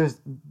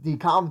the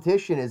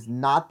competition is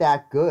not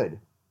that good.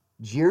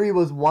 Jiri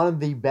was one of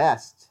the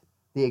best,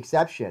 the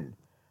exception.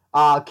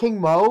 King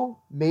Mo,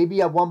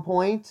 maybe at one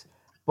point,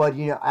 but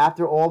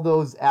after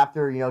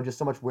just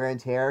so much wear and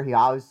tear, he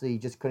obviously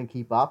just couldn't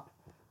keep up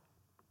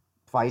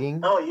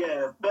fighting. Oh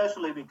yeah,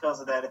 especially because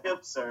of that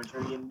hip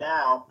surgery, and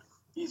now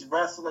he's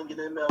wrestling in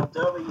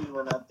MLW,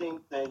 and I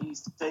think that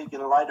he's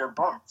taking lighter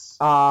bumps.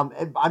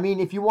 I mean,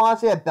 if you want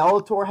to say that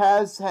Bellator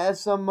has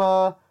some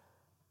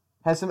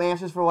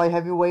answers for light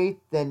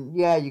heavyweight, then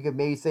yeah, you could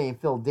maybe say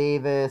Phil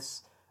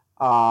Davis,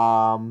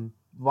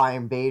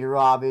 Ryan Bader,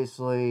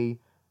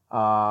 obviously.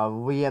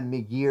 Liam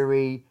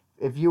McGeary.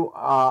 If you,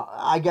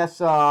 I guess,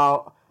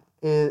 Gegard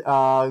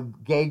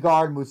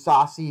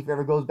Mousasi, if he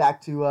ever goes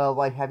back to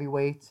light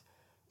heavyweight.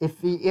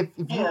 If you,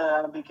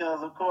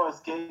 because of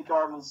course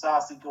Gegard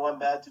Mousasi going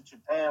back to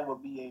Japan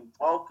would be a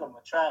welcome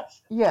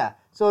attraction. Yeah.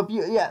 So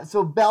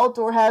so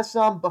Bellator has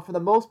some, but for the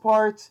most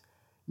part,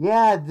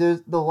 yeah,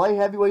 the light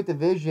heavyweight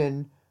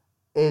division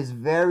is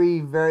very,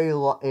 very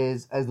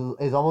is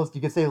almost,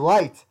 you could say,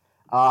 light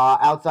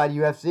outside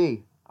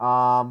UFC.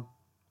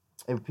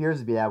 It appears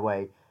to be that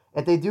way.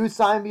 If they do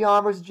sign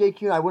Biong versus Jake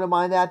Kuhn, I wouldn't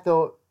mind that,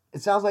 though.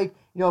 It sounds like,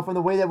 from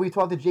the way that we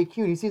talked to Jake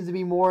Kuhn, he seems to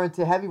be more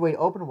into heavyweight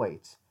open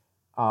weights.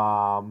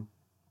 The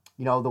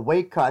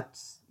weight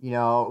cuts,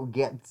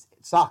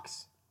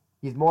 sucks.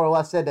 He's more or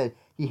less said that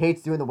he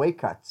hates doing the weight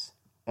cuts,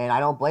 and I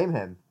don't blame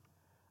him.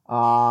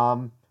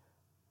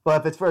 But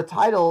if it's for a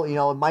title,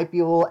 it might be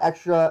a little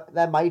extra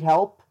that might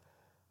help.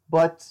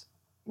 But,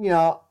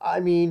 I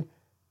mean,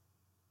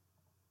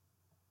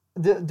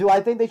 do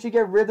I think they should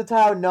get rid of the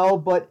title? No,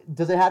 but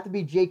does it have to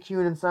be Jake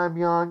Kuhn and Simon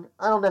Young?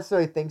 I don't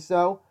necessarily think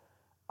so.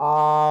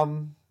 I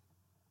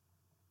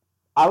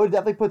would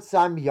definitely put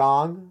Simon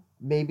Young,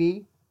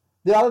 maybe.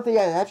 The other thing,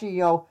 actually,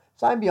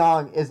 Simon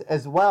Young is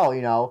as well,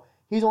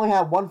 he's only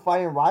had one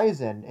fight in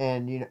Ryzen,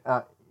 and,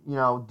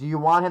 do you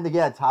want him to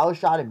get a title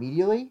shot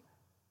immediately?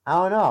 I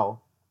don't know.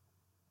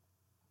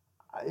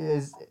 I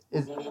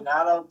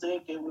don't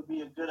think it would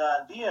be a good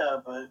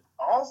idea, but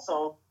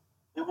also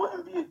it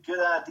wouldn't be a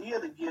good idea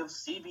to give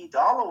CB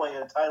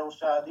Dollaway a title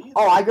shot either.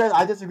 Oh, I agree.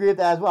 I disagree with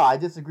that as well. I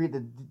disagree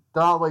that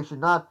Dollaway should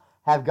not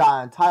have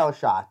gotten a title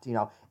shot.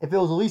 If it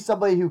was at least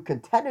somebody who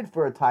contended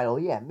for a title,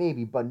 yeah,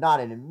 maybe, but not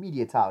an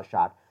immediate title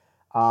shot.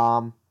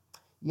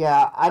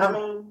 Yeah, I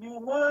don't. You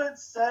would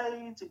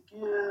say to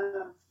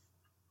give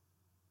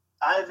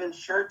Ivan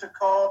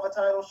Shertikov a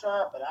title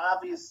shot, but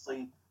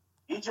obviously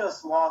he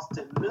just lost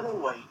at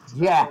middleweight.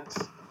 Yeah.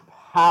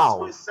 How?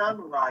 Swiss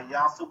Samurai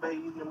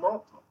Yasube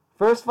Inamoto.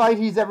 First fight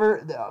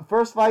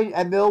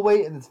at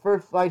middleweight, and it's the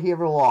first fight he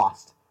ever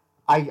lost.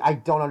 I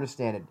don't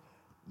understand it.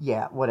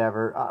 Yeah,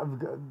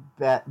 whatever.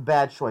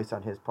 Bad choice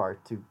on his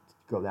part to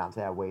go down to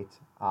that weight.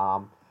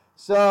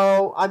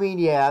 So, I mean,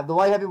 yeah, the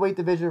light heavyweight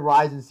division of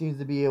Ryzen seems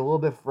to be a little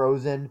bit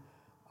frozen.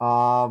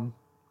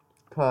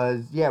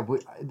 Because, yeah,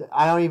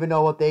 I don't even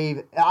know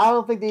I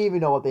don't think they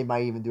even know what they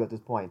might even do at this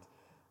point.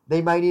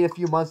 They might need a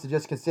few months to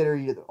just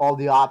consider all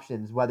the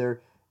options,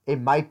 whether it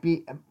might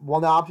be, one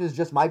of the options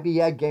just might be,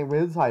 getting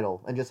rid of the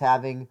title and just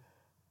having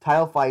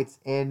title fights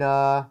in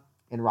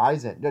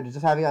Ryzen.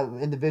 Just having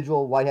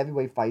individual light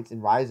heavyweight fights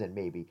in Ryzen,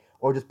 maybe.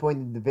 Or just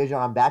putting the division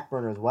on back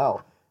burner as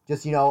well.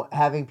 Just,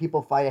 having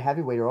people fight at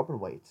heavyweight or open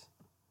weights.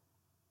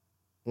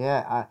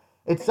 Yeah,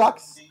 it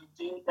sucks. Do you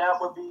think that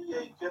would be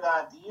a good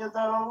idea,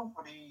 though,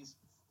 for these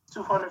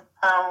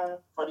 200-pound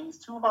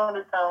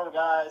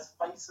guys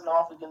facing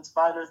off against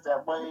fighters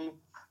that weigh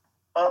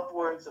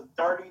upwards of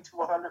 30 to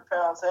 100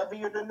 pounds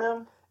heavier than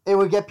them? It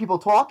would get people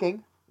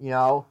talking.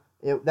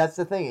 That's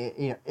the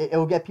thing. It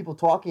will get people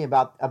talking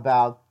about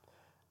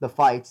the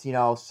fights.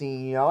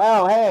 Seeing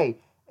oh hey,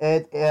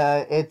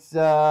 it's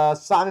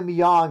Simon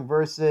Young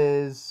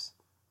versus,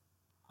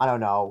 I don't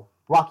know,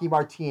 Rocky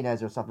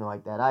Martinez or something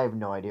like that. I have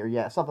no idea.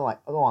 Yeah, something like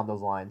along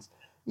those lines.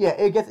 Yeah,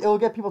 it'll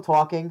get people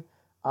talking.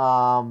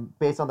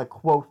 Based on the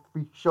quote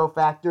freak show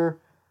factor.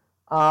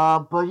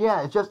 But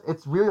yeah,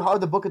 it's really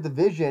hard to book a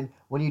division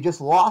when you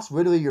just lost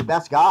literally your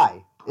best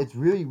guy. It's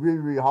really, really,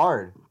 really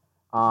hard.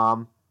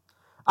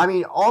 I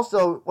mean,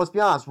 also, let's be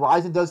honest,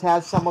 Ryzen does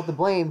have somewhat to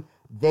blame.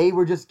 They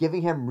were just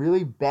giving him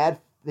really bad.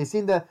 They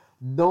seem to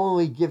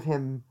knowingly give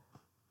him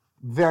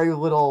very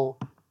little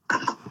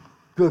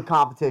good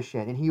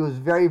competition, and he was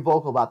very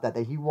vocal about that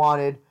he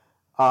wanted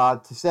to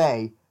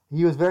say.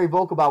 He was very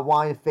vocal about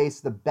wanting to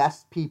face the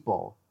best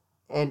people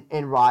in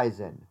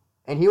Ryzen,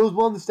 and he was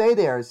willing to stay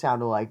there. It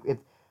sounded like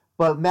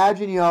but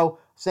imagine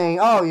saying,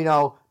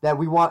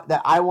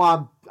 that I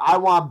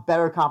want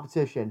better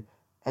competition,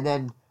 and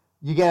then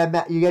you get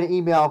an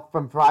email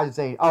from Ryzen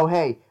saying, oh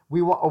hey,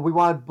 we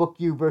want to book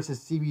you versus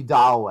CB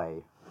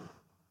Dollaway.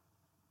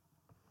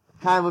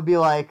 Kind of would be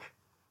like,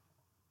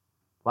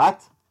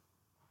 what?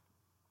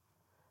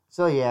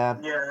 So yeah.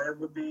 Yeah, it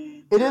would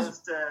be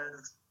just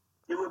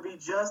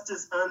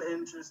as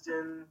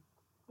uninteresting.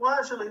 Well,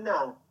 actually,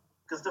 no.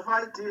 Because the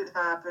fight did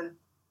happen,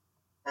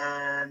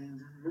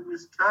 and it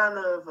was kind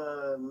of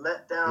a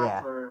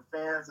letdown for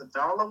fans of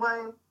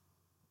Dollaway.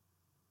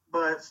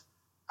 But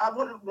I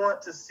wouldn't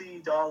want to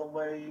see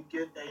Dollaway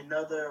get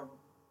another.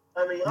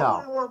 I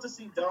wouldn't want to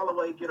see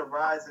Dollaway get a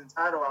Ryzen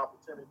title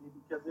opportunity,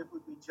 because it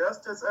would be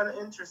just as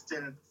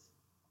uninteresting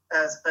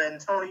as the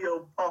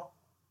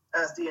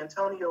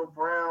Antonio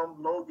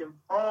Brown Logan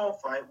Paul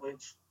fight,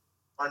 which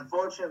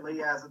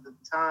unfortunately, as of the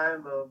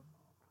time of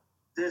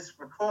this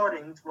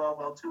recording,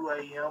 12:02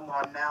 a.m.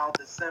 on now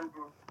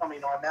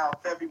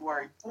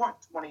February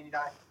 4th, 2019.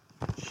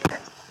 Shit.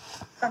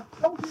 I'm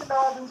getting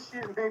all this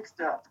shit mixed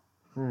up.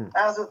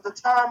 As of the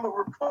time of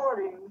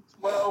recording,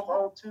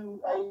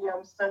 12:02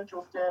 a.m.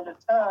 Central Standard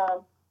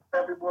Time,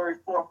 February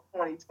 4th,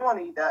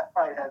 2020, that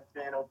fight has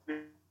been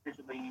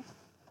officially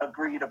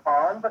agreed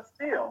upon, but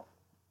still,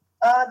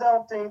 I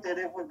don't think that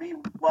it would be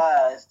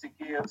wise to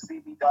give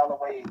CB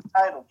Dollaway a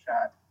title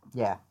shot.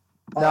 Yeah.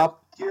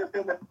 Nope. Give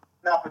him an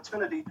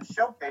opportunity to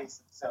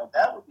showcase himself.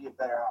 That would be a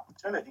better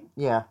opportunity.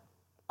 Yeah.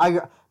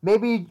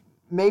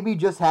 Maybe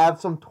just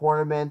have some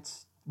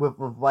tournaments with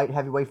light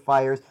heavyweight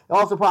fighters.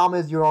 Also, the problem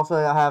is you also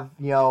have,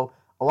 a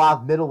lot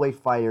of middleweight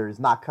fighters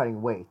not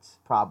cutting weights,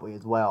 probably,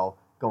 as well,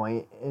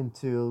 going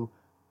into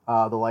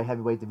the light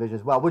heavyweight division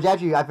as well. Which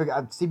actually, I figure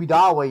CB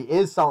Dollaway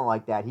is something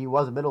like that. He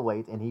was a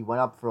middleweight, and he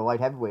went up for a light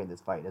heavyweight in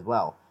this fight as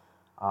well.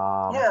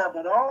 Yeah,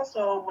 but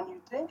also, when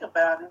you think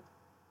about it,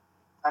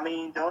 I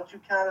mean, don't you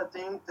kind of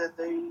think that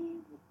they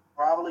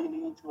probably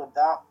need to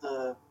adopt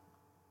the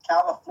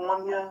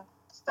California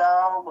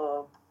style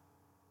of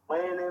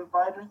weighing in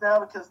fighters now?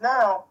 Because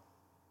now,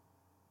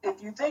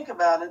 if you think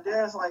about it,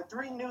 there's like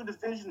 3 new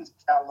divisions in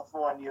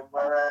California,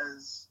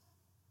 whereas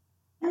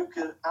you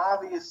could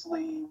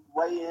obviously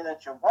weigh in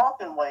at your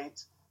walking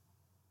weight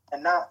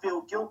and not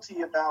feel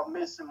guilty about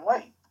missing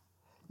weight.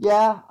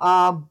 Yeah,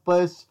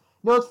 but it's,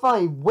 it's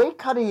funny. Weight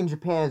cutting in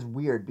Japan is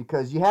weird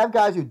because you have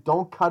guys who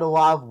don't cut a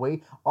lot of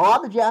weight. A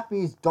lot of the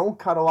Japanese don't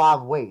cut a lot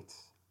of weight.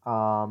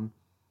 And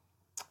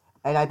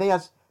I think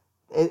that's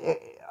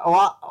a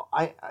lot.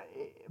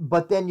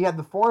 But then you have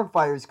the foreign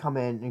fighters come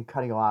in and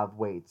cutting a lot of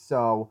weight.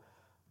 So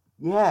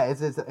yeah,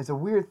 it's a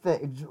weird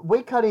thing.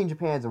 Weight cutting in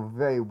Japan is a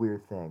very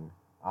weird thing.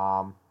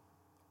 I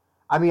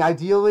mean,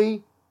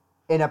 ideally,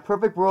 in a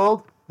perfect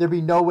world, there'd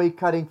be no weight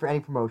cutting for any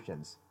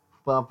promotions.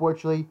 But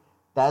unfortunately,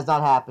 that is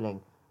not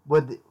happening.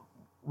 Would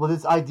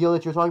this ideal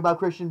that you're talking about,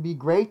 Christian, be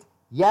great?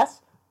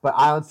 Yes, but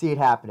I don't see it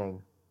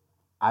happening.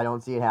 I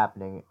don't see it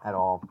happening at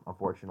all,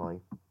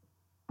 unfortunately.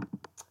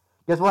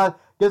 Guess what?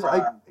 Maybe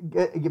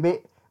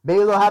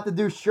they'll have to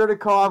do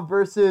Shurtikov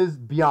versus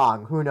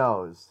Byung. Who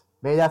knows?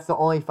 Maybe that's the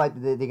only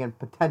fight that they can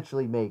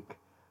potentially make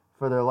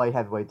for their light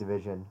heavyweight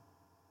division.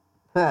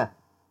 Oh,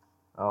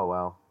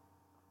 well.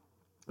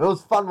 It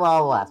was fun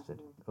while it lasted.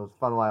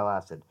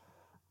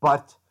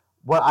 But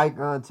what I'm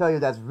going to tell you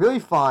that's really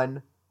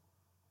fun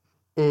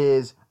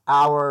is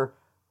our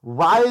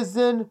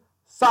Rizin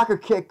Soccer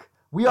Kick.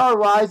 We are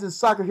Rizin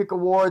Soccer Kick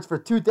Awards for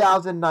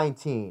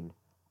 2019.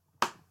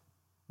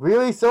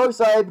 Really so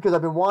excited because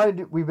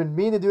we've been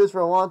meaning to do this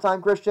for a long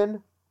time,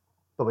 Christian.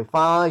 But we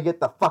finally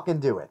get to fucking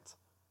do it.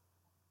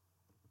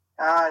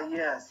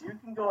 Yes, you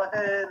can go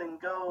ahead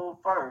and go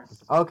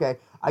first. Okay,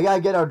 I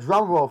gotta get our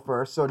drum roll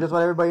first. So just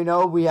let everybody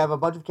know, we have a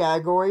bunch of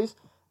categories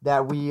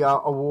that we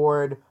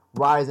award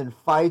Rizin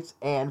fights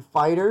and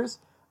fighters.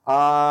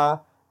 And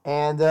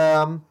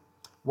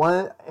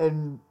we're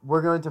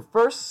going to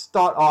first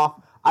start off.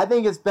 I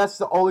think it's best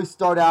to always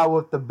start out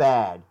with the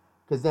bad,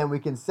 because then we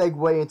can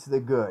segue into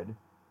the good.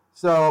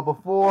 So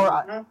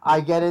before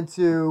I get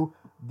into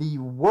the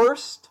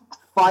worst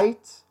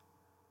fight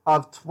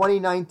of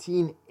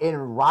 2019 in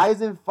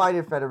Rizin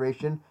Fighter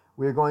Federation,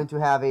 we're going to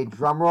have a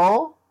drum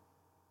roll.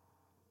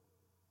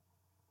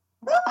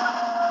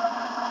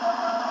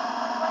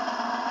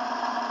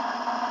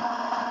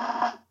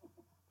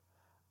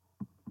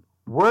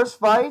 Worst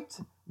fight.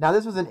 Now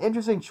this was an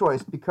interesting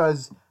choice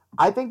because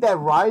I think that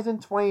Rizin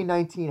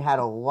 2019 had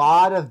a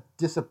lot of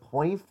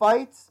disappointing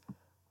fights,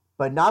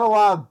 but not a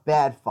lot of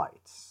bad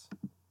fights.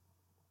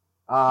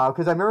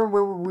 Because I remember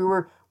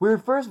when we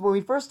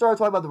first started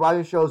talking about the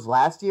Rizin shows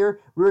last year,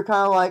 we were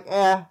kind of like,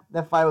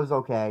 that fight was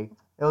okay.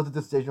 It was a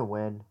decision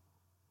win.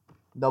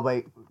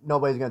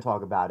 Nobody's gonna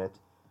talk about it.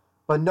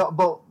 But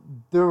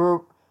there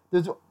were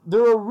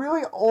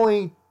really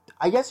only,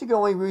 I guess you can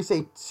only really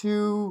say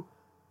 2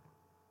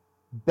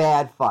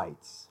 bad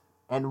fights,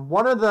 and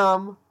one of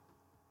them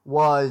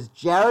was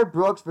Jared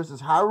Brooks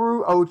versus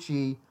Haru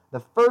Ochi. The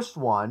first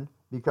one,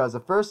 because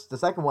the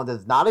second one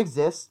does not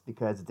exist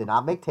because it did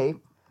not make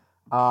tape.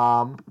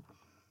 Well,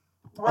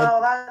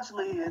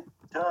 actually, it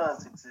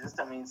does exist.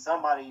 I mean,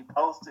 somebody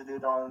posted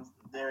it on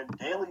their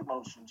Daily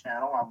Motion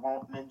channel. I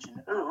won't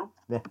mention who,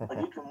 but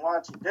you can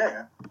watch it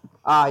there.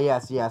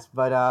 Yes.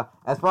 But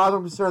as far as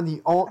I'm concerned,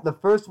 the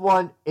first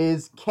one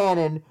is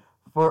canon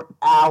for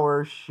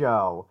our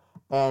show,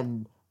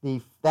 and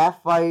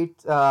that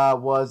fight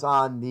was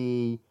on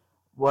the.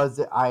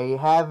 I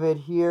have it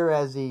here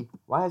as the.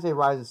 Why does it say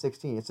Rizin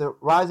 16? It's a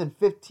Rizin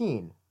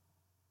 15.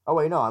 Oh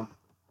wait, no,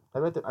 I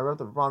wrote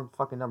the wrong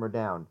fucking number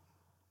down.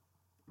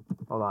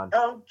 Hold on.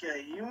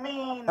 Okay, you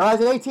mean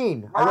Rizin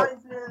 18.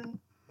 Rizin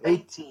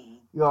 18.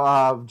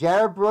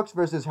 Jared Brooks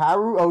versus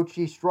Haru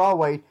Ochi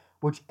strawweight,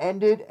 which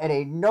ended in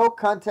a no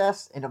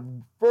contest in the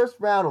first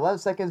round, 11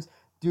 seconds,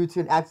 due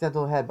to an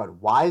accidental headbutt.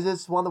 Why is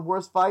this one of the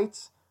worst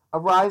fights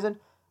of Rizin?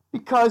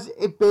 Because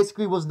it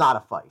basically was not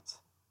a fight.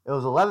 It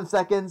was 11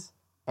 seconds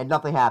and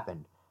nothing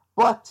happened.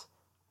 But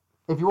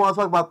if you want to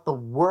talk about the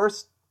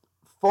worst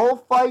full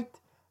fight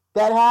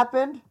that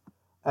happened,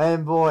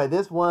 and boy,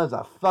 this one is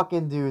a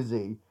fucking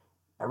doozy.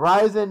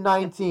 Rizin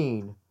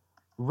 19,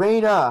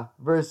 Reina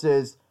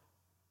versus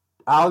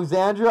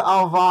Alexandra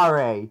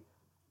Alvarez.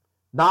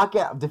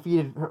 Knockout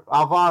defeated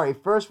Alvarez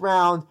first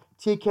round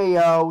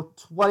TKO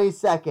 20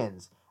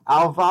 seconds.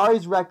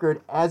 Alvarez's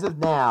record as of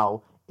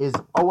now is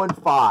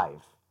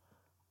 0-5.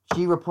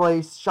 She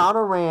replaced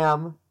Shauna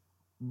Ram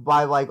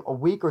by like a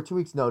week or 2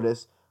 weeks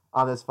notice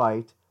on this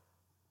fight.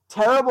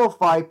 Terrible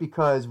fight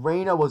because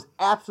Reina was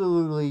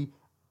absolutely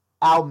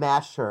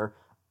outmatched her.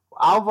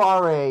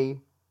 Alvarez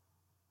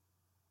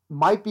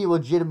might be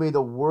legitimately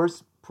the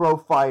worst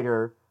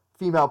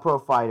female pro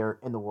fighter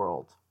in the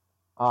world.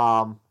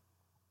 I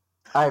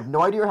have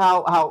no idea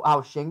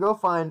how Shingo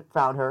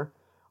found her,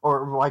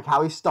 or like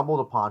how he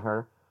stumbled upon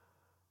her.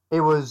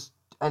 It was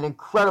an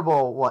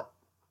incredible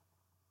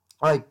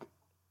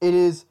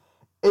it's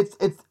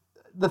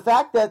the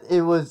fact that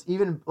it was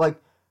even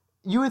like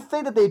you would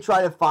think that they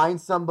try to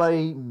find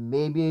somebody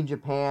maybe in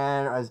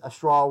Japan as a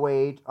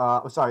strawweight,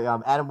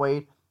 Adam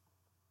Wade,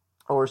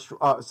 or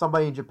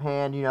somebody in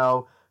Japan,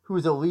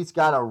 who's at least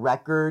got a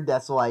record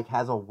that's like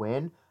has a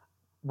win.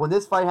 When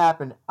this fight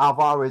happened,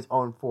 Alvaro is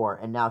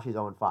 0-4, and now she's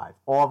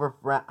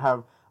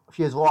 0-5.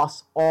 She has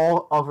lost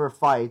all of her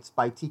fights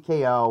by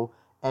TKO,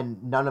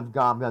 and none have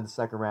gone beyond the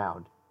second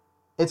round.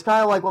 It's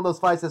kind of like one of those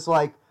fights that's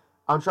like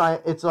I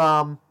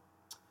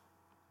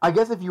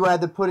guess if you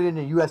had to put it in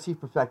a UFC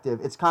perspective,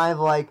 it's kind of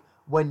like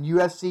when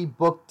UFC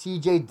booked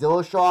TJ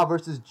Dillashaw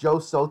versus Joe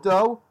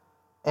Soto,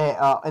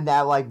 and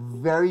that like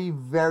very,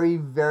 very,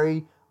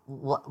 very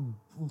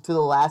to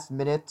the last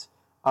minute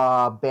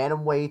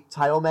bantamweight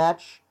title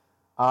match.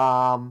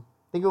 I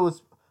think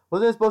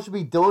wasn't it supposed to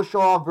be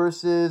Dillashaw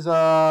versus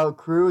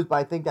Cruz, but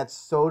I think that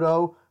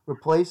Soto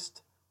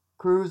replaced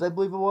Cruz, I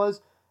believe it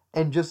was,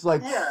 and just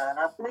like yeah,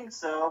 I think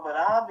so. But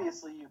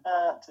obviously, you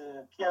had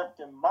to keep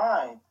in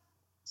mind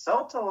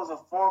Soto was a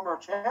former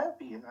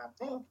champion, I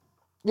think.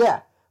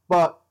 Yeah,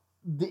 but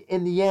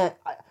in the end,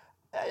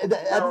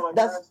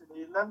 that's.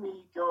 Let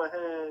me go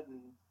ahead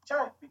and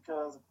check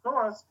because, of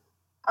course,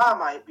 I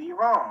might be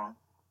wrong,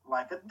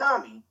 like a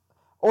dummy.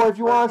 Or if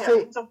you want to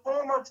say, he's a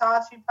former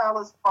Tachi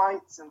Palace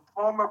Fights and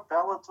former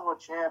Bellator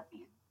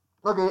champion.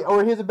 Okay,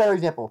 or here's a better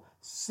example: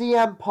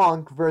 CM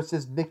Punk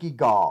versus Mickey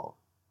Gall.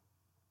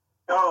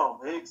 Oh,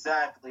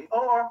 exactly.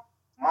 Or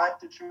Mike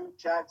the Truth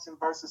Jackson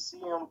versus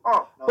CM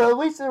Punk. No, but at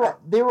least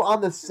they were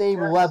on the same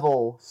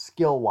level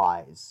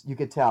skill-wise, you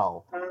could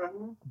tell.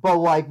 Mm-hmm. But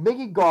like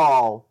Mickey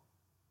Gall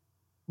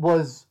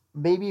was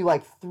maybe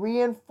like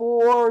 3-4,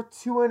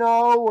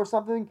 2-0 or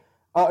something.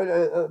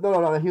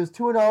 No. He was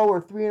 2-0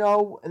 or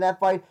 3-0 in that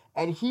fight,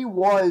 and he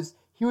was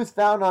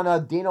found on a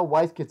Dana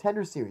White's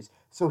Contender Series,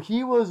 so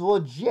he was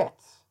legit.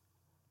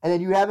 And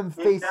then you have him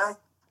face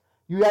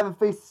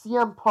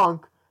CM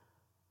Punk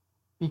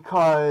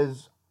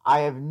because I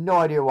have no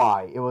idea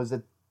why.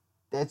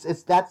 That's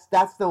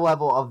the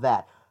level of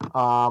that.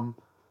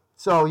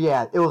 So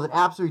yeah, it was an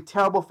absolutely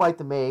terrible fight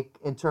to make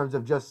in terms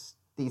of just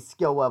the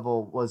skill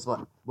level was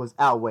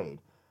outweighed.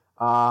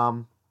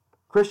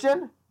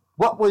 Christian,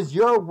 what was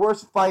your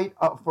worst fight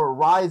for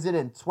Rizin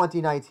in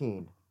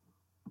 2019?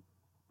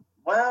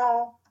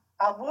 Well,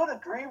 I would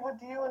agree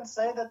with you and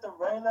say that the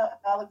Reina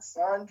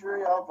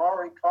Alexandre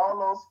Alvari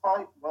Carlos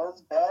fight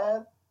was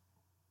bad,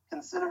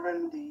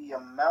 considering the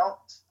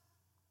amount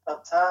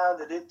of time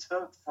that it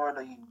took for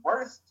the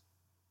worst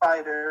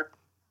fighter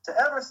to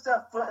ever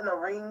step foot in a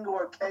ring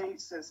or cage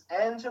since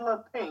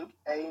Angela Pink,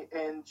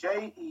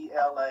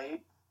 ANJELA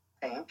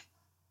Pink.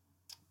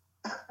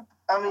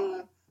 I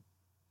mean,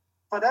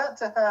 for that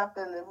to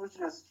happen, it was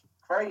just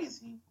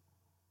crazy.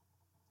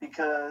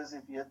 Because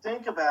if you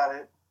think about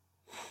it,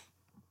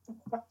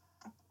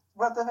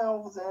 what the hell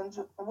was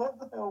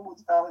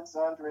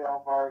Alexandre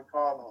Alvari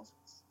Carlos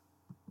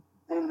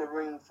in the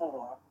ring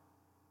for?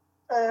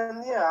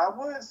 And yeah, I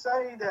would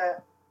say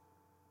that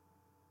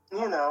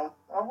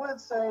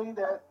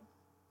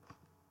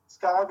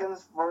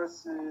Scoggins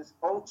versus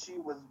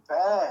Ochi was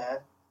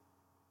bad,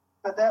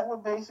 but that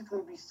would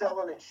basically be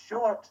selling it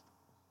short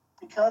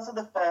because of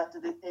the fact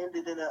that it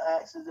ended in an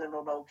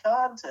accidental no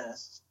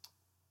contest.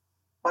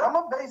 But I'm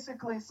going to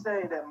basically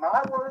say that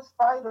my worst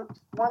fight of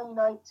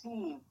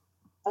 2019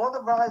 for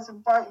the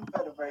Rizin Fighting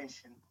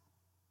Federation,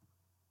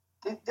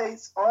 it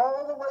dates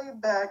all the way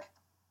back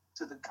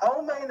to the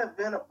co-main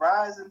event of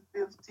Rizin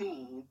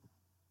 15,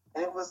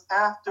 and it was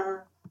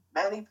after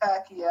Manny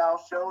Pacquiao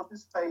showed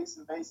his face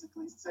and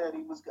basically said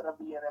he was going to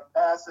be an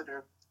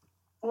ambassador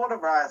for the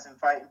Rizin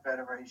Fighting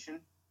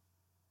Federation.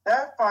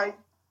 That fight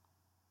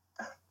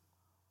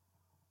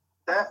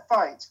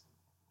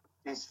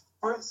is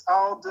Fritz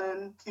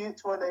Alden, Kid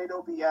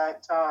Tornado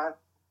Biakton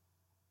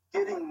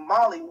getting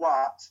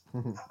mollywopped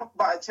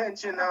by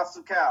Tenshin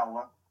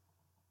Nasukawa.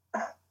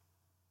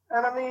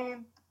 And I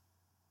mean,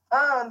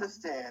 I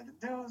understand.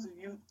 The dude's a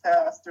youth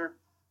pastor.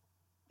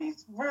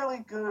 He's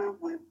really good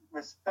with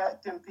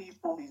respecting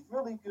people. He's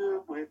really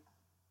good with,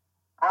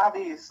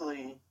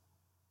 obviously,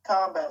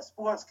 combat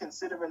sports,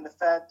 considering the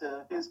fact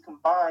of his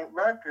combined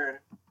record.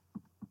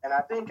 And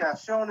I think I've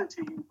shown it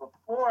to you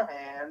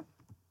beforehand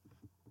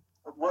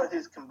of what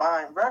his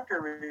combined record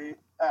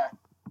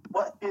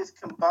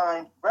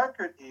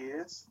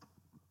is.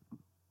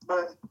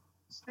 But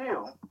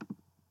still,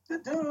 the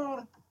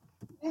dude,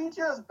 he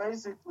just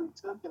basically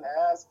took an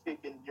ass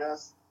kicking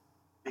just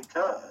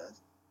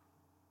because.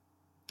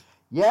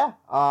 Yeah,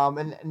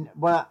 and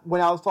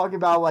when I was talking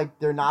about like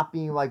there not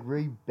being like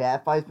really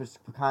bad fights,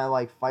 but kind of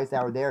like fights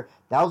that were there,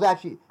 that was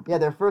actually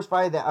their first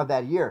fight of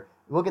that year.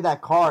 Look at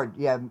that card.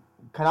 Yeah,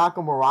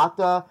 Kanako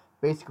Murata,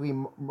 basically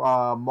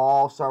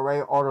Mal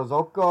Saray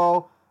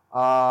Orozoko,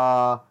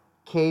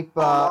 Cape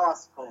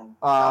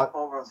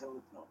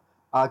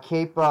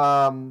Cape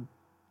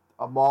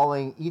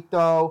mauling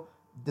Ito,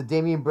 the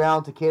Damian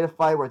Brown Takeda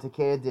fight where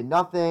Takeda did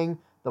nothing,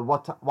 the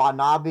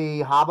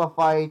Watanabe Haba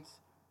fight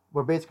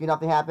where basically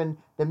nothing happened,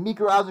 the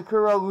Mikro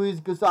Azakura Luis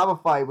Gustavo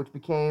fight which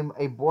became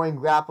a boring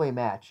grappling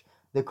match,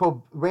 the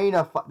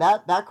Reina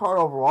that card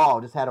overall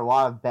just had a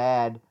lot of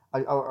bad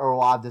or a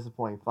lot of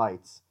disappointing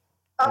fights.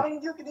 I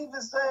mean, you can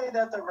even say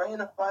that the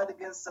Reina fight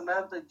against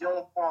Samantha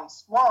Joan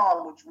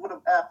Francois, which would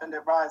have happened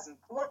at Rising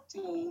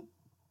 14,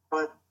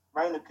 but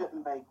Reina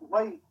couldn't make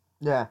weight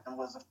Yeah. and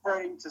was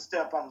afraid to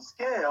step on the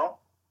scale.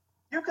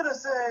 You could have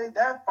said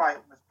that fight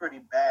was pretty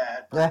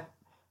bad, but Yeah.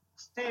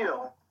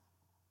 still,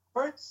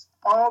 Fritz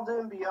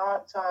Alden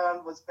Beyond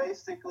Time was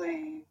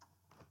basically,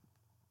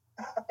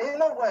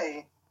 in a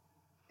way,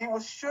 he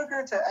was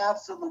sugar to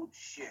absolute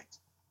shit.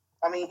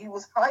 I mean, he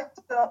was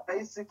hyped up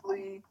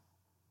basically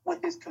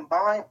with his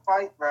combined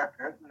fight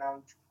record, and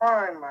I'm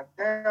trying my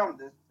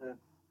damnedest to,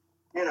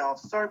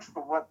 search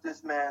for what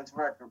this man's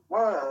record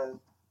was.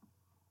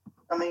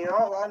 I mean,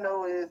 all I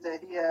know is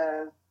that he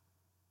has,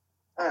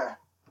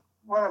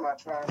 what am I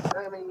trying to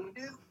say? I mean,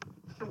 his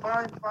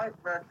combined fight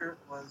record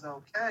was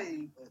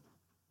okay, but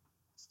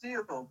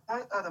still,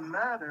 point of the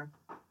matter,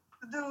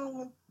 the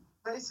dude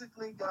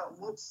basically got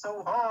whooped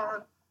so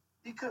hard,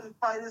 he couldn't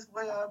fight his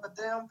way out of a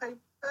damn paper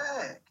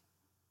bag.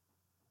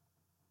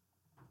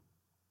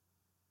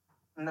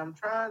 And I'm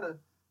trying to,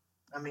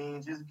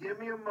 just give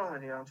me a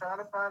moment here. I'm trying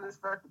to find this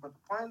record, but the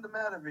point of the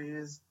matter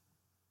is,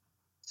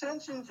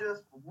 Tension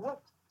just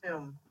whooped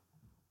him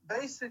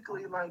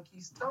basically like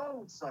he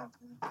stole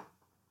something.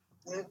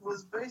 It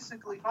was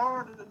basically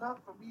hard enough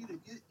for me to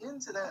get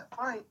into that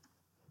fight,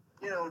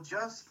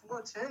 just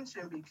for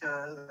Tension,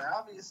 because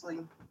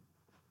obviously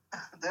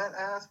that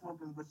ass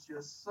whooping was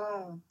just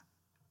so,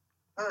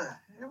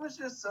 it was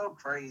just so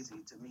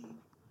crazy to me.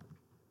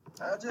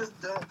 I just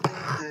don't think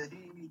that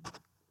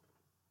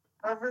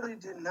I really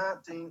did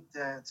not think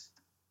that,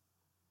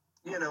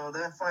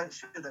 that fight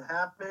should have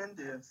happened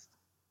if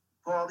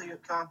quality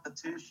of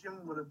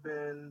competition would have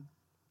been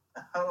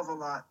a hell of a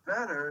lot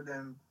better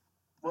than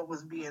what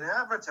was being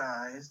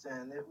advertised,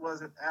 and it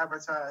wasn't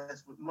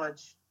advertised with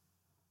much,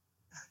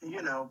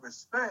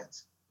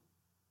 respect.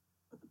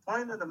 But the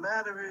point of the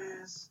matter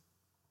is,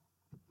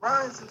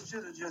 Ryzen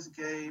should have just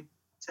gave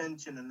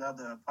Tension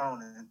another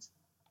opponent.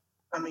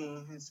 I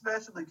mean,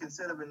 especially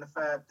considering the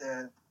fact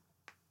that,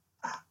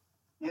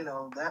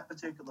 that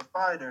particular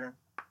fighter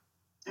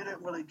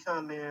didn't really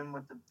come in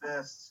with the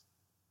best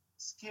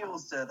skill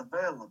set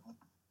available.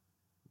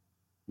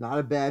 Not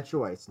a bad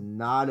choice.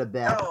 Not a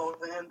bad. Oh,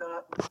 and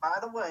by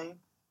the way,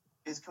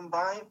 his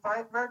combined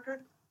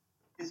record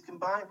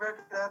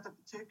at the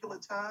particular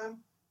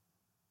time,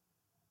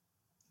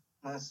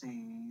 let's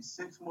see,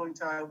 6 Muay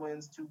Thai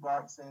wins, 2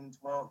 boxing,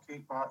 12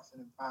 kickboxing,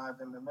 and 5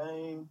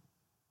 MMA.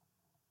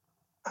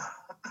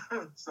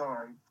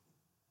 Sorry.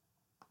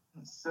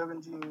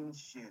 17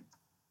 shit.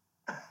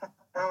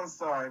 I'm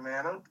sorry,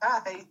 man.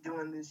 I hate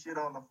doing this shit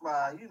on the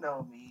fly. You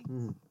know me.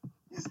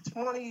 It's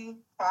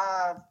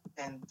 25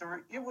 and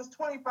 3. It was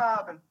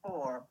 25 and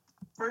 4.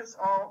 Fritz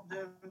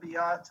Alden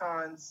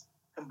Bioton's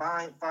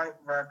combined fight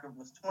record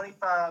was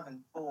 25 and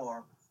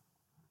 4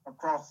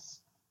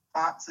 across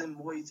boxing,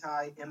 Muay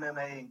Thai,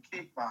 MMA, and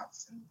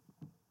kickboxing.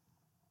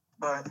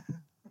 But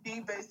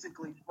he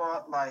basically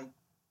fought like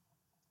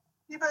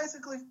he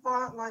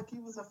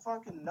was a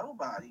fucking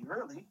nobody,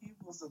 really. He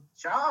was a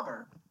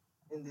jobber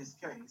in this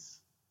case.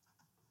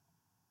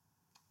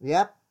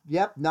 Yep.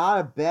 Not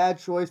a bad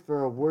choice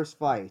for a worse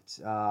fight.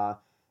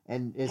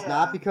 And it's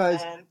not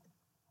because.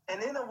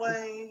 And in a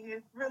way,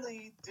 it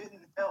really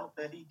didn't help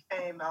that he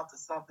came out to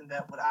something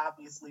that would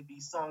obviously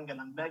be sung in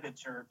a mega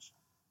church.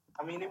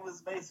 I mean, it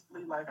was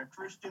basically like a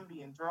Christian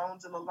being thrown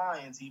to the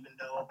lions, even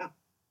though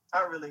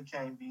I really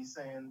can't be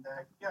saying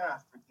that.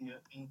 God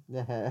forgive me.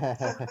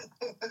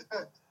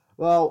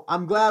 Well,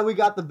 I'm glad we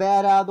got the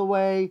bad out of the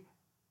way.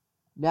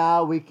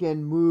 Now we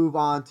can move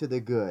on to the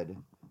good.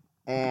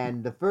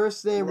 And the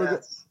first thing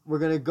we're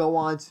going to go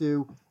on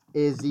to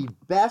is the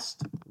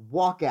best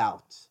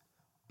walkout,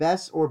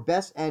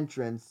 best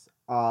entrance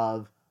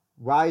of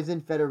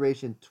Rizin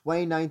Federation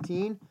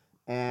 2019.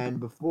 And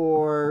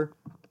before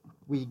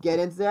we get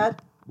into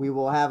that, we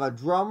will have a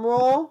drum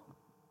roll.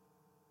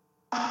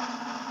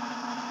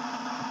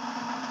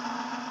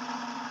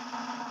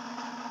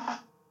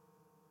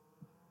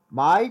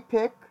 My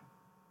pick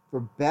for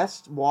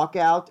best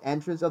walkout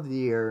entrance of the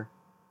year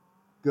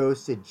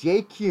goes to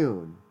Jay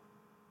Kuhn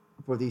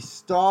for the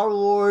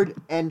Star-Lord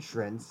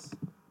entrance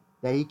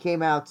that he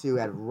came out to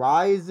at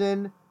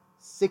Rizin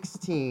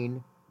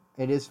 16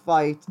 in his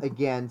fight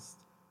against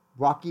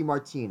Rocky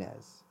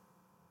Martinez.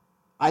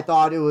 I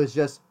thought it was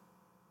just,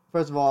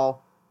 first of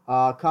all,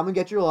 Come and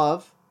Get Your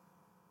Love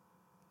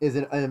is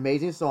an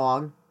amazing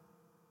song.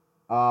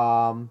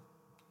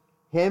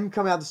 Him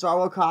coming out the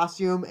Star-Lord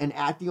costume and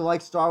acting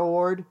like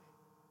Star-Lord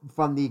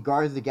from the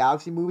Guardians of the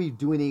Galaxy movie,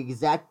 doing the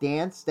exact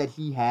dance that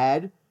he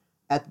had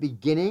at the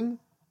beginning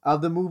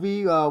of the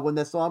movie when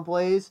that song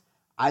plays,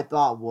 I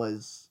thought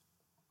was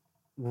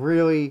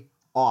really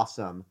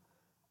awesome.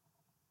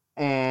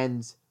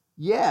 And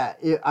yeah,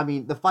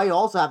 the fight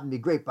also happened to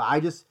be great,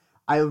 but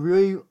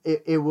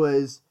it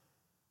was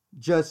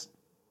just,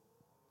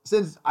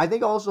 since I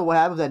think also what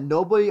happened was that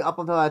nobody up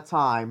until that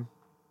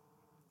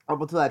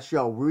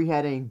show really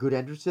had any good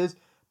entrances,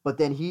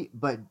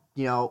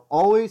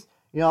 always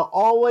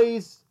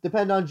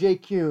depend on Jay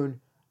Kuhn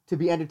to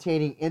be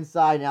entertaining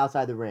inside and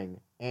outside the ring,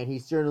 and he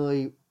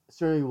certainly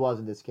was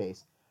in this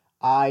case.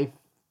 I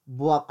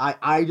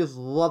just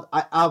love.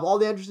 Out of all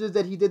the entrances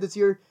that he did this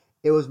year,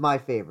 it was my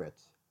favorite.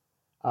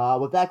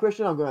 With that,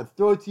 Christian, I'm going to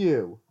throw it to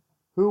you.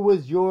 Who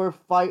was your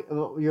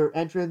your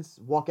entrance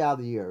walkout of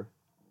the year?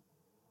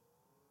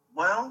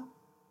 Well,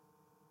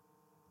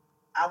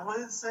 I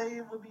would say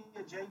it would be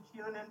a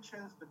JQ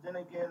entrance, but then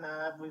again,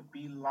 I would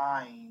be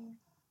lying.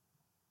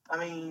 I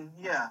mean,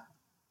 yeah,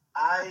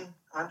 I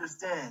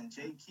understand.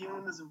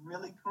 JQ is a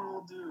really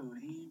cool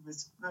dude. We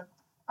respect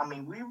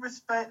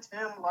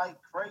him like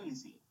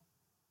crazy.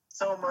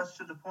 So much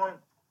to the point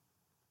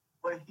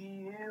where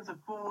he is a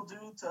cool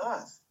dude to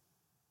us.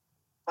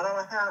 But I'm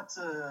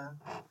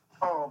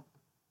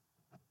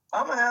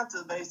gonna have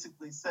to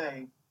basically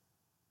say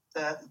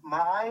that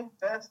my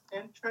best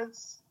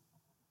entrance,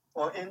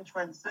 or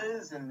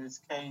entrances in this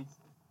case,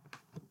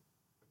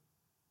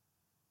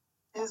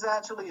 is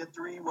actually a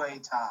three-way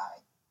tie.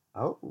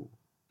 Oh.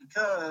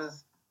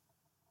 Because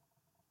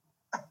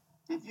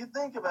if you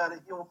think about it,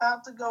 you'll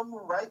have to go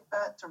right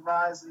back to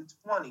Rising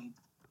 20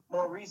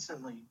 more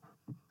recently,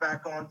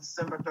 back on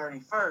December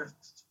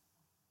 31st.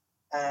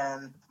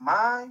 And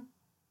it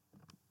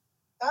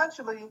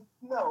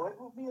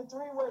would be a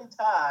three-way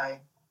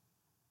tie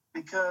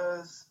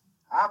because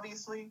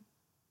obviously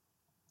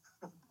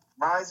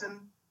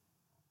Rising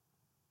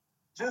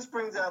just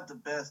brings out the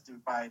best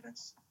in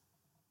fighters.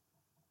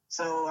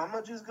 So I'm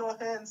going to just go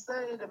ahead and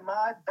say that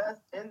my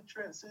best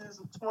entrances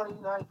of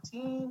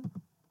 2019,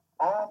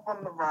 all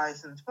from the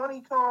Rising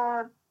 20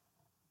 card,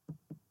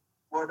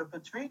 were the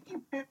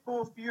Patricky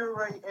Pitbull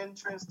Fury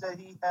entrance that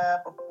he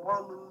had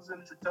before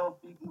losing to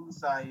Tofik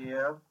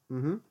Musayev,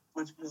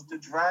 which was the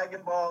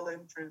Dragon Ball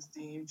entrance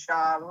theme,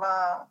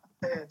 Chala,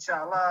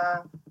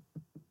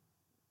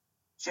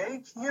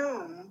 Jake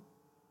Hume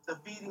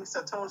defeating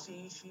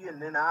Satoshi Ishii,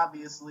 and then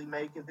obviously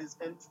making his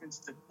entrance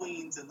to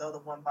Queens, Another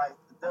One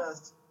Bites the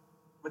Dust,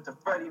 with the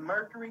Freddie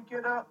Mercury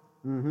get up.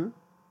 And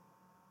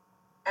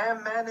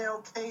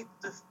Manel Cape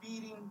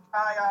defeating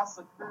Kaya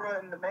Sakura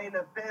in the main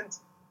event,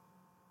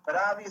 but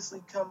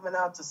obviously coming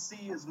out to see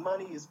his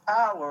money is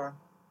power.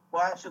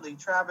 Well, actually,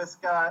 Travis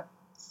Scott,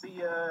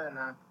 Sia, and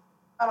I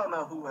don't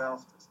know who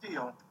else, but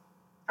still,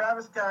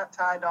 Travis Scott,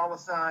 Ty Dolla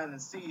 $ign,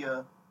 and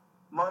Sia,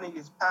 money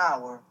is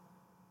power.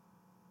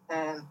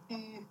 And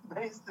he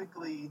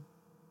basically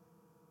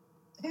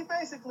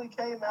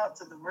came out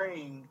to the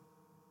ring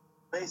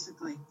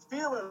basically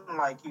feeling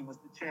like he was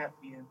the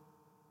champion.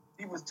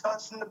 He was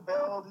touching the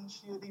belt and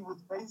shit. He was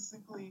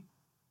basically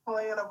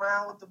playing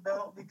around with the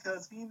belt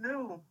because he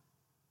knew,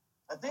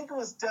 I think it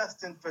was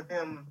destined for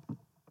him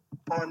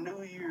on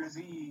New Year's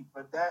Eve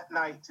for that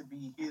night to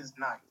be his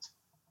night.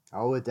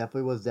 Oh, it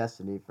definitely was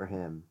destiny for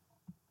him.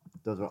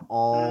 Those are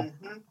all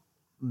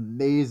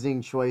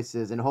amazing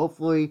choices, and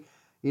hopefully,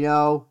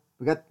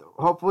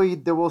 hopefully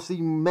there will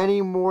see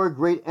many more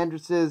great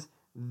entrances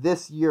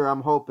this year.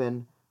 I'm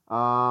hoping.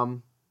 I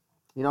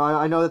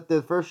know that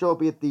the first show will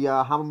be at the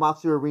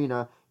Hamamatsu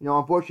Arena.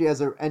 Unfortunately, as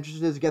the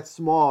entrances get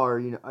smaller,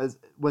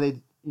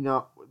 when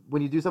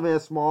you do something in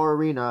a smaller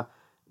arena,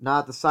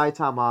 not at the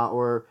Saitama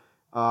or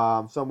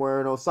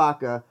somewhere in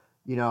Osaka,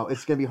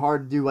 it's gonna be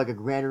hard to do like a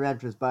grander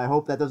entrance. But I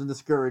hope that doesn't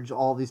discourage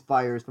all these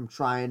fighters from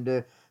trying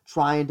to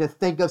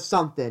think of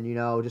something.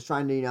 Just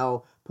trying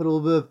to put a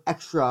little bit of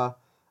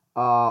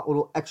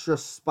extra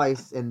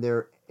spice in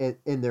their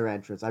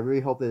entrance. I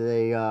really hope that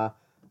they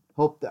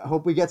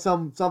hope we get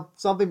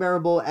something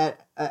memorable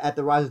at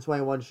the Rising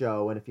 21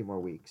 show in a few more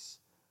weeks.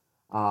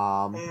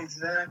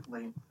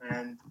 Exactly.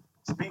 And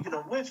speaking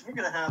of which, we're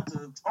gonna have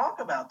to talk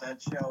about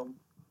that show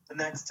the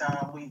next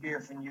time we hear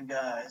from you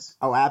guys.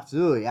 Oh,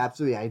 absolutely. I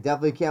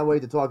definitely can't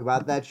wait to talk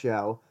about that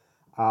show.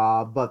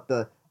 But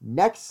the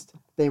next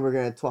thing we're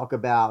going to talk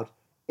about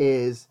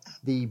is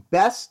the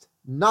best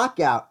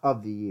knockout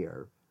of the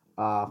year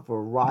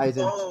for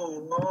Rising.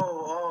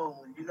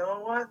 Oh, you know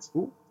what?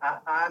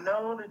 I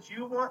know that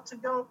you want to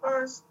go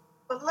first,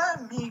 but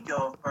let me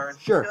go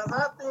first. Sure. Because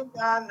I think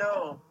I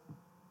know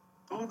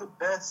who the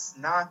best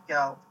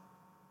knockout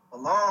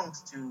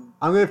belongs to.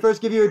 I'm going to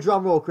first give you a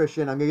drum roll,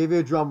 Christian. I'm going to give you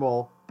a drum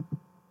roll.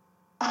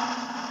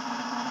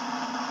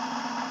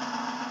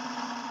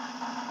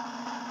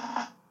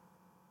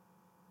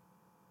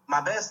 My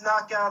best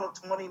knockout of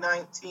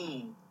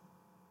 2019,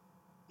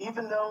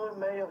 even though it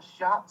may have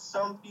shocked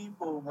some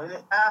people when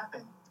it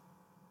happened,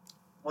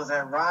 was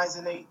at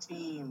Rising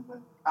 18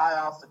 when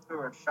Kaya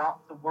Sakura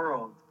shocked the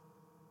world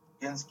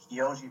against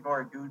Kyoji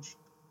Horiguchi.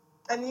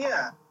 And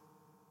yeah,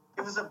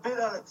 it was a bit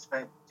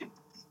unexpected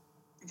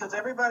because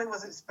everybody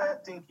was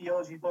expecting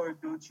Kyoji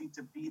Horiguchi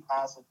to beat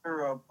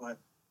Asakura, but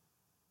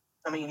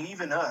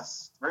even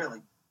us,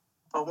 really.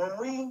 But when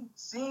we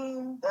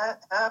seen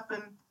that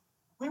happen,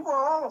 we were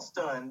all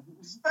stunned,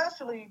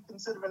 especially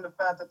considering the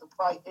fact that the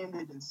fight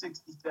ended in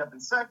 67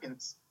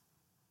 seconds.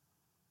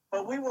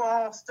 But we were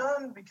all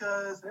stunned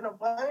because, in a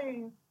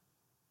way,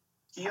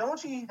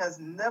 Kyoji has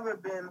never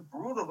been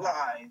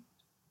brutalized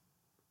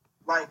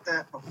like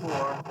that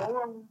before,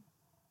 or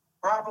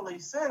probably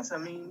since.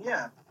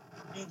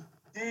 He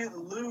did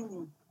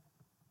lose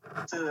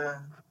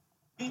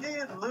He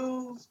did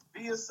lose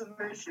via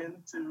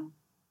submission to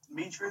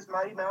Demetrius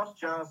Mighty Mouse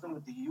Johnson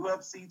with the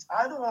UFC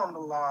title on the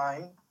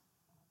line,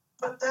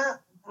 but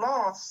that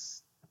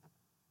loss,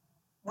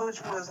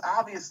 which was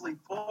obviously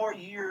 4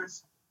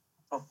 years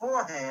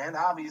beforehand,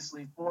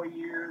 obviously 4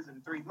 years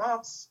and 3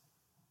 months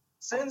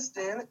since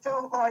then, it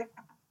felt like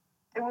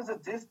it was a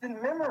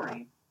distant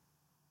memory.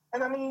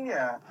 And I mean,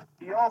 yeah,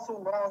 he also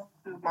lost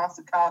to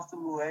Masakazu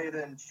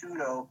Ueda and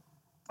Shudo,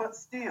 but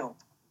still,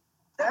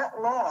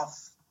 that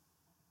loss,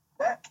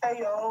 that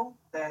KO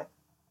that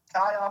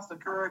Kai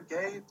Asakura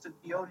gave to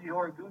Kyoji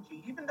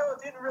Horiguchi, even though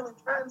it didn't really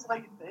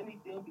translate into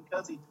anything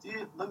because he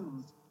did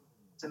lose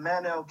to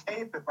Manel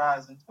Kape at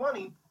Rising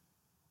 20,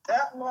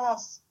 that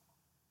loss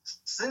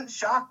sent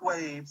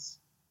shockwaves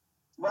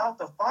throughout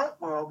the fight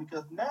world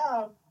because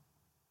now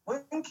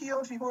when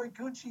Kyoji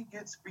Horiguchi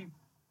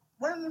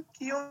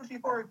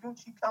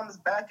comes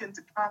back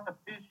into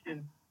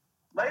competition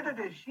later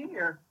this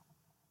year,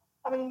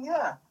 I mean,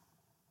 yeah,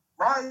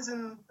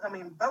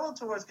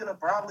 Bellator is going to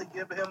probably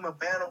give him a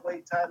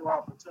bantamweight title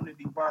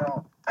opportunity right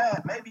off the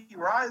bat. Maybe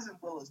Rizin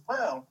will as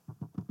well.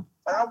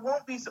 But I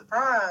won't be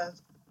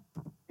surprised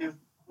if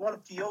one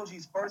of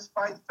Kyoji's first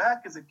fights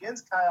back is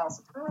against Kyle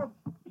Sakura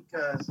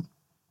because,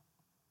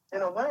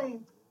 in a way,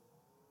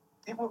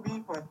 it would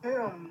be for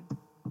him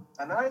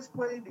a nice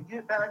way to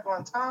get back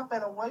on top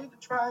and a way to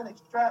try and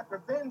extract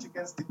revenge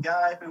against the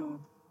guy who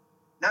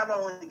not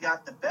only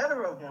got the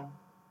better of him,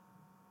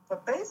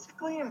 but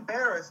basically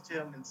embarrassed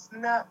him and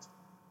snapped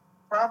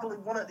probably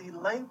one of the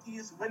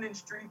lengthiest winning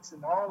streaks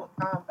in all of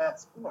combat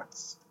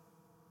sports.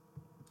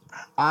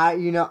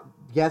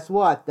 Guess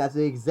what? That's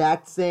the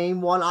exact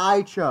same one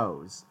I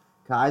chose.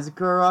 Kai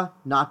Sakura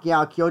knocking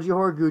out Kyoji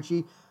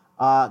Horiguchi.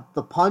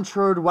 The punch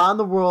heard around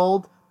the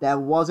world that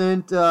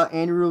wasn't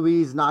Andy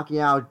Ruiz knocking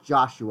out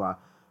Joshua.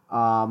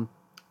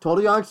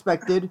 Totally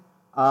unexpected.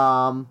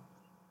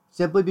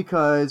 Simply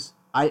because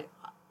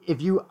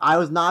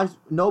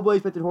nobody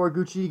expected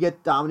Horiguchi to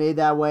get dominated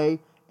that way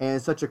and in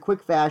such a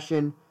quick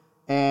fashion.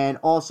 And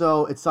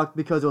also, it sucked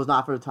because it was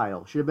not for the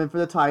title. Should have been for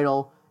the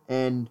title,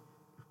 and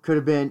could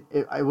have been.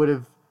 It would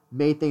have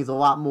made things a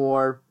lot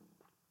more,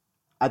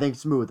 I think,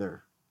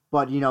 smoother.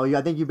 But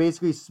I think you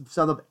basically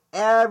summed up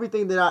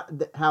everything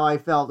how I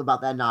felt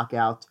about that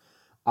knockout.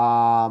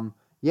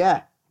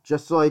 Yeah,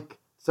 just like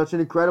such an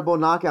incredible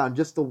knockout, and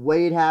just the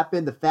way it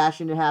happened, the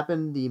fashion it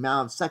happened, the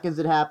amount of seconds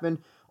it happened,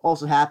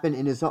 also happened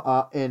in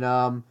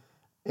Asakura's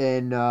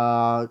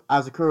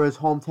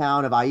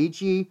hometown of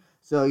Aichi.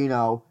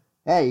 So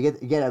hey, you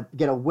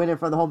get a win in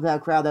front of the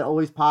hometown crowd that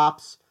always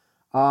pops.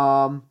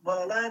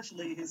 Well,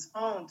 actually, his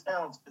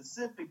hometown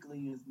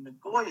specifically is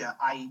Nagoya,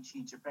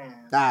 Aichi,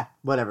 Japan.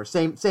 Whatever.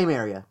 Same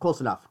area. Close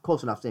enough.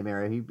 Same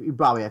area. He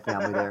probably had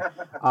family there.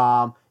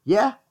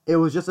 Yeah, it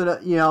was just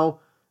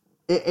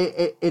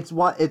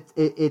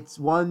it's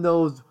one of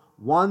those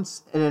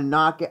once in a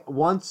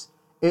knockout.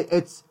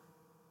 It's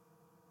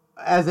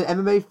as an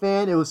MMA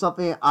fan, it was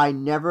something I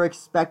never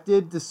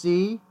expected to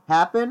see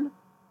happen,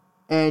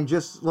 and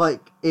just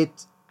like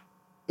it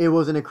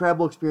was an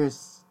incredible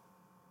experience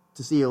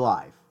to see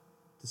live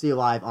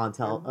on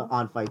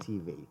on Fight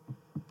TV.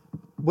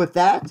 With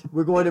that,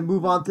 we're going to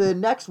move on to the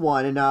next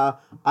one, and I'll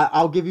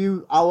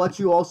let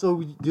you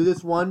also do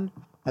this one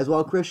as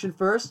well, Christian.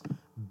 First,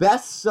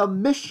 best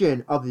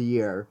submission of the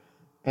year,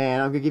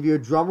 and I'm gonna give you a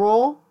drum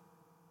roll.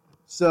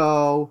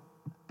 So,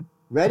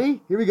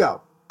 ready? Here we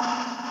go.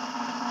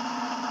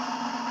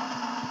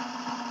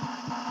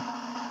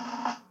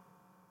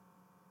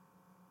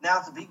 Now,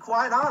 to be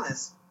quite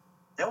honest,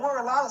 there were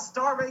a lot of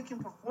star-making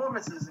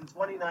performances in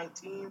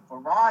 2019 for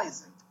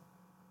Rizin,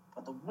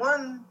 but the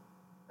one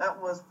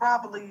that was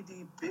probably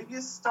the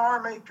biggest star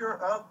maker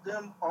of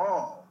them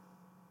all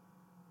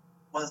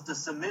was the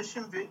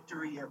submission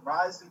victory at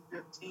Rizin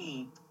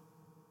 15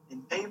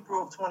 in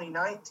April of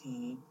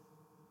 2019,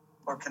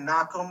 where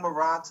Kanako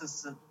Murata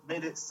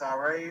submitted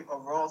Saray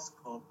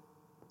Orozco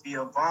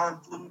via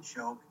Von Flue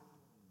choke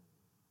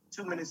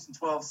 2 minutes and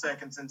 12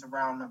 seconds into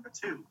round number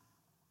 2.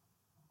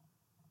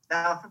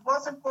 Now, if it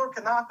wasn't for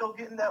Kanako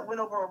getting that win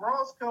over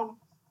Orozco,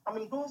 I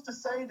mean, who's to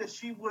say that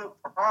she would have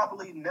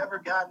probably never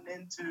gotten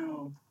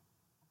into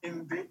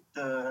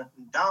Invicta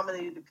and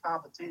dominated the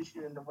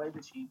competition in the way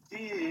that she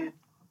did,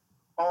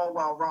 all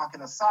while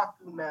rocking a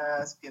Saku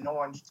mask and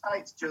orange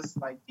tights just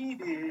like he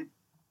did,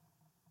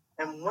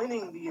 and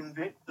winning the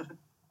Invicta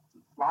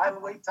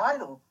flyweight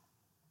title.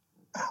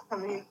 I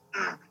mean,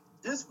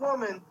 this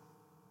woman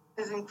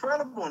is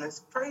incredible, and it's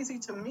crazy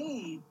to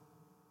me.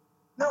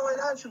 No,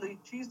 actually,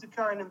 she's the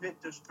current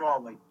Invicta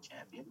strawweight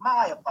champion.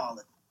 My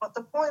apologies. But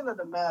the point of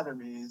the matter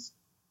is,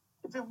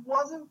 if it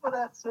wasn't for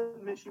that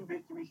submission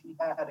victory she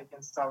had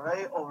against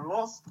Saray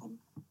Orozco,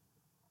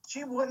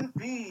 she wouldn't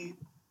be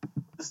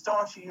the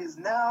star she is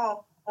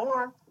now,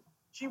 or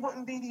she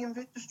wouldn't be the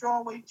Invicta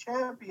strawweight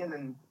champion.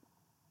 And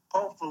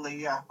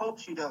hopefully, I hope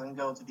she doesn't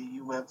go to the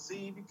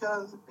UFC,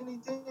 because if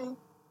anything,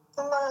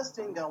 the last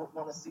thing I would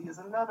want to see is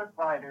another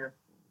fighter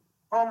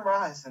from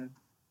Rizin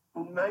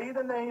who made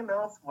a name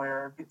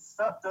elsewhere get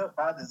sucked up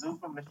by the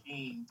Zuffa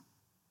machine.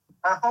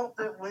 I hope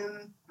that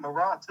when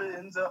Murata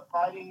ends up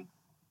fighting,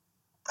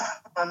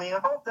 I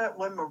hope that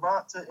when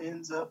Murata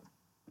ends up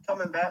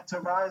coming back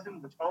to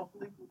Ryzen, which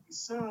hopefully will be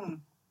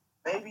soon,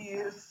 maybe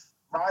if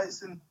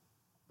Ryzen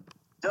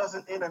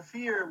doesn't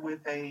interfere with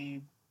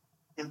a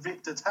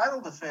Invicta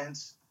title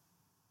defense,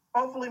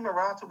 hopefully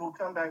Murata will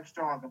come back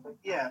stronger. But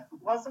yeah, if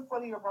it wasn't for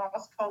the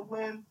Orozco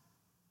win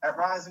at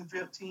Ryzen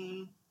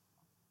 15,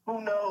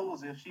 who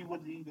knows if she would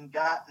have even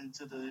gotten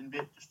to the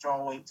Invicta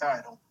Strawweight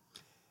title.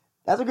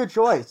 That's a good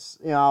choice.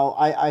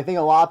 I think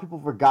a lot of people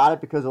forgot it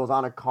because it was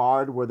on a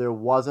card where there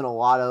wasn't a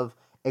lot of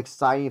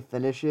exciting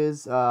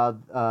finishes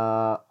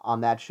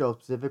on that show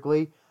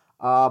specifically.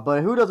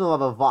 But who doesn't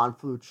love a Von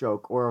Flue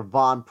choke or a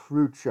Von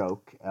Prue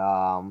choke,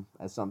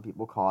 as some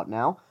people call it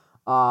now?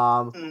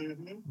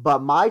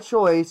 But my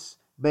choice,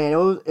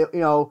 man,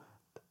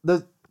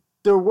 there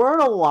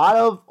weren't a lot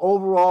of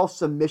overall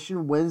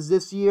submission wins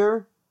this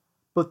year,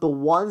 but the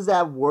ones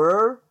that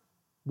were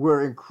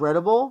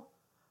incredible.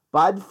 But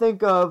I had to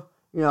think of,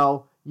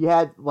 you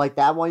had like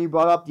that one you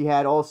brought up. You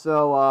had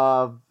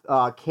also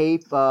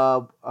Cape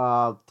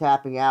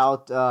tapping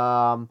out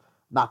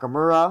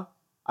Nakamura,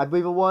 I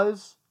believe it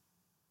was.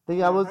 I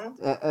think that was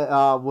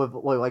with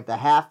like the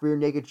half rear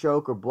naked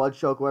choke or blood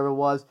choke, whatever it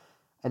was.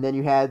 And then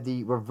you had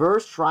the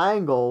reverse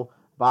triangle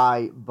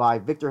by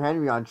Victor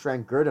Henry on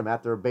Trent Girdham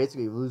after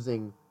basically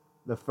losing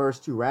the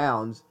first 2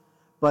 rounds.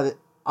 But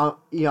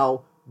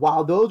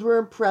while those were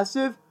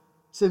impressive,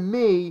 to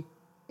me,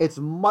 it's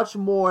much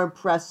more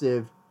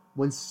impressive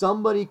when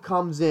somebody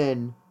comes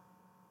in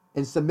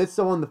and submits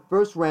someone in the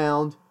first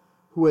round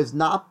who has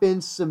not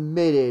been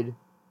submitted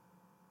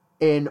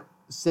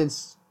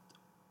since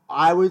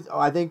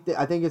I think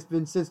it's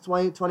been since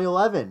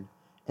 2011,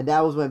 and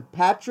that was when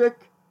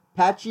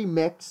Patchy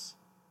Mix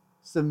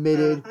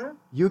submitted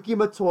Yuki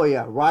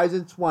Matoya,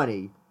 Ryzen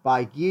 20,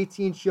 by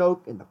guillotine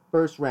choke in the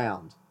first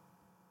round.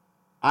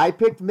 I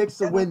picked Mix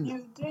to win. If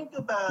you think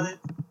about it,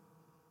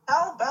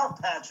 how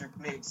about Patrick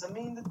Mix?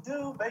 The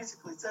dude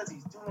basically says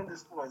he's doing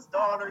this for his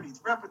daughter.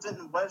 He's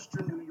representing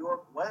Western New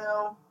York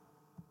well.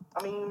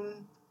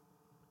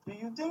 Do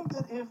you think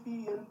that if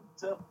he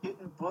ends up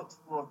getting booked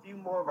for a few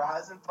more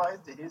Ryzen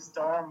fights, that his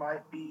star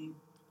might be,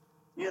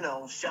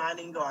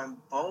 shining on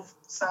both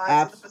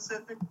sides of the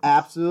Pacific?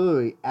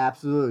 Absolutely,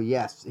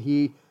 yes.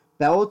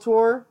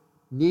 Bellator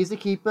needs to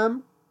keep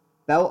him.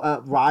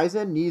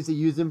 Ryzen needs to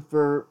use him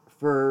for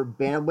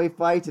bantamweight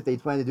fights if they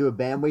plan to do a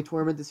bantamweight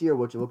tournament this year,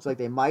 which it looks like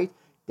they might.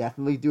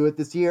 Definitely do it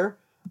this year.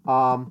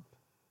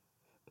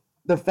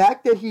 The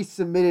fact that he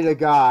submitted a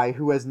guy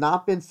who has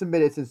not been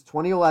submitted since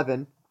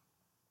 2011,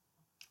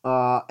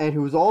 and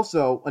who's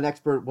also an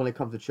expert when it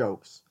comes to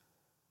chokes,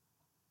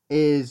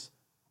 I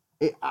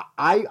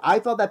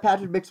thought that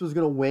Patrick Mix was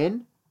going to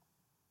win,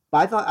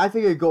 but I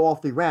figured it'd go all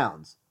 3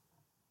 rounds.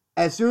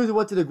 As soon as it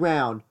went to the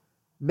ground,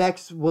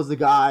 Mix was the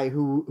guy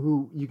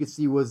who you could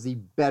see was the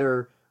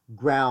better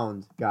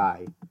ground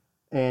guy.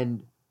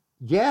 And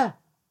yeah,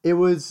 it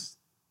was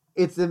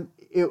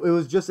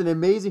just an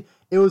amazing.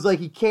 It was like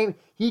he came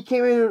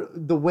in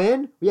the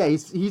win. Yeah, he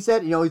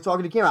said, he's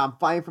talking to camera, I'm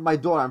fighting for my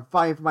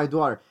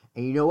daughter.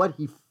 And you know what?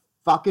 He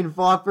fucking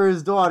fought for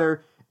his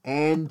daughter,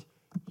 and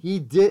he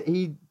did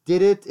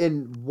it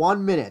in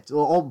 1 minute,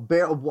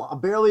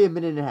 barely a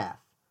minute and a half.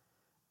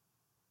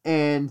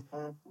 And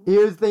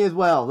here's the thing as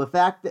well, the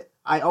fact that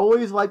I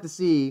always like to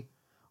see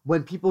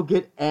when people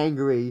get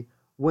angry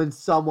when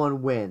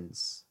someone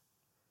wins.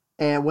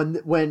 And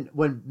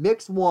when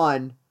Mix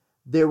won,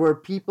 there were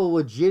people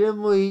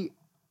legitimately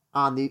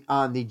on the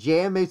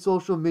JMA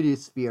social media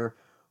sphere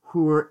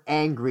who were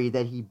angry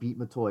that he beat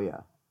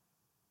Matoya.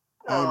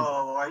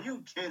 Are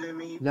you kidding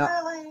me? No,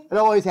 really? It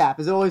always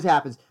happens.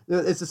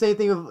 It's the same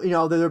thing of,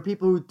 there are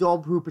people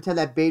who pretend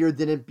that Bader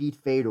didn't beat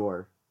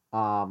Fedor.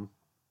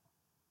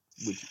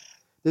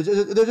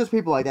 There's just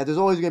people like that. There's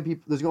always gonna be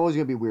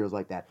weirdos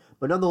like that.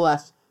 But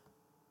nonetheless,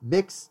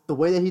 Mix, the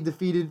way that he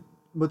defeated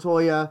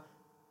Matoya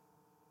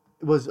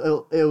was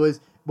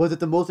it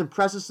the most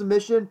impressive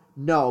submission?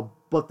 No,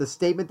 but the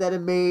statement that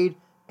it made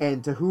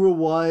and to who it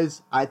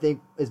was, I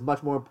think, is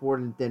much more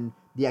important than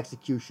the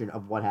execution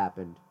of what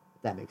happened.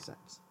 If that makes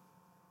sense.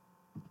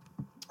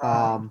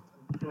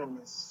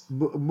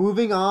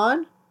 Moving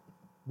on,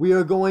 we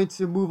are going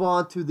to move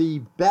on to the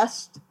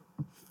best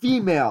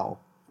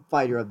female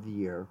fighter of the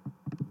year.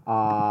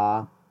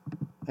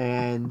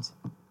 And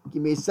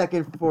give me a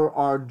second for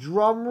our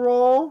drum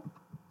roll.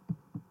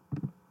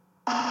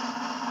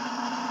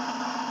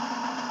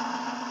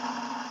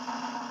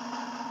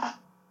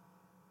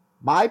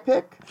 My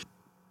pick,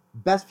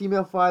 best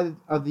female fighter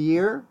of the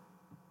year.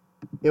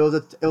 It was a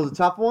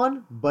tough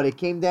one, but it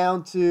came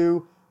down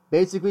to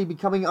basically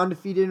becoming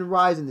undefeated in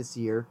Ryzen this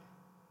year,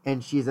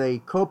 and she's a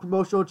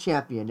co-promotional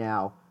champion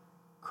now.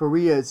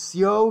 Korea's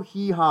Seo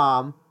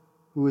Hee-ham,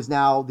 who is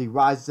now the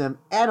Ryzen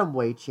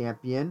Atomweight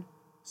champion,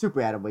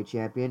 Super Atomweight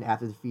champion,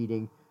 after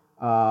defeating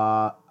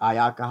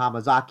Ayaka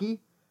Hamazaki.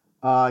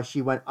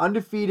 She went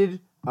undefeated.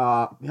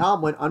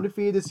 Hee-ham went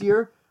undefeated this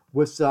year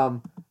with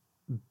some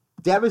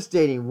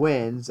devastating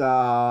wins.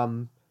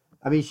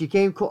 I mean, she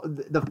came.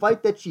 The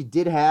fight that she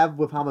did have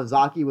with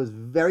Hamazaki was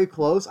very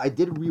close. I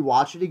did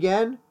rewatch it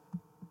again,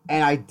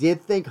 and I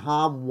did think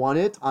Ham won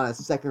it on a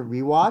second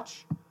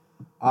rewatch.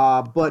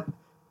 But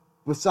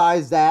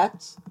besides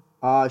that,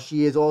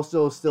 she is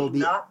also still She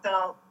knocked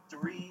out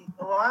three.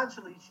 Well,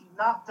 actually, she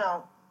knocked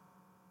out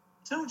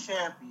two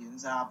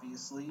champions,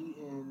 obviously,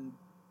 in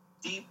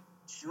Deep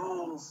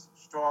Jules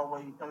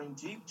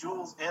Deep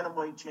Jules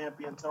Anime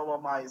champion Tomo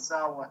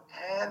Maezawa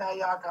and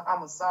Ayaka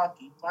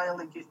Hamasaki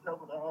finally getting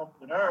over the hump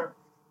with her,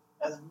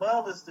 as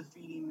well as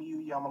defeating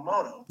Miyu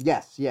Yamamoto.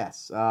 Yes.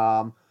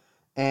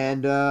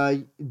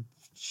 And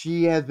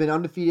she has been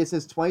undefeated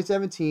since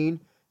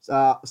 2017.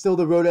 Still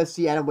the Road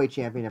SC Atomweight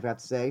champion, I forgot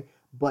to say.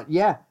 But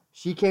yeah,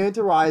 she came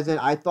into Ryzen.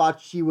 I thought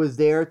she was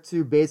there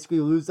to basically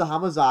lose to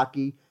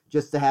Hamazaki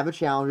just to have a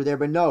challenger there,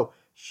 but no,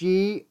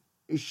 she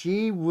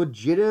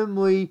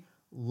legitimately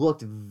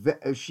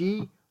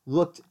she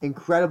looked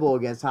incredible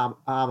against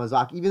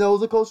Hamazaki. Even though it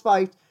was a close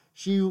fight,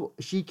 she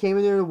came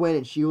in there to win,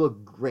 and she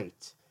looked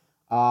great.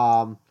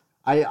 I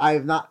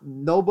have not,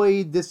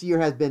 nobody this year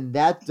has been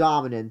that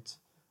dominant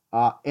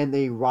in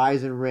the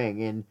Ryzen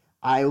ring, and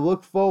I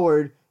look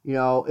forward. It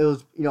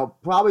was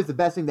probably the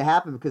best thing to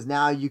happen, because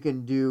now you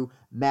can do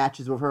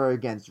matches with her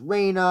against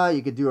Reina.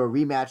 You could do a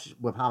rematch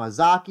with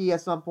Hamazaki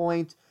at some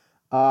point.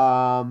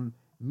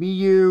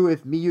 Miyu,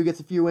 if Miyu gets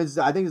a few wins,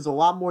 I think there's a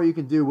lot more you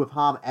can do with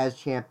Ham as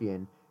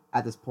champion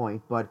at this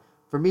point. But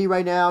for me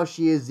right now,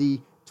 she is the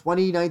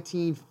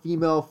 2019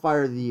 Female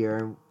Fighter of the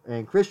Year.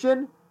 And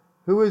Christian,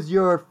 who is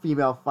your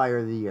Female Fighter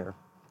of the Year?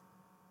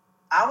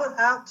 I would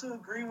have to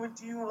agree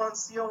with you on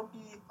COP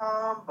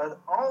Ham, but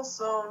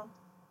also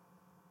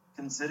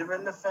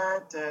considering the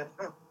fact that,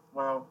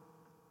 well,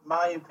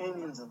 my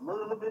opinion's a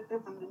little bit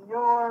different than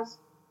yours,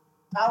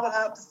 I would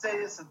have to say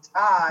it's a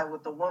tie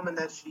with the woman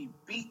that she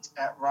beat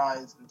at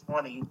Rise in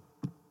 20,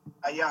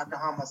 Ayaka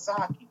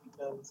Hamasaki,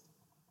 because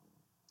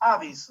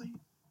obviously,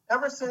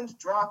 ever since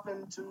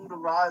dropping to the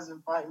Rise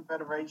and Fighting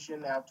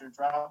Federation after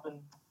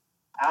dropping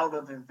out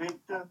of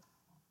Invicta,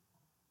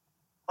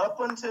 up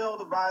until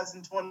the Rise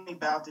in 20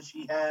 bout that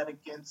she had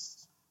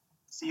against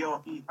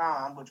Seohee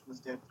Han, which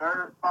was their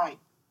third fight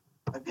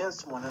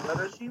against one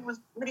another, she was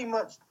pretty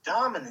much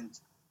dominant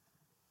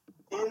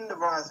in the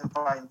Rise and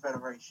Fighting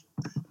Federation.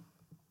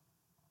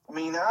 I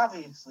mean,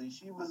 obviously,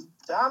 she was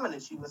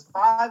dominant. She was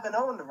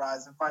 5-0 in the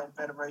Rise and Fighting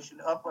Federation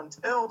up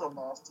until the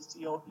loss to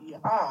Seohee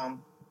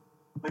Han,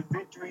 with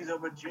victories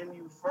over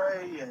Jinyu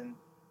Frey and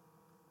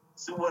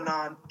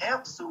Suanon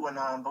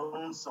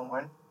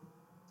Boonsorn,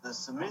 the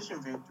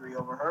submission victory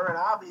over her, and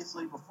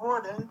obviously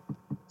before then,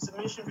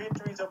 submission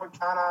victories over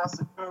Kana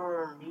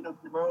Sakura, Mina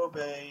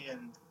Kurobe,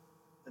 and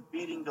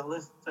defeating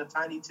the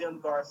Tiny Tim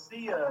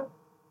Garcia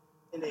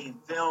in a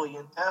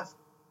valiant effort.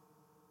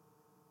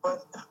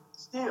 But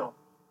still,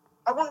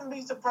 I wouldn't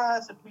be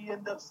surprised if we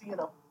end up seeing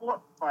a fourth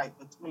fight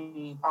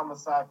between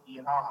Hamasaki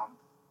and Ham.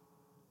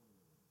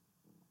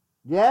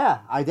 Yeah,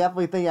 I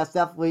definitely think that's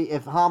definitely,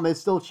 if Ham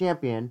is still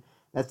champion,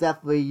 that's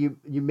definitely,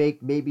 you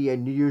make maybe a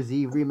New Year's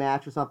Eve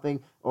rematch or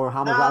something, or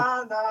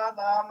Hamasaki. No,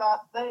 I'm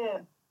not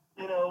saying,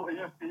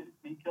 if it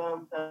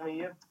becomes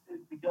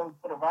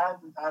for the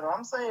Rising title.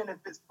 I'm saying if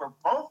it's for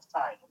both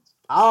titles.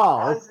 Oh.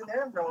 Rising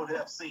and Road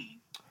FC.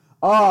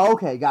 Oh,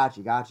 okay, got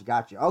you.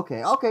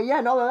 Okay,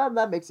 yeah, no,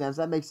 that makes sense.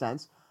 Yeah,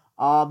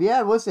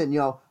 listen,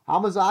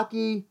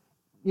 Hamazaki,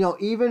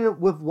 even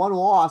with one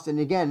loss, and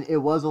again, it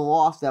was a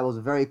loss that was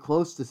a very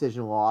close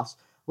decision loss.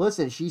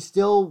 Listen, she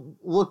still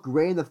looked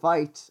great in the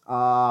fight,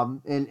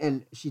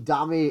 and she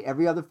dominated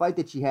every other fight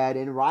that she had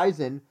in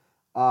Ryzen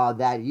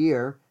that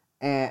year,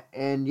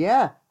 and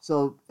yeah,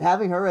 so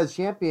having her as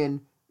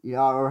champion,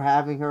 or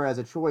having her as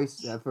a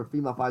choice for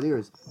Female Fighter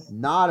years,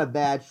 not a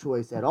bad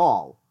choice at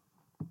all.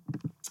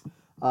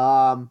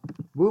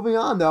 Moving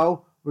on,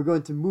 though, we're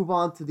going to move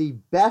on to the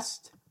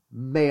best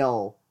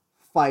male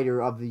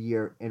fighter of the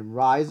year in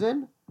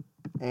Ryzen,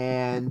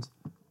 and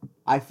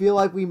I feel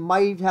like we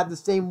might have the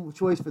same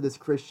choice for this,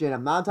 Christian.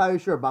 I'm not entirely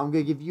sure, but I'm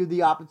going to give you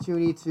the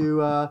opportunity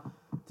to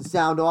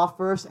sound off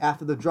first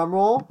after the drum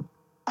roll.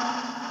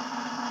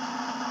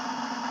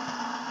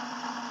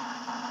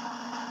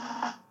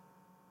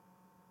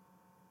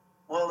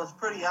 Well, it's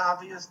pretty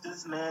obvious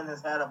this man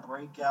has had a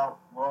breakout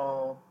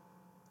role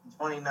in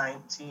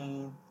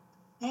 2019,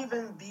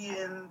 even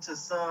being to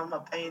some a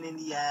pain in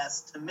the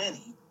ass to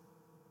many.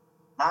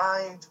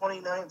 My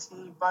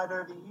 2019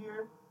 Fighter of the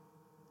Year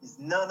is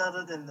none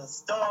other than the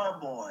Star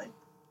Boy,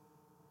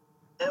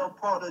 El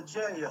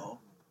Protégeo,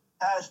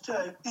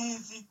 hashtag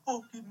easy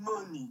fucking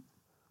money,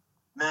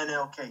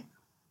 Manel Kape.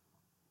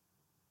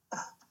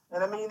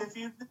 And I mean, if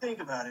you think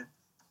about it,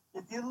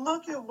 if you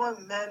look at what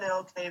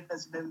Manel Kape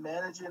has been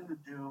managing to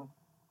do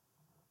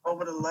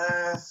over the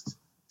last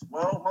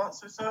 12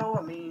 months or so,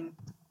 I mean,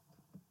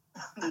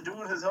 the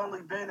dude has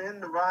only been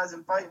in the Rise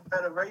and Fighting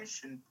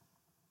Federation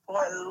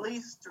for at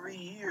least 3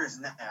 years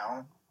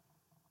now.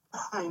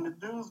 I mean, the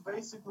dude's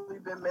basically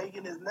been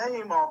making his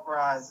name off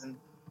Ryzen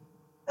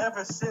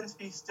ever since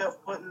he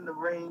stepped foot in the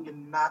ring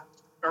and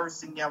knocked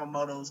Ersin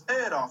Yamamoto's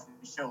head off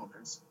his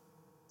shoulders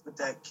with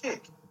that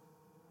kick.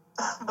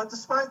 But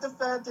despite the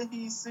fact that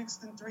he's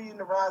 6-3 in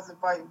the Rising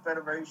Fighting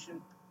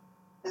Federation,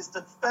 it's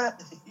the fact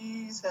that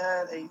he's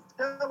had a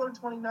stellar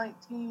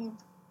 2019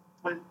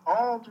 with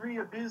all three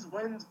of his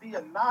wins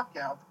via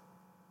knockout.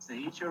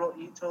 Seiichiro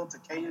Ito,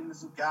 Takeda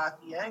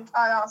Mizugaki, and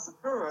Kai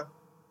Asakura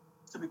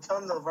to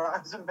become the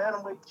Rising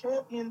Bantamweight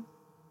champion.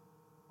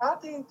 I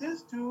think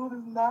this dude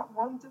is not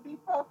one to be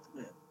fucked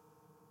with.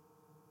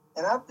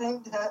 And I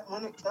think that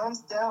when it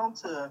comes down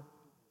to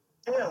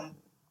him,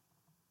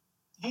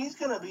 he's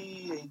going to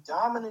be a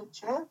dominant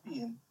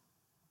champion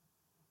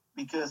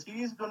because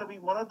he's going to be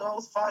one of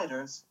those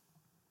fighters,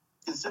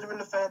 considering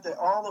the fact that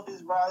all of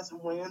his Rising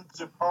wins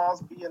are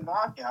caused via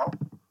knockout.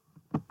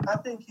 I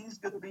think he's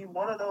going to be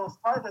one of those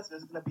fighters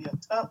that's going to be a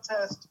tough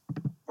test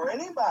for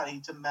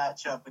anybody to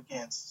match up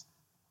against.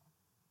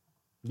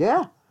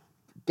 Yeah.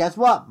 Guess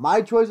what?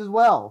 My choice as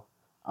well.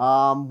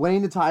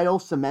 Winning the title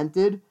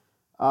cemented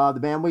the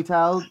Bantamweight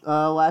title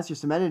last year,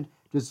 cemented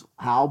just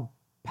how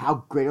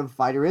great of a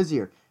fighter is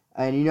here.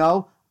 And, you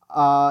know,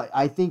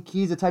 I think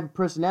he's the type of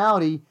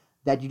personality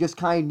that you just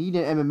kind of need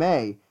in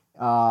MMA.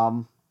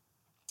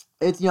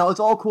 It's, you know, it's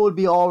all cool to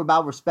be all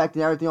about respect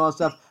and everything, all that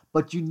stuff,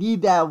 but you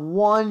need that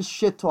one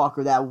shit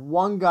talker, that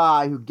one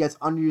guy who gets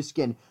under your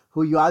skin,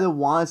 who you either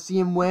want to see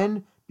him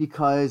win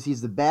because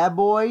he's the bad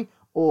boy,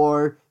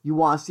 or you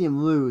want to see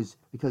him lose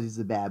because he's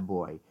the bad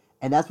boy.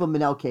 And that's what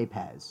Manel Kape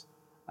has.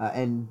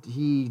 And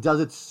he does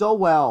it so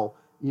well.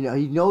 You know,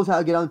 he knows how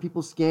to get under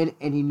people's skin,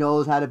 and he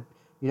knows how to,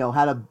 you know,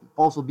 how to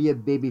also be a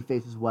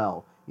babyface as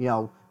well. You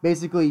know,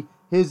 basically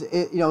his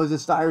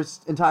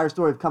entire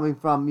story of coming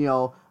from, you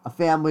know, a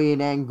family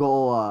in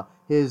Angola,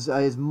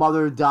 his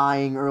mother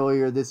dying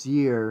earlier this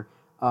year,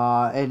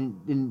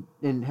 and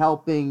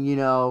helping,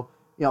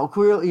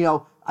 clearly,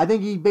 I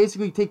think he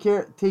basically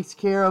takes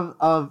care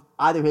of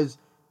either his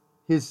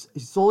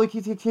solely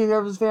takes care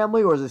of his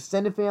family or his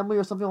extended family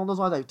or something along those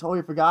lines. I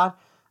totally forgot.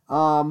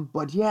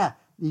 But yeah,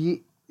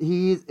 he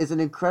is an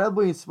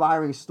incredibly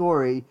inspiring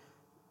story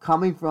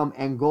coming from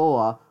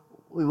Angola.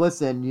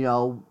 Listen,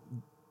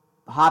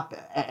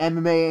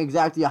 MMA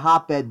exactly a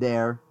hotbed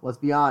there, let's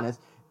be honest,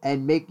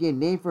 and making a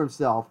name for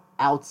himself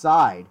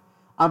outside.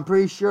 I'm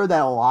pretty sure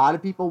that a lot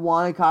of people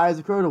wanted Kai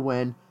Sakura to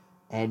win,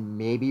 and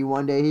maybe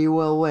one day he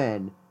will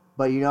win.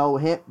 But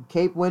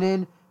Kape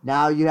winning,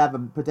 now you have a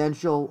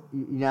potential,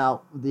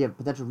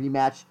 potential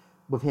rematch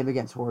with him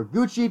against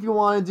Horiguchi if you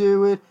want to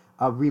do it,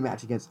 a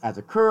rematch against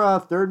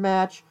Asakura, third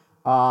match,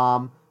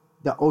 the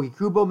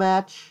Okikubo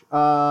match,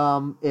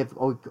 if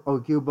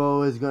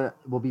Okikubo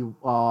will be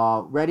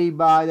ready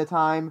by the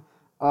time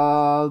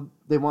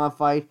they want to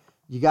fight.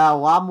 You got a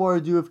lot more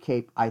to do with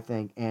Kape, I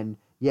think, and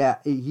yeah,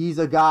 he's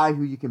a guy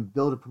who you can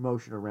build a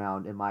promotion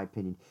around, in my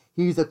opinion.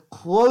 He's the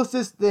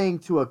closest thing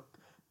to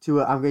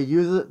I'm going to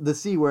use the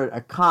C word,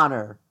 a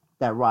Conor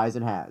that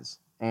Ryzen has,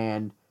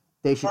 and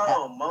they should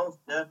most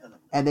definitely,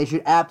 and they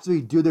should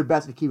absolutely do their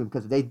best to keep him,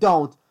 because if they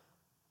don't,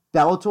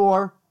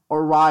 Bellator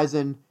or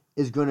Ryzen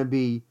is going to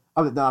be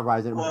not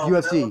Ryzen,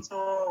 UFC.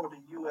 Bellator or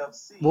the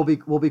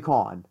UFC will be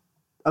calling,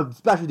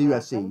 especially the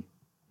UFC.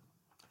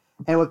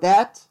 And with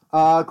that,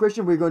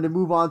 Christian, we're going to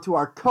move on to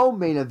our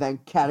co-main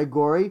event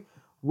category,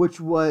 which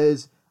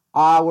was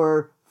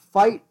our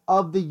fight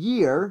of the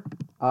year.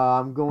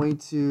 I'm going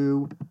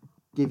to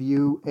give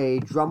you a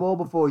drum roll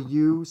before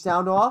you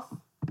sound off.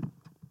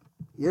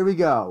 Here we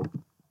go.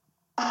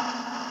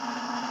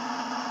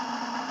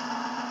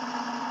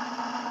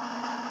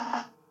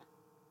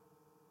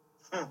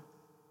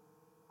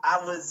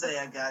 I would say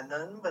I got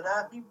nothing, but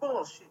I'd be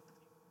bullshit.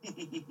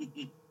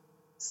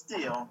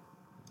 Still,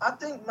 I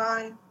think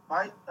my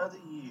fight of the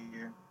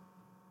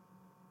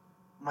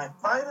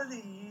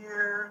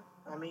year,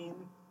 I mean,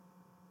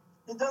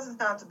 it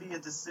doesn't have to be a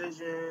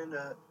decision.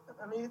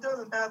 It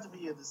doesn't have to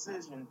be a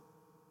decision,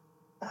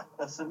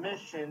 a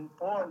submission,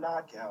 or a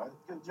knockout. It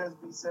could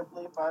just be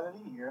simply a fight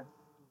of the year.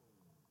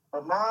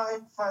 But my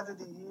fight of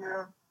the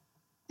year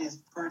is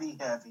pretty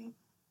heavy.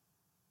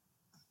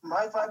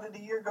 My fight of the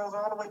year goes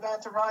all the way back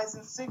to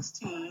Ryzen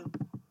 16.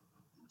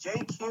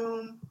 Jake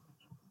Kuhn,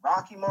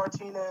 Rocky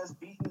Martinez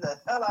beating the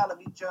hell out of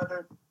each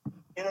other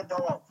in a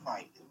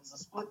dogfight. It was a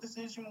split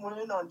decision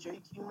win on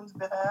Jake Kuhn's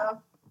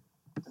behalf,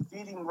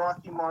 defeating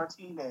Rocky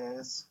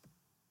Martinez.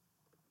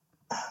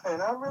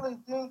 And I really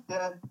think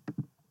that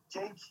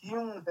Jake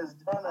Kuhn has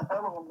done a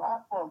hell of a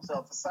lot for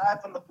himself.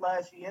 Aside from the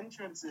flashy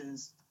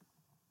entrances,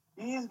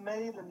 he's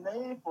made a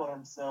name for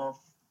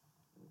himself,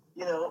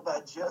 by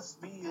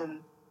just being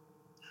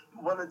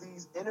one of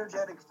these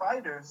energetic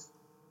fighters,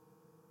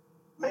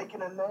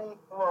 making a name.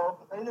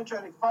 Well,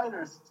 energetic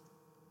fighters,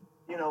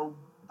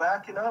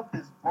 backing up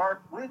his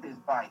bark with his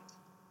bite.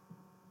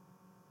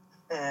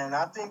 And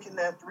I think in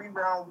that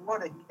 3-round war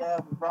that he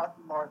had with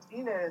Rocky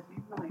Martinez,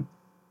 he really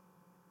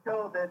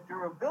showed that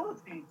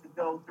durability to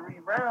go 3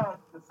 rounds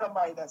with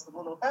somebody that's a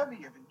little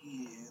heavier than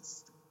he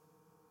is.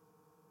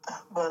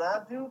 But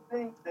I do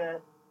think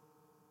that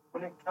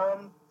when it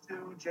comes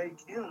to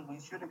Jake Hill, we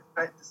should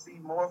expect to see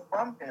more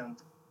from him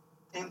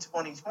in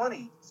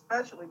 2020,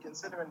 especially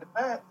considering the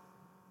fact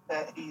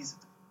that he's,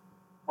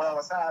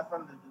 aside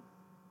from the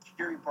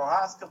Yuri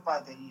Prohaska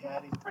fight that he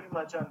had. He's pretty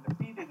much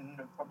undefeated in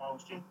the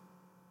promotion.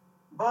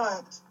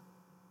 But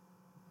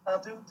I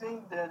do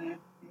think that if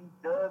he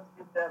does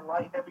get that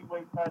light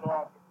heavyweight title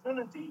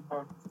opportunity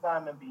versus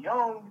Simon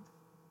Beyond,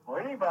 or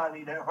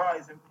anybody that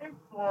Ryzen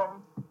picks for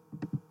him,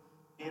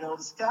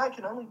 the sky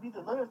can only be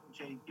the limit for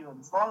JQ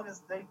as long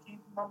as they keep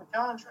him on the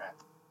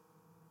contract.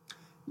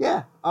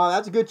 Yeah,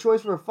 that's a good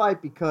choice for a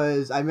fight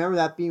because I remember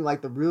that being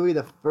like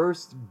the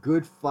first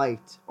good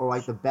fight or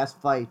like the best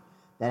fight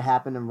that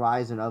happened in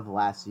Ryzen of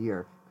last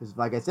year. Because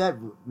like I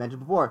said,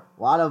 mentioned before,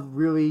 a lot of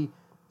really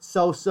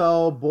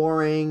so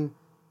boring,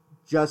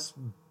 just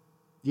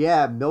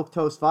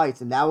milquetoast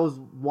fights, and that was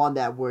one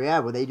that where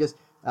that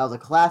was a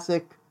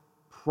classic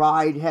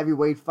Pride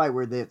heavyweight fight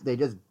where they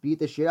just beat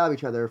the shit out of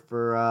each other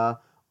for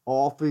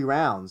all 3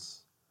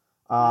 rounds.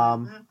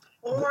 Or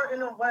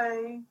in a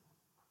way,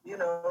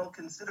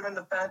 considering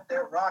the fact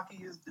that Rocky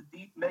is the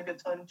deep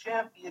megaton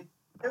champion,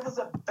 it was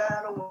a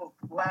battle of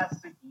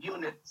classic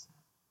units,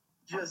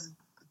 just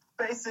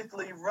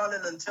basically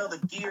running until the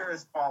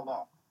gears fall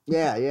off.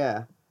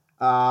 Yeah.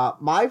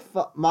 My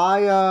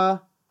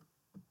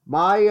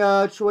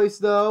choice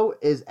though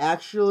is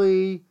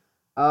actually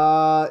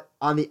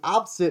on the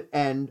opposite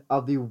end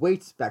of the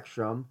weight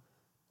spectrum,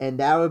 and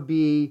that would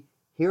be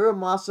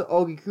Hiromasa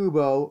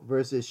Ogikubo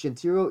versus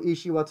Shintaro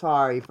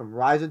Ishiwatari from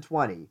Ryzen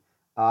 20,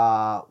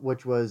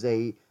 which was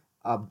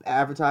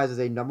advertised as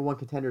a number 1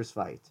 contenders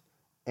fight.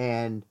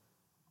 And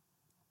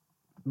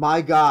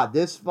my God,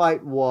 this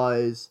fight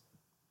was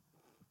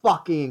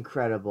fucking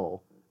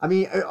incredible. I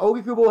mean,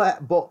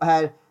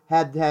 Ogikubo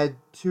had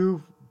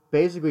 2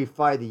 basically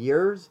fight of the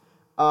years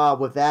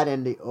with that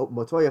and the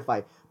Montoya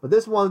fight. But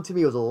this one to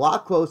me was a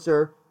lot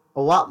closer,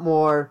 a lot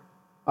more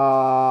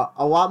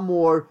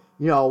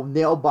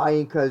nail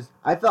biting because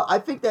I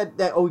think that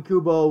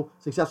Ogikubo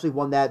successfully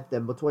won the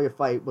Montoya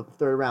fight with the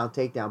 3rd round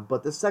takedown.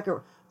 But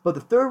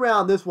the 3rd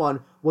round, this one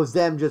was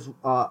them just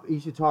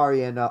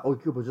Ishitari and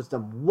Ogikubo just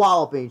them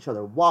walloping each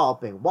other,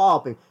 walloping. It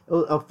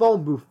was a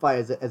phone booth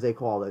fight as they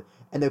called it,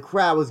 and the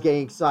crowd was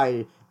getting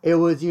excited. It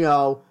was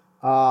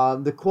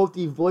the quote,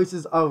 the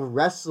voices of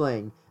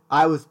wrestling.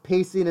 I was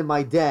pacing in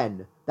my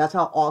den. That's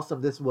how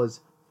awesome this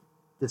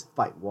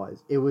fight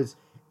was. It was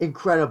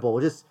incredible.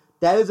 Just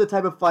that is the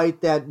type of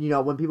fight that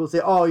when people say,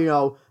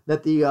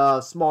 that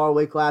the smaller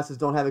weight classes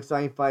don't have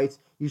exciting fights,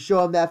 you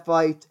show them that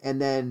fight, and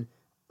then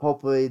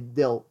hopefully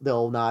they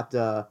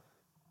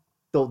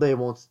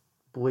won't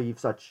believe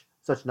such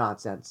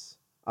nonsense.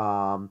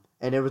 And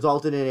it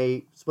resulted in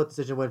a split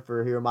decision win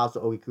for Hiromasa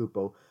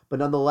Ogikubo, but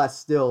nonetheless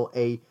still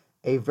a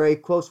very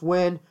close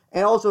win.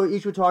 And also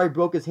Ishitari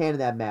broke his hand in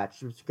that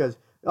match because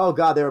oh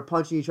god, they were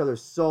punching each other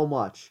so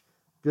much,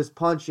 just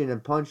punching.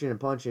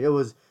 It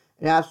was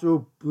an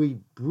absolutely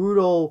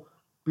brutal,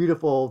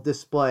 beautiful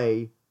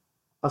display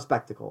of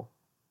spectacle.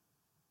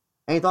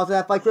 Any thoughts on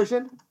that fight,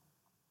 Christian?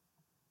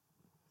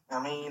 I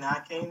mean,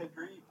 I can't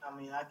agree.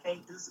 I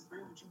can't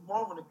disagree with you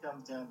more when it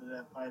comes down to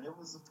that fight. It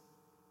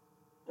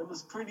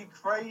was pretty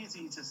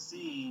crazy to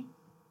see,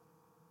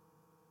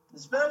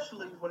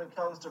 especially when it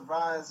comes to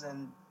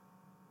Ryzen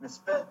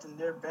respecting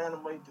their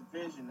bantamweight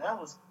division. That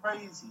was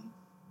crazy.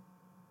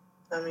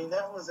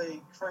 That was a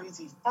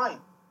crazy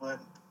fight,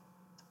 but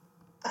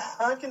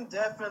I can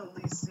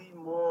definitely see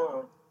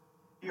more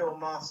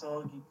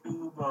Hiromasa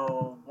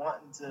Ogikubo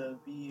wanting to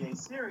be a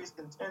serious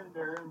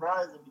contender in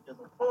Ryzen because,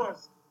 of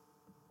course,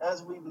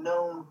 as we've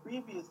known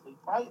previously,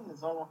 fighting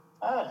is all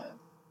time.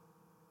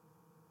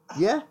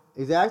 Yeah,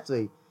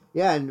 exactly.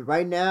 Yeah, and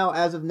right now,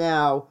 as of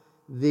now,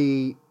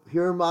 the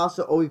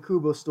Hiromasa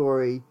Ogikubo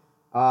story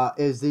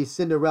is the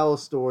Cinderella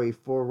story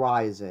for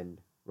Ryzen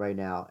right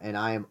now, and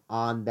I am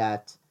on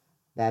that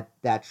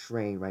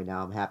train right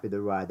now. I'm happy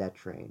to ride that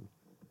train.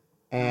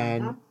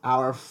 And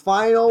our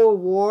final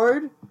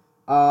award,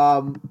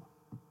 I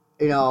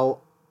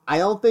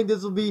don't think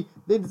this will be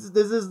this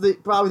is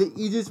probably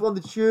the easiest one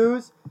to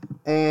choose,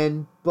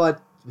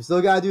 but we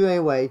still gotta do it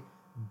anyway.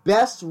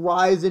 Best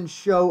Ryzen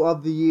show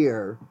of the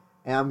year,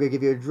 and I'm gonna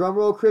give you a drum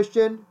roll,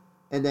 Christian,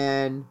 and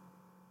then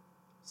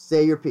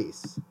say your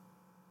piece.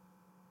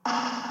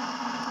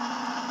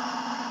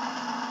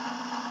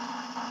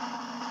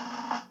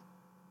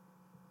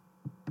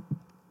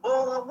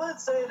 Well, I would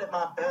say that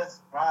my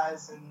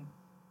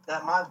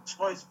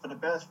choice for the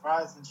best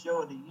Ryzen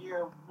show of the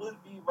year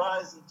would be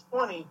Ryzen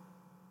 20,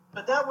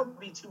 but that would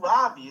be too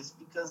obvious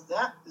because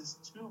that is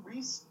too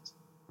recent.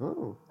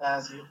 Oh.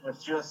 As it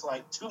was just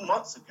like 2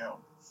 months ago.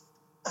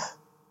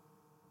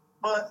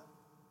 But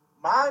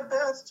my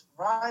best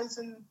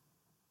Ryzen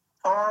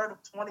card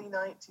of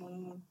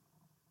 2019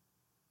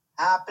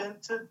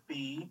 happened to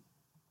be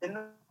in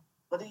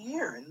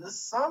the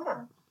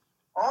summer,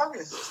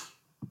 August.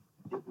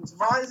 It was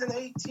Ryzen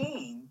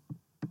 18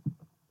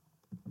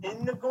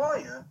 in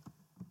Nagoya,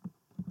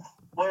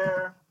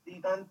 where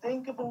the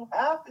unthinkable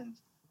happened.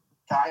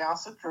 Kaya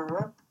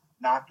Sakura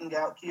knocking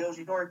out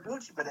Kyoji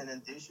Horiguchi, but in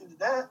addition to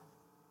that,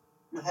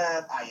 you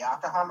had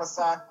Ayaka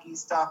Hamasaki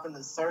stopping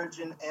the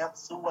surgeon Amp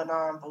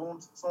Suwanon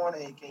Boomstorm,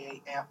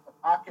 aka Amp the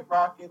Pocket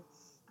Rocket.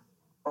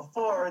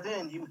 Before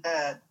then, you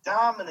had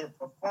dominant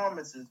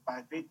performances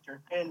by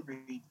Victor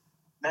Henry,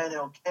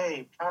 Manuel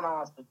Cave,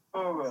 Kana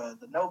Sakura,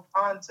 the no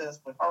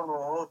contest with Haru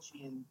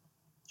Ochi and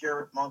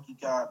Jared Monkey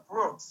God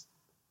Brooks.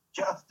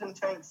 Justin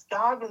Tank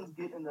Scoggins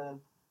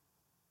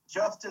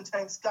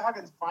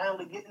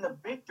finally getting a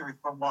victory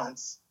for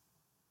once.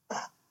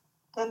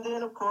 And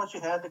then, of course,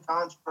 you had the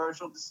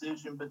controversial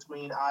decision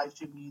between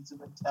Aisha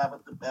Mizu and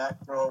Tabitha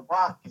Batgirl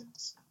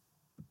Watkins.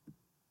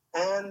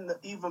 And the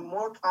even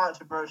more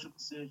controversial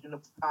decision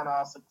of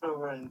Kana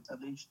Sakura and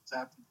Alicia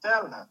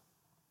Zapatella.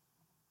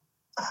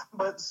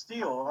 But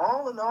still,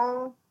 all in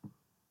all,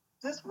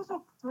 this was a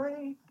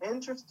pretty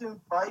interesting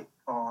fight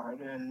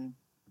card. And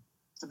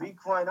to be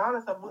quite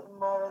honest, I wouldn't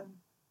mind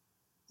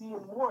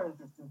seeing more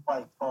interesting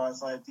fight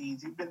cards like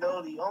these, even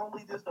though the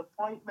only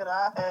disappointment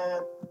I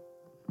had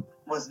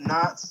was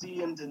not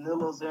seeing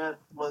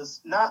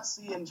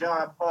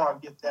John Parr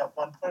get that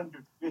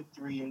 100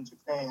 victory in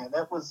Japan.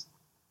 That was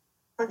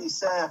pretty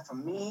sad for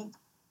me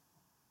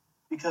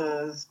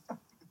because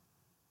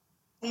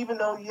even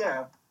though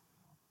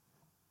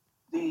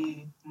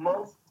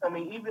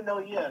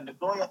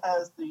Nagoya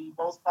has the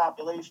most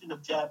population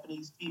of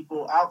Japanese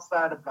people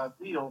outside of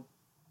Brazil,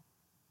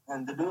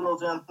 and Danilo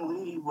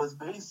Gentili was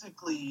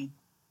basically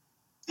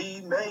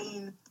the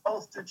main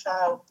poster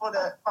child for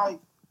that fight.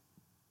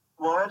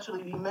 Well,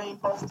 actually, the main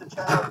poster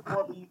child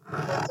for the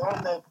events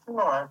on that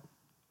card.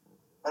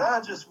 And I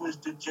just wish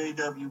the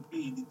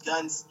JWP, the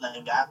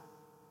gunslinger,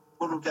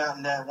 would have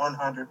gotten that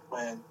 100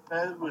 win.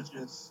 It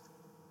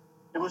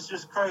was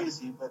just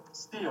crazy, but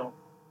still,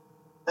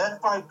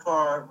 that fight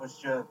card was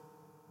just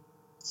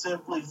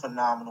simply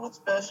phenomenal,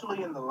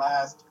 especially in the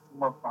last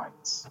 4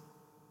 fights.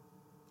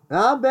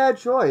 Not a bad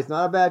choice.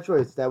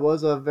 That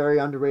was a very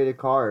underrated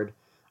card.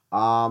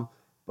 But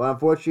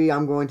unfortunately,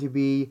 I'm going to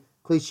be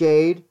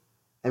cliched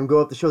and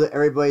go up the show that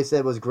everybody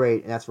said was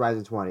great, and that's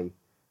Rizin 20.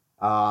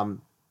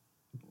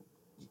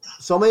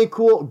 So many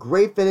cool,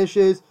 great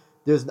finishes.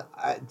 In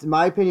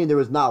my opinion, there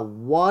was not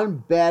one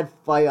bad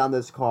fight on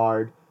this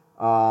card.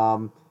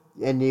 And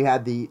you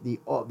had the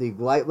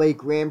lightweight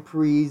Grand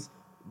Prix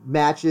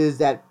matches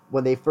that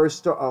when they first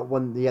start,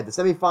 when you had the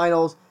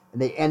semifinals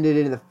and they ended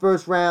it in the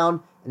first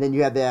round, and then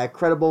you had that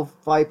incredible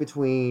fight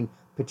between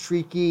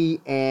Patricky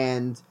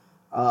and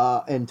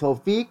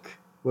Tofik,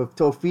 with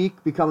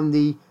Tofik becoming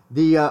the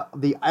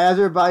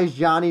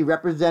Azerbaijani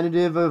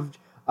representative of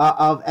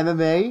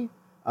MMA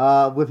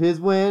with his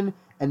win,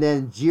 and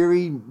then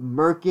Jiri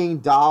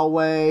murking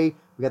Dalway.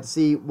 We got to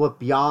see what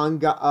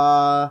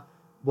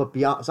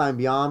Simon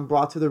Beyond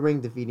brought to the ring,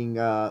 defeating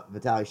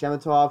Vitaly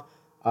Shemetov.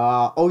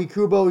 Ogi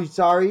Kubo,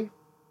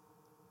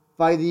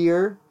 fight of the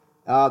year.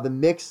 The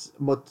mixed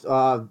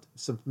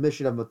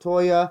submission of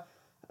Motoya,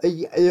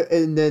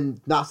 and then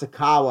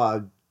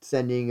Nasukawa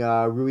sending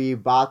Rui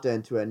Bata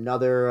into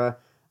another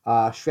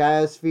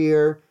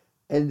stratosphere,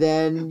 and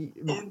then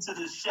into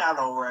the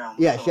Shadow Realm.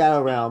 Yeah,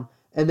 Shadow Realm,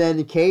 and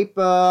then Cape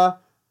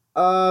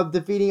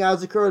defeating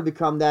Azakura to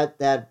become that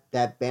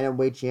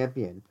bantamweight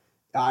champion.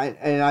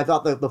 And I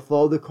thought that the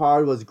flow of the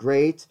card was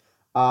great.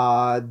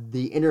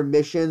 The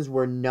intermissions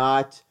were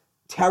not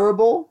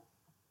terrible.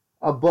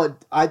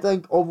 But I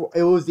think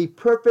it was the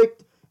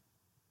perfect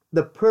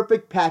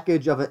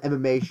package of an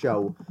MMA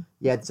show.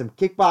 You had some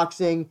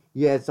kickboxing,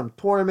 you had some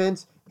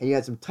tournaments, and you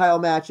had some title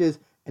matches,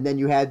 and then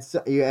you had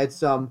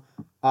some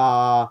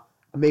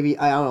maybe,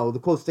 I don't know, the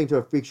closest thing to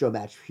a freak show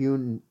match,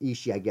 Hyun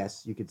Ishii, I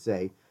guess you could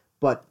say.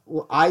 But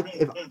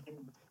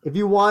if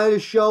you wanted to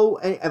show,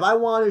 if I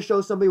wanted to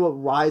show somebody what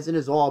Rizin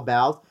is all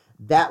about,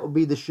 that would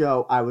be the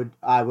show I would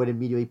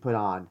immediately put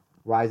on,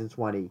 Rizin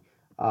 20.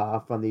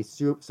 From the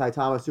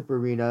Saitama Super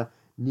Arena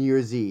New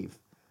Year's Eve.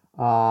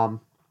 It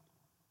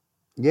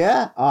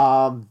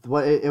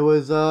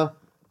was.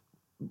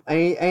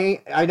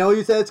 I know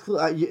you said it's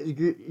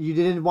you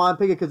didn't want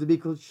to pick it because it'd be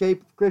cliche,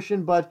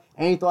 Christian, but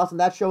any thoughts on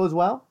that show as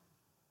well?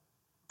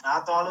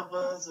 I thought it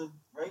was a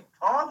great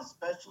card,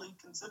 especially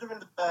considering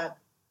the fact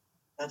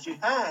that you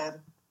had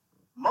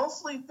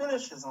mostly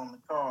finishes on the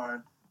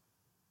card.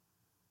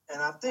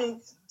 And I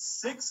think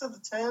 6 of the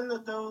 10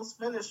 of those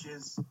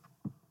finishes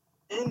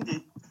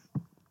ended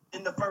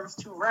in the first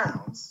 2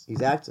 rounds.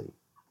 Exactly.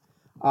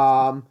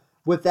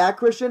 With that,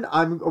 Christian,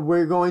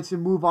 we're going to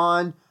move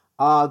on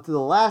to the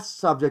last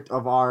subject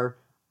of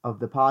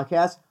the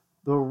podcast,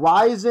 the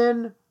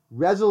Rizin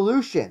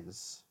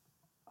resolutions.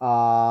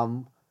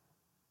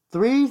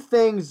 3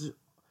 things.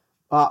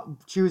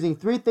 Choosing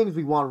 3 things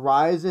we want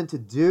Rizin to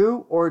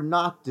do or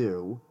not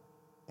do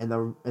in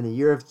the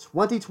year of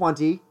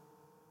 2020.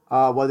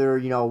 Whether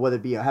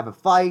it be have a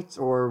fight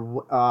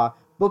or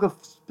book a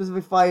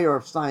specific fight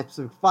or sign a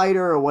specific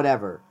fighter or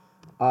whatever.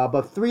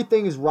 But 3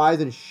 things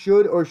Rizin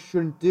should or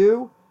shouldn't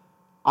do.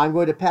 I'm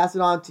going to pass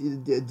it on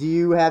to. Do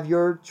you have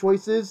your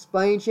choices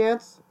by any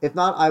chance? If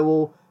not, I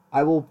will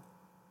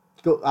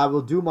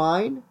do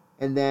mine,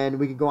 and then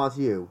we can go on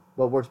to you.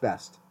 What works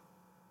best?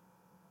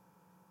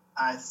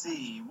 I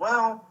see.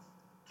 Well,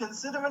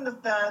 considering the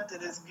fact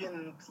that it's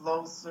getting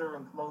closer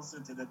and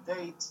closer to the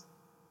date,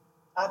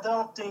 I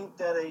don't think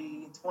that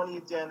a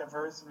 20th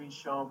anniversary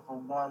show for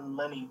one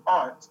Lenny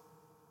Hart,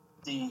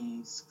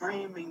 the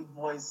screaming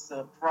voice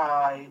of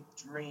Pride,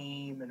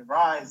 Dream, and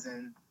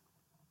Rising,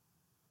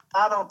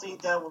 I don't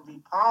think that would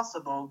be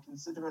possible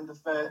considering the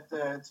fact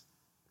that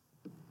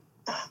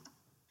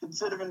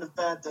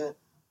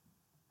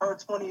her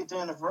 20th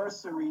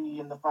anniversary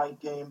in the fight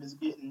game is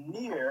getting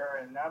near,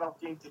 and I don't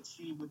think that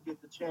she would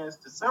get the chance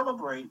to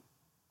celebrate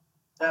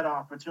that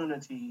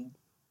opportunity.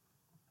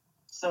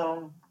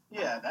 So,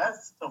 yeah,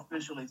 that's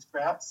officially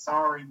scrapped.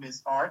 Sorry,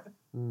 Miss Hart.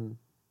 Mm.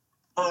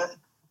 But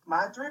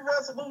my three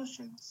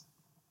resolutions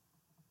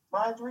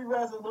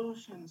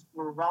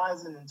for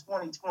Rising in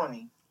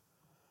 2020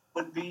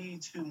 would be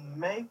to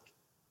make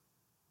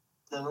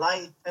the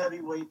light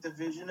heavyweight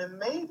division and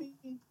maybe,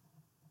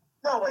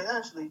 no, wait,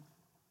 actually,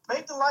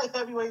 make the light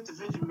heavyweight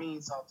division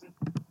mean something.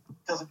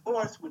 Because, of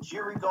course, with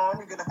Jerry gone,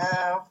 you're going to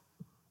have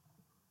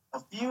a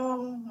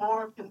few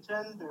more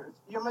contenders.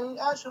 I mean,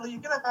 actually,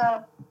 you're going to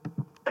have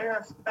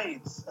bare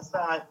space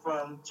aside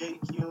from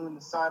JQ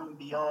and Simon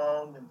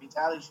Bion and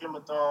Vitaly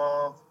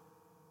Shimatov,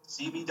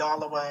 CB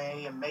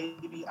Dollaway, and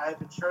maybe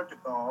Ivan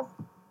Chertikov.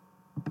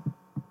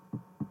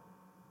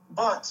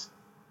 But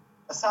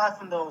aside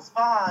from those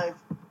five,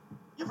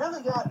 you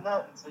really got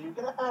nothing. So you're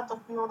going to have to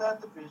fill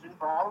that division,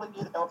 probably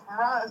get help from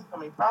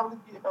probably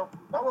get help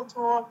from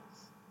Bellator,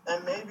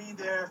 and maybe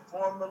their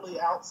formerly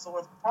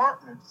outsourced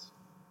partners,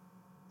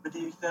 with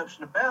the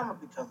exception of Bama,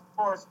 because, of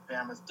course,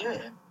 Bama's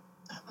dead.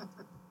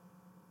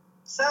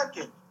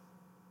 Second,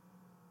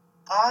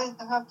 I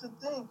have to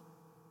think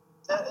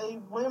that they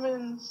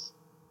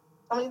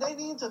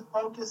need to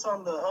focus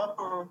on the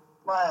upper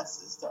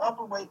classes, the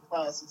upper weight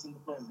classes in the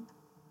women.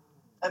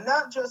 And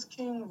not just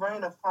King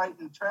Raina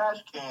fighting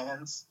trash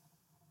cans,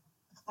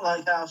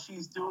 like how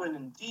she's doing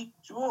in Deep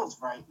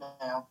Jewels right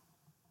now.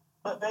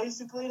 But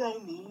basically, they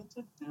need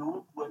to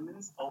do a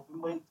women's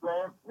open weight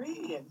Grand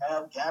Prix and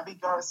have Gabby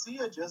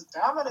Garcia just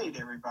dominate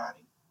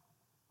everybody.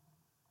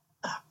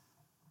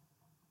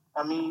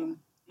 I mean,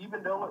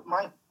 even though it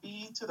might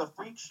be to the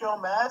freak show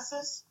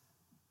masses,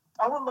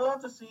 I would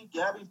love to see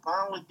Gabby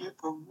finally get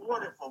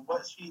rewarded for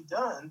what she's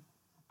done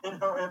in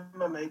her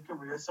MMA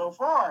career so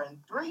far.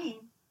 And three,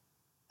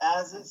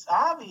 as it's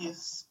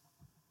obvious,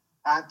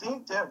 I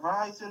think that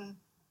Rising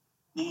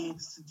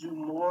needs to do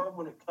more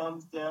when it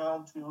comes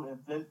down to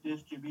event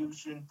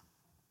distribution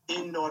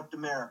in North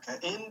America,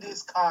 in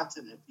this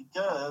continent,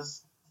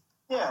 because,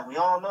 yeah, we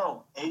all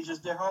know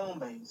Asia's their home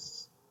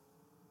base.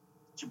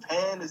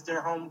 Japan is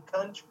their home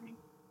country.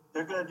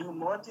 They're going to do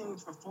more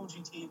things for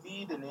Fuji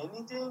TV than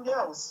anything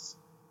else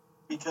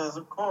because,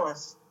 of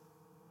course,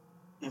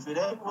 if it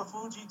ain't what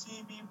Fuji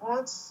TV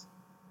wants,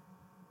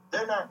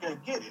 they're not going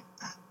to get it.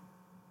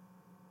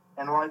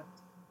 And like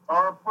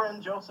our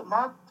friend Joseph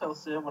Mato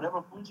said,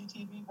 whatever Fuji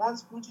TV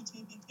wants, Fuji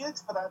TV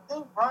gets. But I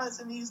think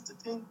Rising needs to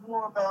think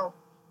more about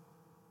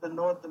the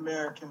North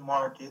American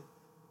market,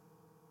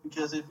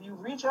 because if you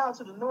reach out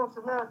to the North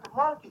American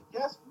market,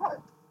 guess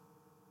what?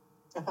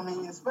 I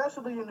mean,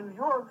 especially in New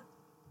York,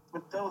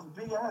 with those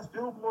big-ass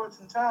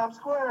billboards in Times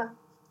Square,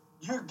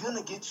 you're going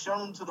to get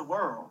shown to the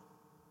world.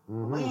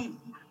 Mm-hmm. Believe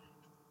me.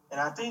 And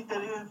I think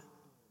that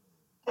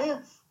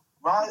if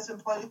Rising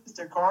plays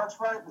their cards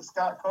right with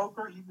Scott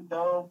Coker, even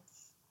though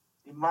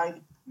it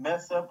might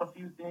mess up a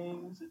few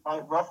things, it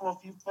might ruffle a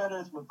few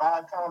feathers with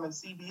Viacom and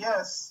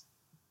CBS,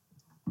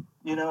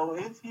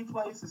 if he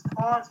plays his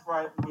cards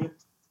right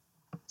with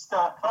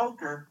Scott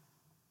Coker,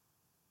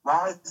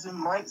 Rising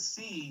might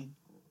see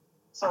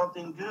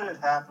something good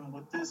happen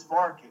with this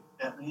market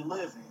that we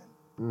live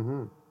in.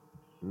 Mm-hmm.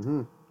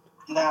 Mm-hmm.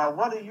 Now,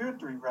 what are your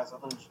three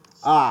resolutions?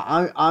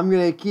 I'm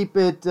gonna keep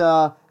it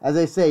as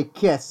I say,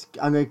 KISS.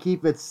 I'm gonna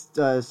keep it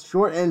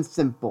short and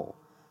simple.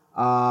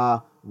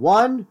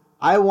 One,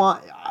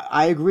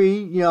 I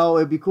agree.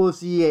 It'd be cool to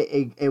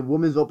see a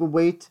women's open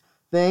weight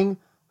thing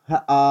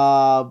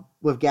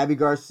with Gabby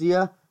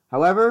Garcia.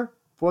 However,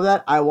 for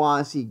that, I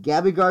want to see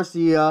Gabby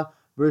Garcia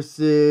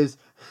versus.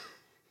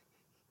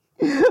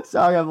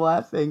 Sorry, I'm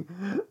laughing.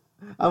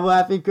 I'm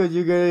laughing because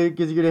you're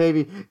gonna hate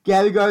me.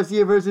 Gabby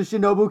Garcia versus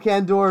Shinobu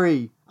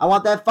Kandori. I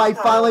want that fight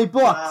finally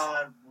booked.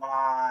 God,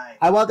 why?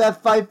 I want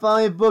that fight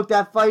finally booked.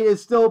 That fight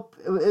is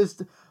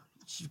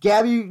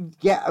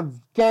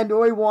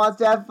Kandori wants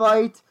that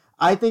fight.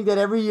 I think that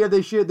every year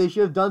they should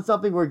have done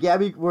something where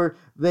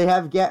they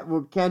have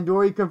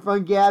Kandori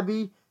confront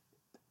Gabby.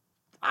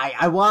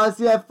 I want to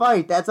see that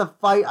fight. That's a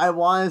fight I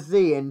want to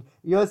see. And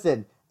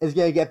listen, it's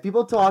gonna get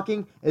people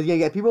talking. It's gonna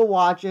get people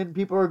watching.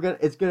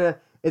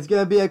 It's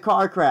gonna be a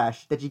car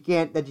crash that you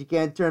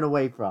can't turn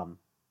away from.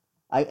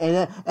 I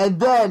can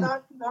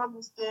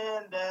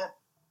understand that,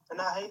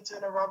 and I hate to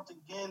interrupt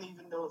again,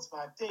 even though it's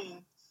my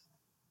thing.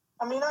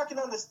 I mean, I can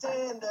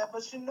understand that,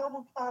 but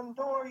Shinobu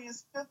Kandori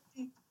is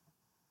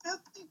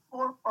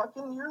 54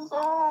 fucking years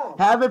old.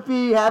 Have it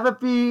be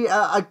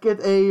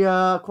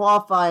a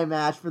qualifying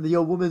match for the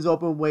women's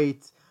open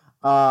weight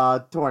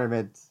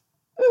tournament.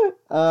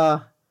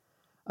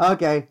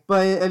 Okay,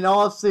 but in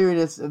all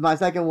seriousness, my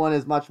second one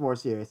is much more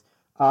serious.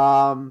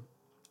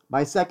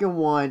 My second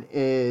one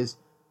is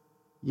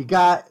You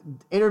got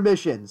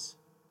intermissions.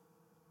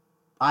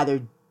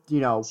 Either,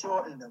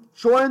 Shorten them.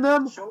 shorten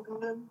them,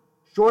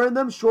 Shorten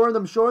them.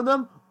 shorten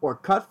them, or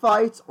cut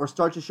fights or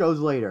start your shows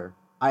later.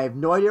 I have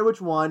no idea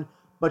which one,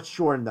 but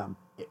shorten them.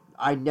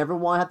 I never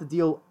want to have to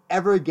deal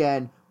ever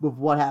again with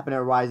what happened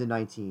at Ryzen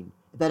 19.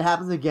 If that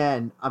happens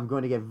again, I'm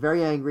going to get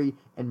very angry,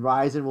 and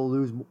Ryzen will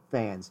lose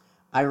fans.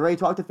 I already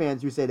talked to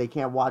fans who say they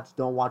don't watch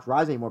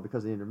Ryzen anymore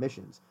because of the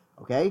intermissions.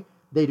 Okay,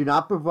 they do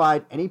not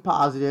provide any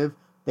positive.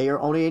 They are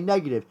only a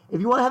negative. If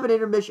you want to have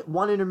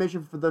one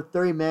intermission for the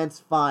 30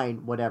 minutes,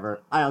 fine,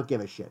 whatever. I don't give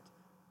a shit.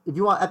 If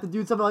you have to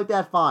do something like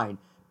that, fine.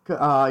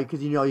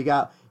 Because you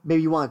got,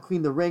 maybe you want to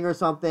clean the ring or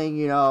something.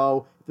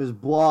 If there's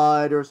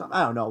blood or something,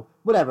 I don't know.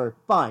 Whatever,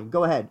 fine,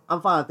 go ahead.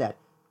 I'm fine with that.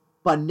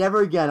 But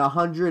never again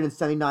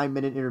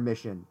 179-minute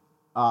intermission,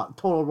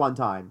 total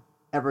runtime,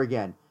 ever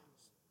again.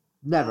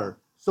 Never.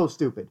 So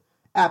stupid.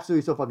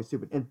 Absolutely so fucking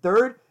stupid. And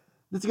third,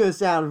 this is going to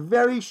sound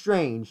very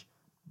strange,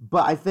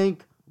 but I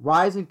think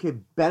Ryzen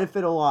could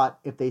benefit a lot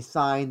if they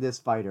sign this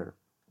fighter.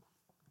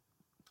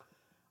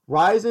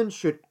 Ryzen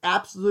should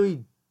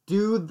absolutely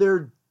do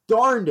their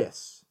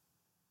darndest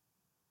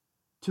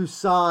to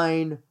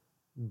sign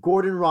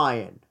Gordon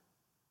Ryan,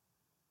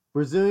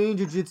 Brazilian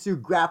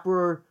Jiu-Jitsu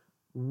grappler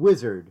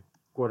wizard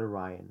Gordon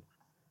Ryan.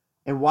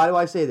 And why do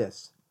I say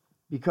this?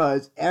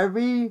 Because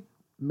every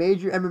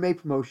major MMA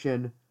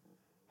promotion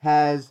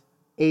has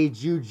a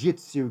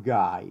jiu-jitsu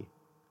guy.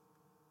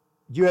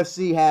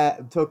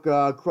 UFC took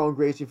Kron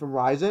Gracie from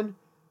Ryzen.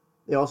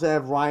 They also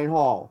have Ryan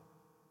Hall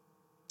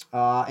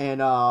and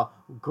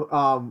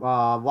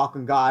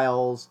Lachlan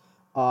Giles,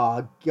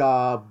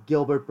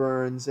 Gilbert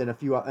Burns, and a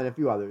few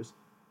others.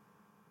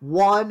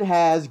 One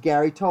has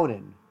Gary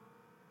Tonin.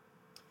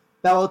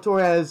 Bellator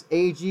has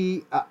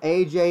AJ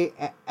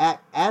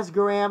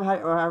Asgaram,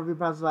 or however you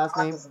pronounce his last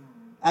name,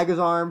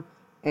 Agazarm,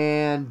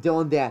 and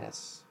Dylan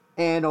Dennis,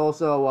 and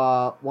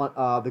also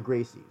the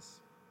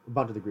Gracies, a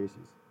bunch of the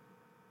Gracies.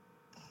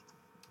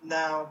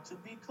 Now, to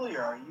be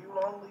clear, are you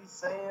only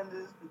saying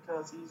this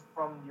because he's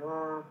from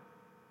your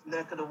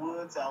neck of the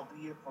woods,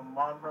 albeit from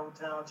Monroe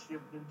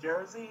Township, New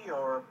Jersey,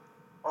 or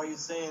are you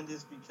saying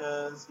this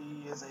because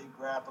he is a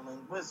grappling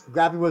wizard?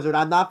 Grappling wizard.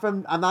 I'm not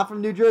from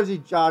New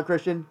Jersey,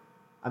 Christian.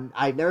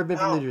 I've never been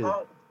from New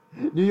Jersey.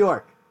 New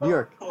York.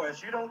 Of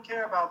course, you don't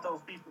care about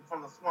those people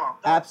from the swamp.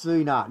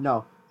 Absolutely not.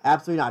 No,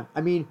 absolutely not.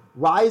 I mean,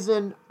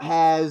 Ryzen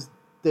has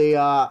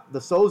the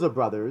Souza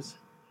brothers,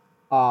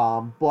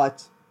 and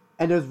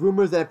there's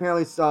rumors that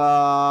apparently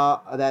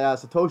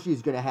Satoshi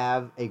is going to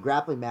have a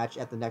grappling match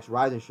at the next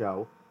Ryzen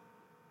show.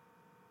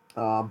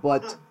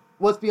 But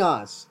let's be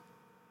honest,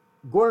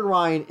 Gordon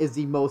Ryan is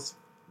the most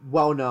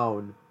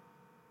well-known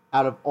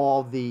out of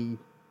all the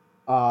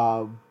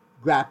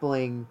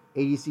grappling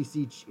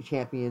ADCC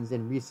champions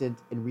in recent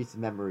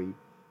memory.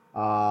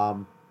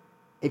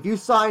 If you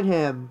sign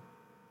him,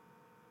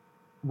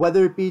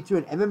 whether it be to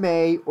an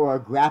MMA or a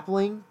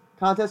grappling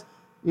contest,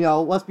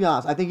 let's be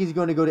honest, I think he's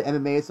going to go to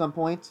MMA at some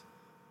point.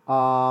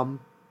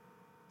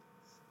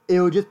 It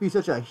would just be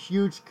such a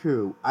huge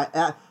coup.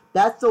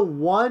 That's the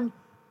one,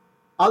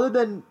 other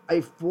than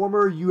a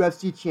former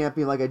UFC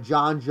champion like a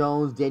John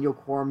Jones, Daniel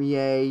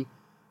Cormier,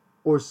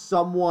 or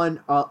someone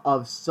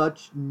of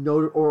such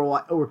note,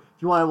 or if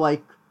you want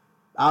to,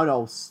 I don't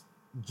know,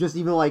 just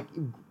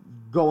even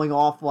going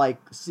off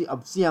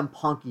CM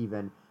Punk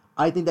even,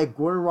 I think that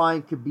Gordon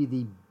Ryan could be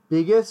the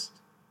biggest,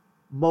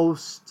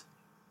 most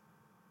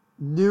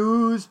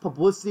news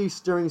publicity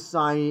stirring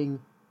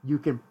signing you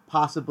can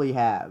possibly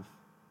have.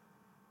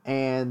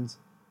 And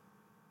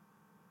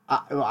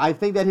I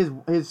think that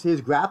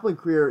his grappling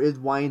career is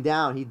winding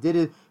down. He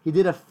did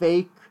a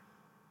fake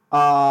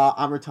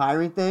I'm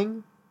retiring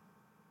thing,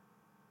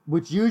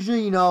 which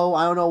usually, I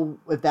don't know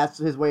if that's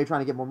his way of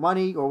trying to get more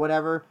money or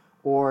whatever,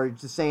 or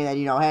just saying that,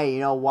 hey, you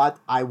know what,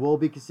 I will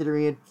be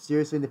considering it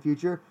seriously in the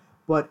future.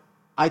 But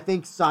I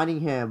think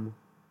signing him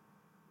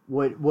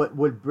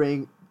would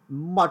bring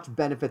much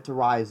benefit to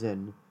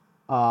Ryzen,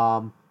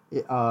 to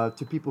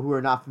people who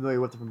are not familiar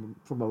with the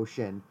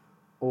promotion,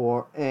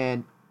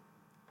 and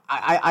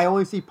I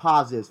only see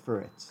positives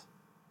for it.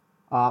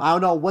 I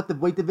don't know what the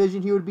weight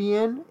division he would be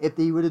in if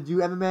he were to do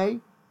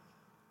MMA.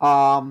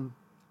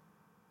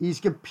 He's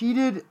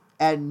competed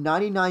at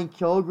 99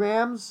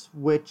 kilograms,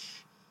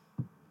 which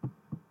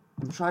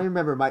I'm trying to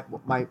remember trying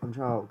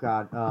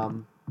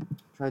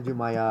to do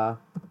my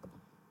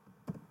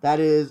that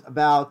is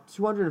about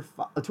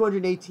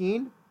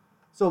 218.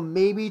 So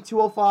maybe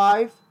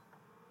 205,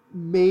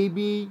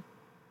 maybe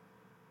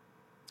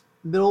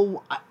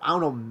middle, I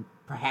don't know,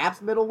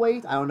 perhaps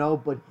middleweight, I don't know,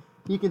 but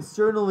he can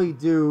certainly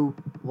do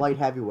light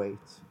heavyweight.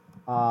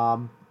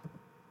 Yeah,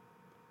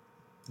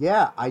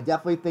 I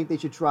definitely think they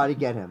should try to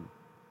get him.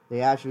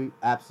 They actually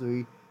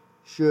absolutely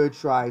should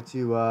try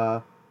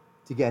to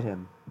get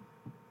him.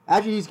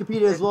 Actually, he's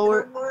competed as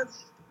lower.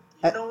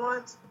 You know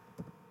what?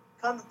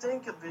 Come to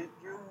think of it,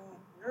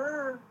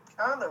 you're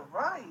kind of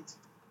right.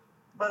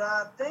 But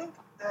I think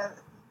that,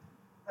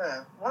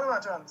 what am I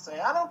trying to say?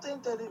 I don't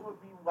think that it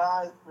would be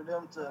wise for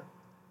them to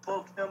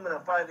book him in a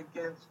fight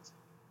against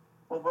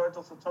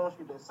Roberto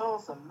Satoshi de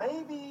Souza,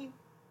 maybe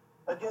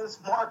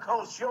against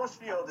Marcos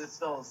Yoshio de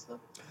Souza.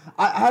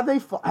 Have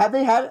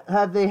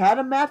they had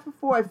a match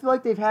before? I feel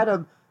like they've had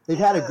a They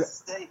have.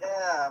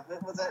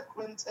 It was at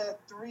Quintet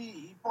 3.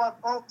 He fought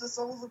both the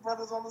Souza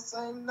brothers on the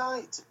same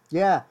night.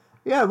 Yeah.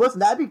 Listen,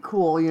 that'd be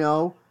cool.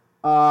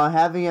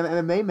 Having an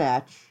MMA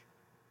match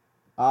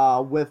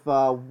with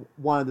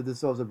one of the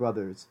Souza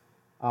brothers.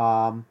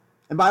 And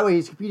by the way,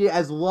 he's competed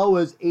as low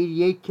as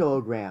 88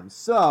 kilograms,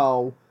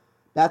 so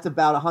that's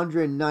about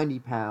 190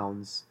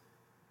 pounds.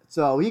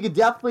 So he could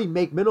definitely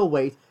make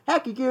middleweight.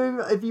 Heck, he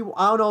could, if he,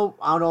 I don't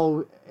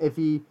know if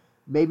he,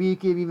 maybe he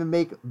could even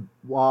make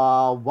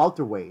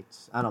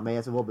welterweights. I don't know, maybe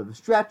that's a little bit of a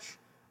stretch,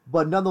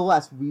 but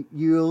nonetheless,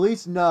 you at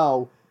least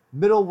know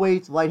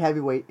middleweight, light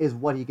heavyweight is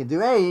what he can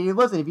do. Hey,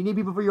 listen, if you need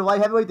people for your light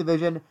heavyweight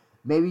division,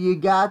 maybe you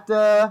got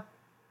Gordon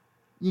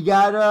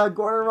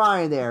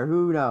Ryan there.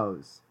 Who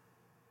knows?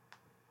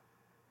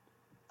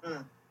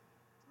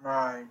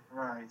 Right.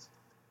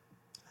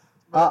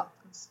 But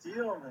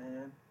still,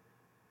 man,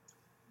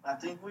 I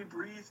think we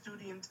breezed through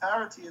the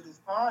entirety of this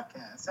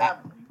podcast,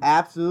 haven't we?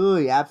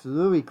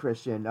 Absolutely,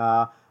 Christian.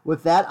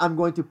 With that, I'm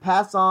going to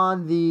pass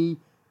on the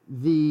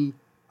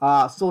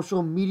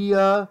social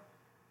media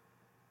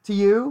to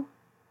you.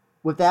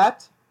 With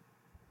that,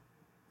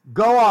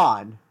 go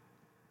on.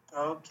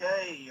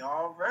 Okay,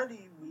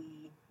 already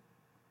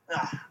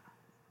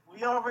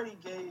we already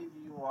gave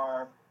you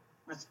our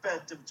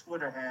respective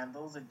Twitter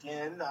handles.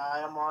 Again, I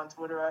am on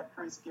Twitter at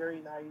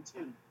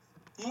ChrisGary92.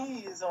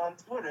 He is on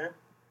Twitter.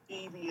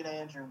 Phoebe and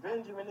Andrew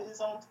Benjamin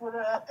is on Twitter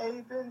at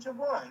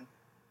ABenja1.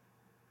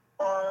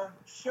 Our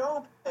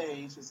show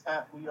page is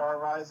at We Are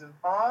Rising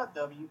Pod,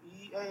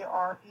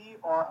 WeAreRizin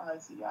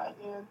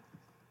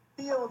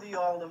POD,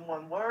 all in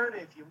one word.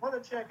 If you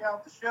want to check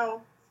out the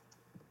show,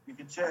 you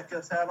can check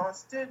us out on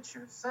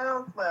Stitcher,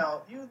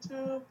 SoundCloud,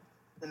 YouTube.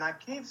 And I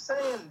keep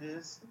saying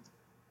this,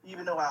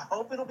 even though I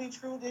hope it'll be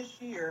true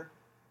this year,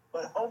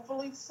 but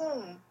hopefully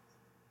soon,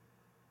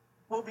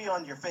 we'll be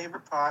on your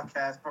favorite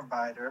podcast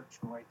provider of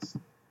choice.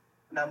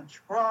 And I'm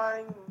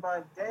trying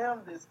my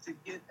damnedest to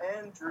get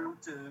Andrew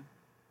to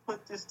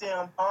put this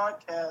damn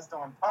podcast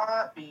on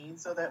Podbean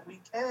so that we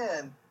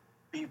can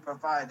be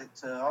provided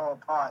to all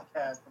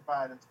podcast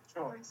providers of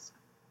choice.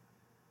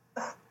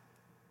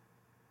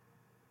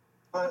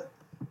 But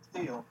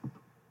still,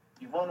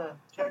 if you want to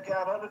check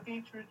out other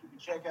features, you can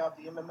check out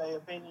the MMA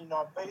Opinion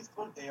on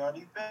Facebook. They are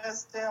the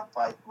best damn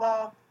fight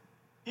blog,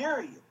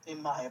 period,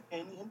 in my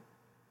opinion.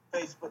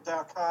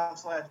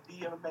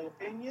 Facebook.com/BMMA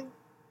Opinion.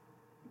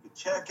 You can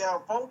check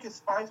out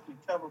Focus Fights. We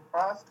cover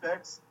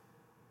prospects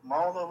from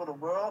all over the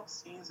world,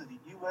 scenes of the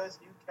U.S.,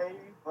 UK,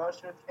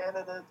 Russia,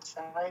 Canada,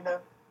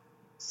 China,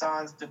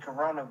 signs the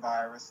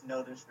coronavirus,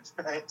 no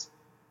disrespect,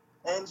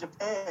 and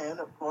Japan,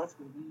 of course,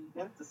 will be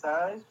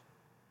emphasized.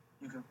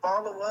 You can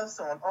follow us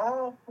on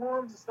all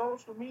forms of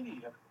social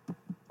media.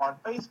 On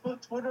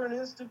Facebook, Twitter, and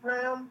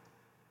Instagram,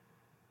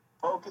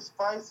 Focus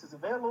Fights is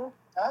available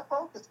at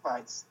Focus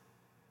Fights.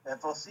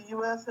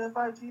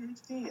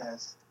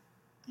 FOCUSFIGHTS.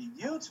 The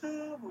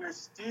YouTube, we're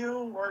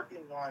still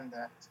working on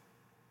that.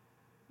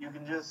 You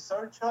can just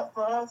search up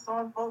for us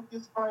on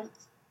Focus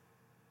Fights.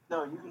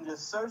 No, you can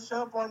just search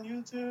up on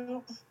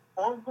YouTube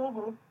or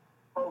Google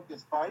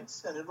Focus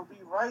Fights, and it'll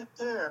be right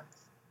there.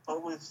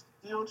 But we're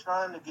still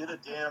trying to get a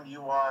damn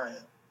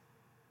URL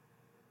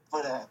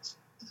for that.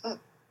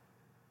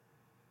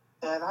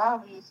 And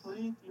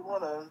obviously, if you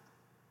want to,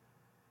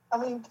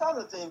 come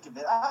to think of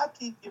it, I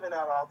keep giving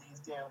out all these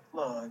damn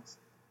plugs.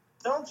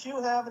 Don't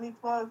you have any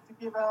plugs to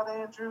give out,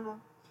 Andrew?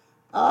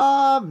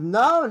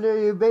 No,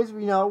 you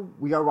basically,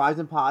 We Are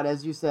Rising Pod,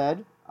 as you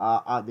said,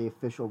 the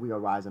official We Are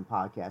Rising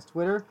podcast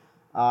Twitter.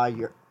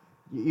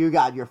 You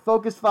got your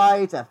Focus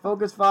Fights at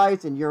Focus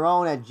Fights, and your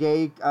own at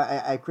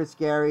at Chris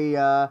Gary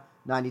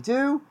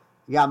 92.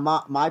 You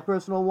got my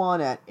personal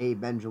one at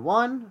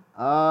ABenja1.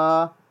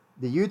 The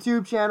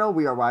YouTube channel,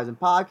 We Are Rising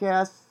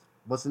Podcast.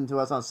 Listen to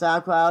us on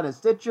SoundCloud and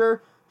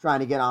Stitcher. Trying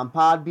to get on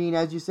Podbean,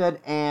 as you said,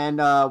 and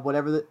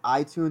whatever the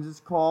iTunes is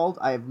called.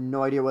 I have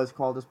no idea what it's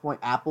called at this point.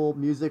 Apple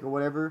Music or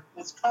whatever.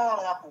 It's called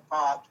Apple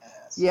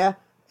Podcasts. Yeah,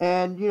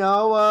 and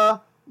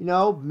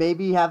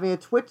maybe having a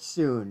Twitch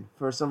soon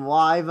for some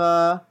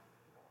live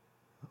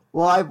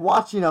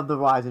watching of the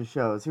Rising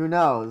shows. Who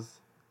knows?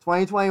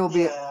 2020 will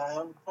be. Yeah,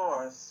 of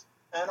course.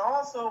 And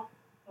also,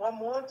 one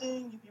more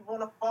thing, if you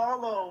want to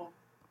follow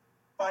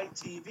Fight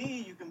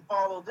TV, you can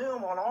follow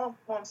them on all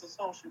forms of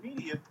social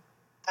media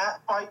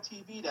at Fight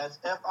TV. That's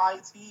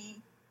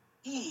FITE.TV.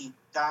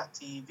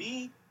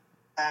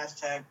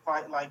 Hashtag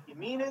Fight Like You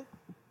Mean It.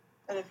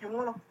 And if you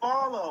want to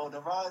follow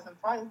the Rising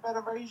Fighting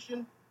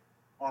Federation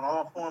on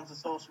all forms of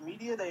social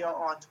media, they are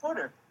on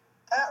Twitter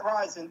at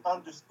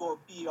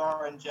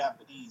Rising_PR in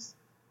Japanese,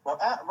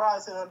 or at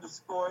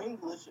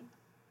Rising_English, and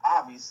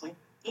obviously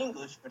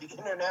English for the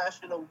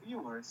international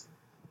viewers.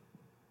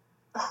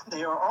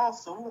 They are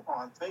also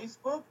on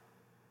Facebook,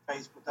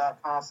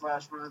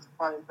 Facebook.com/Rising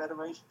Fighting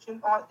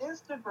Federation, on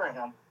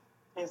Instagram,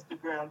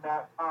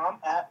 Instagram.com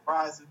at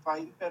Rising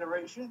Fighting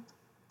Federation,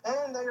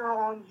 And they are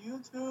on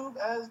YouTube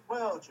as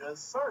well.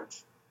 Just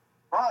search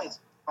Rise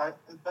Fight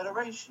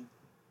Federation.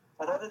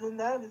 But other than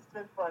that, it's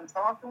been fun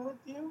talking with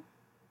you.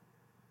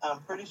 I'm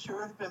pretty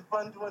sure it's been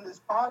fun doing this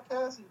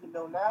podcast, even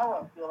though now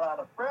I feel out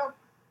of breath.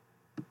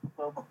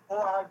 But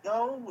before I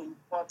go, we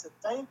want to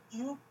thank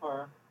you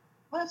for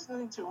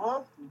listening to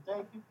us. We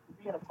thank you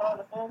for being a part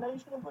of Fan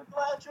Nation, and we're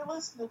glad you're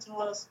listening to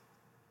us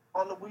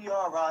on the We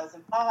Are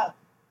Rising Pod.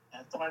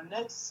 And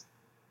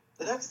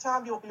the next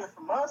time you'll hear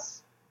from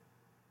us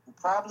will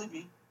probably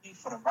be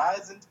for the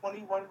Rising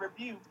 21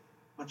 review,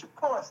 which of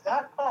course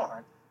that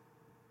card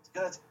is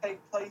going to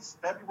take place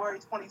February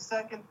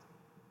 22nd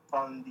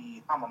from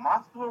the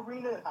Hamamatsu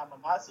Arena in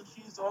Hamamatsu,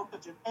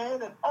 Shizuoka,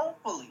 Japan, and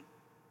hopefully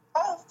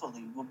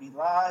we'll be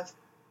live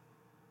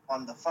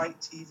on the Fight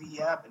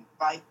TV app and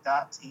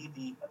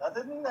Fight.tv. But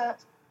other than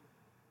that,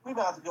 we're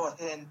about to go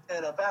ahead and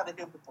head up out of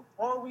here. But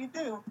before we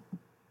do,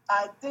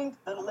 I think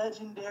the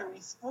legendary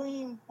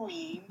Scream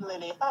Queen,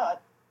 Lily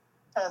Hut,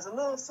 has a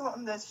little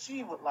something that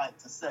she would like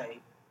to say.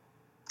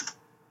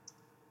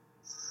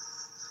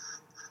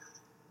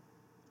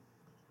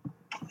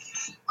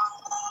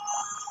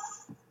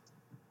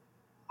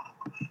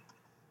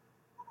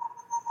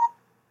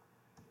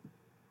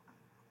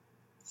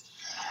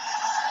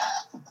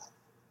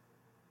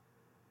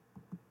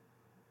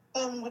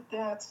 And with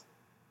that,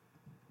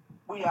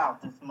 we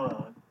out this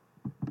mug.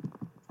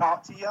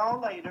 Talk to y'all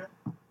later.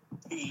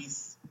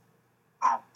 Peace.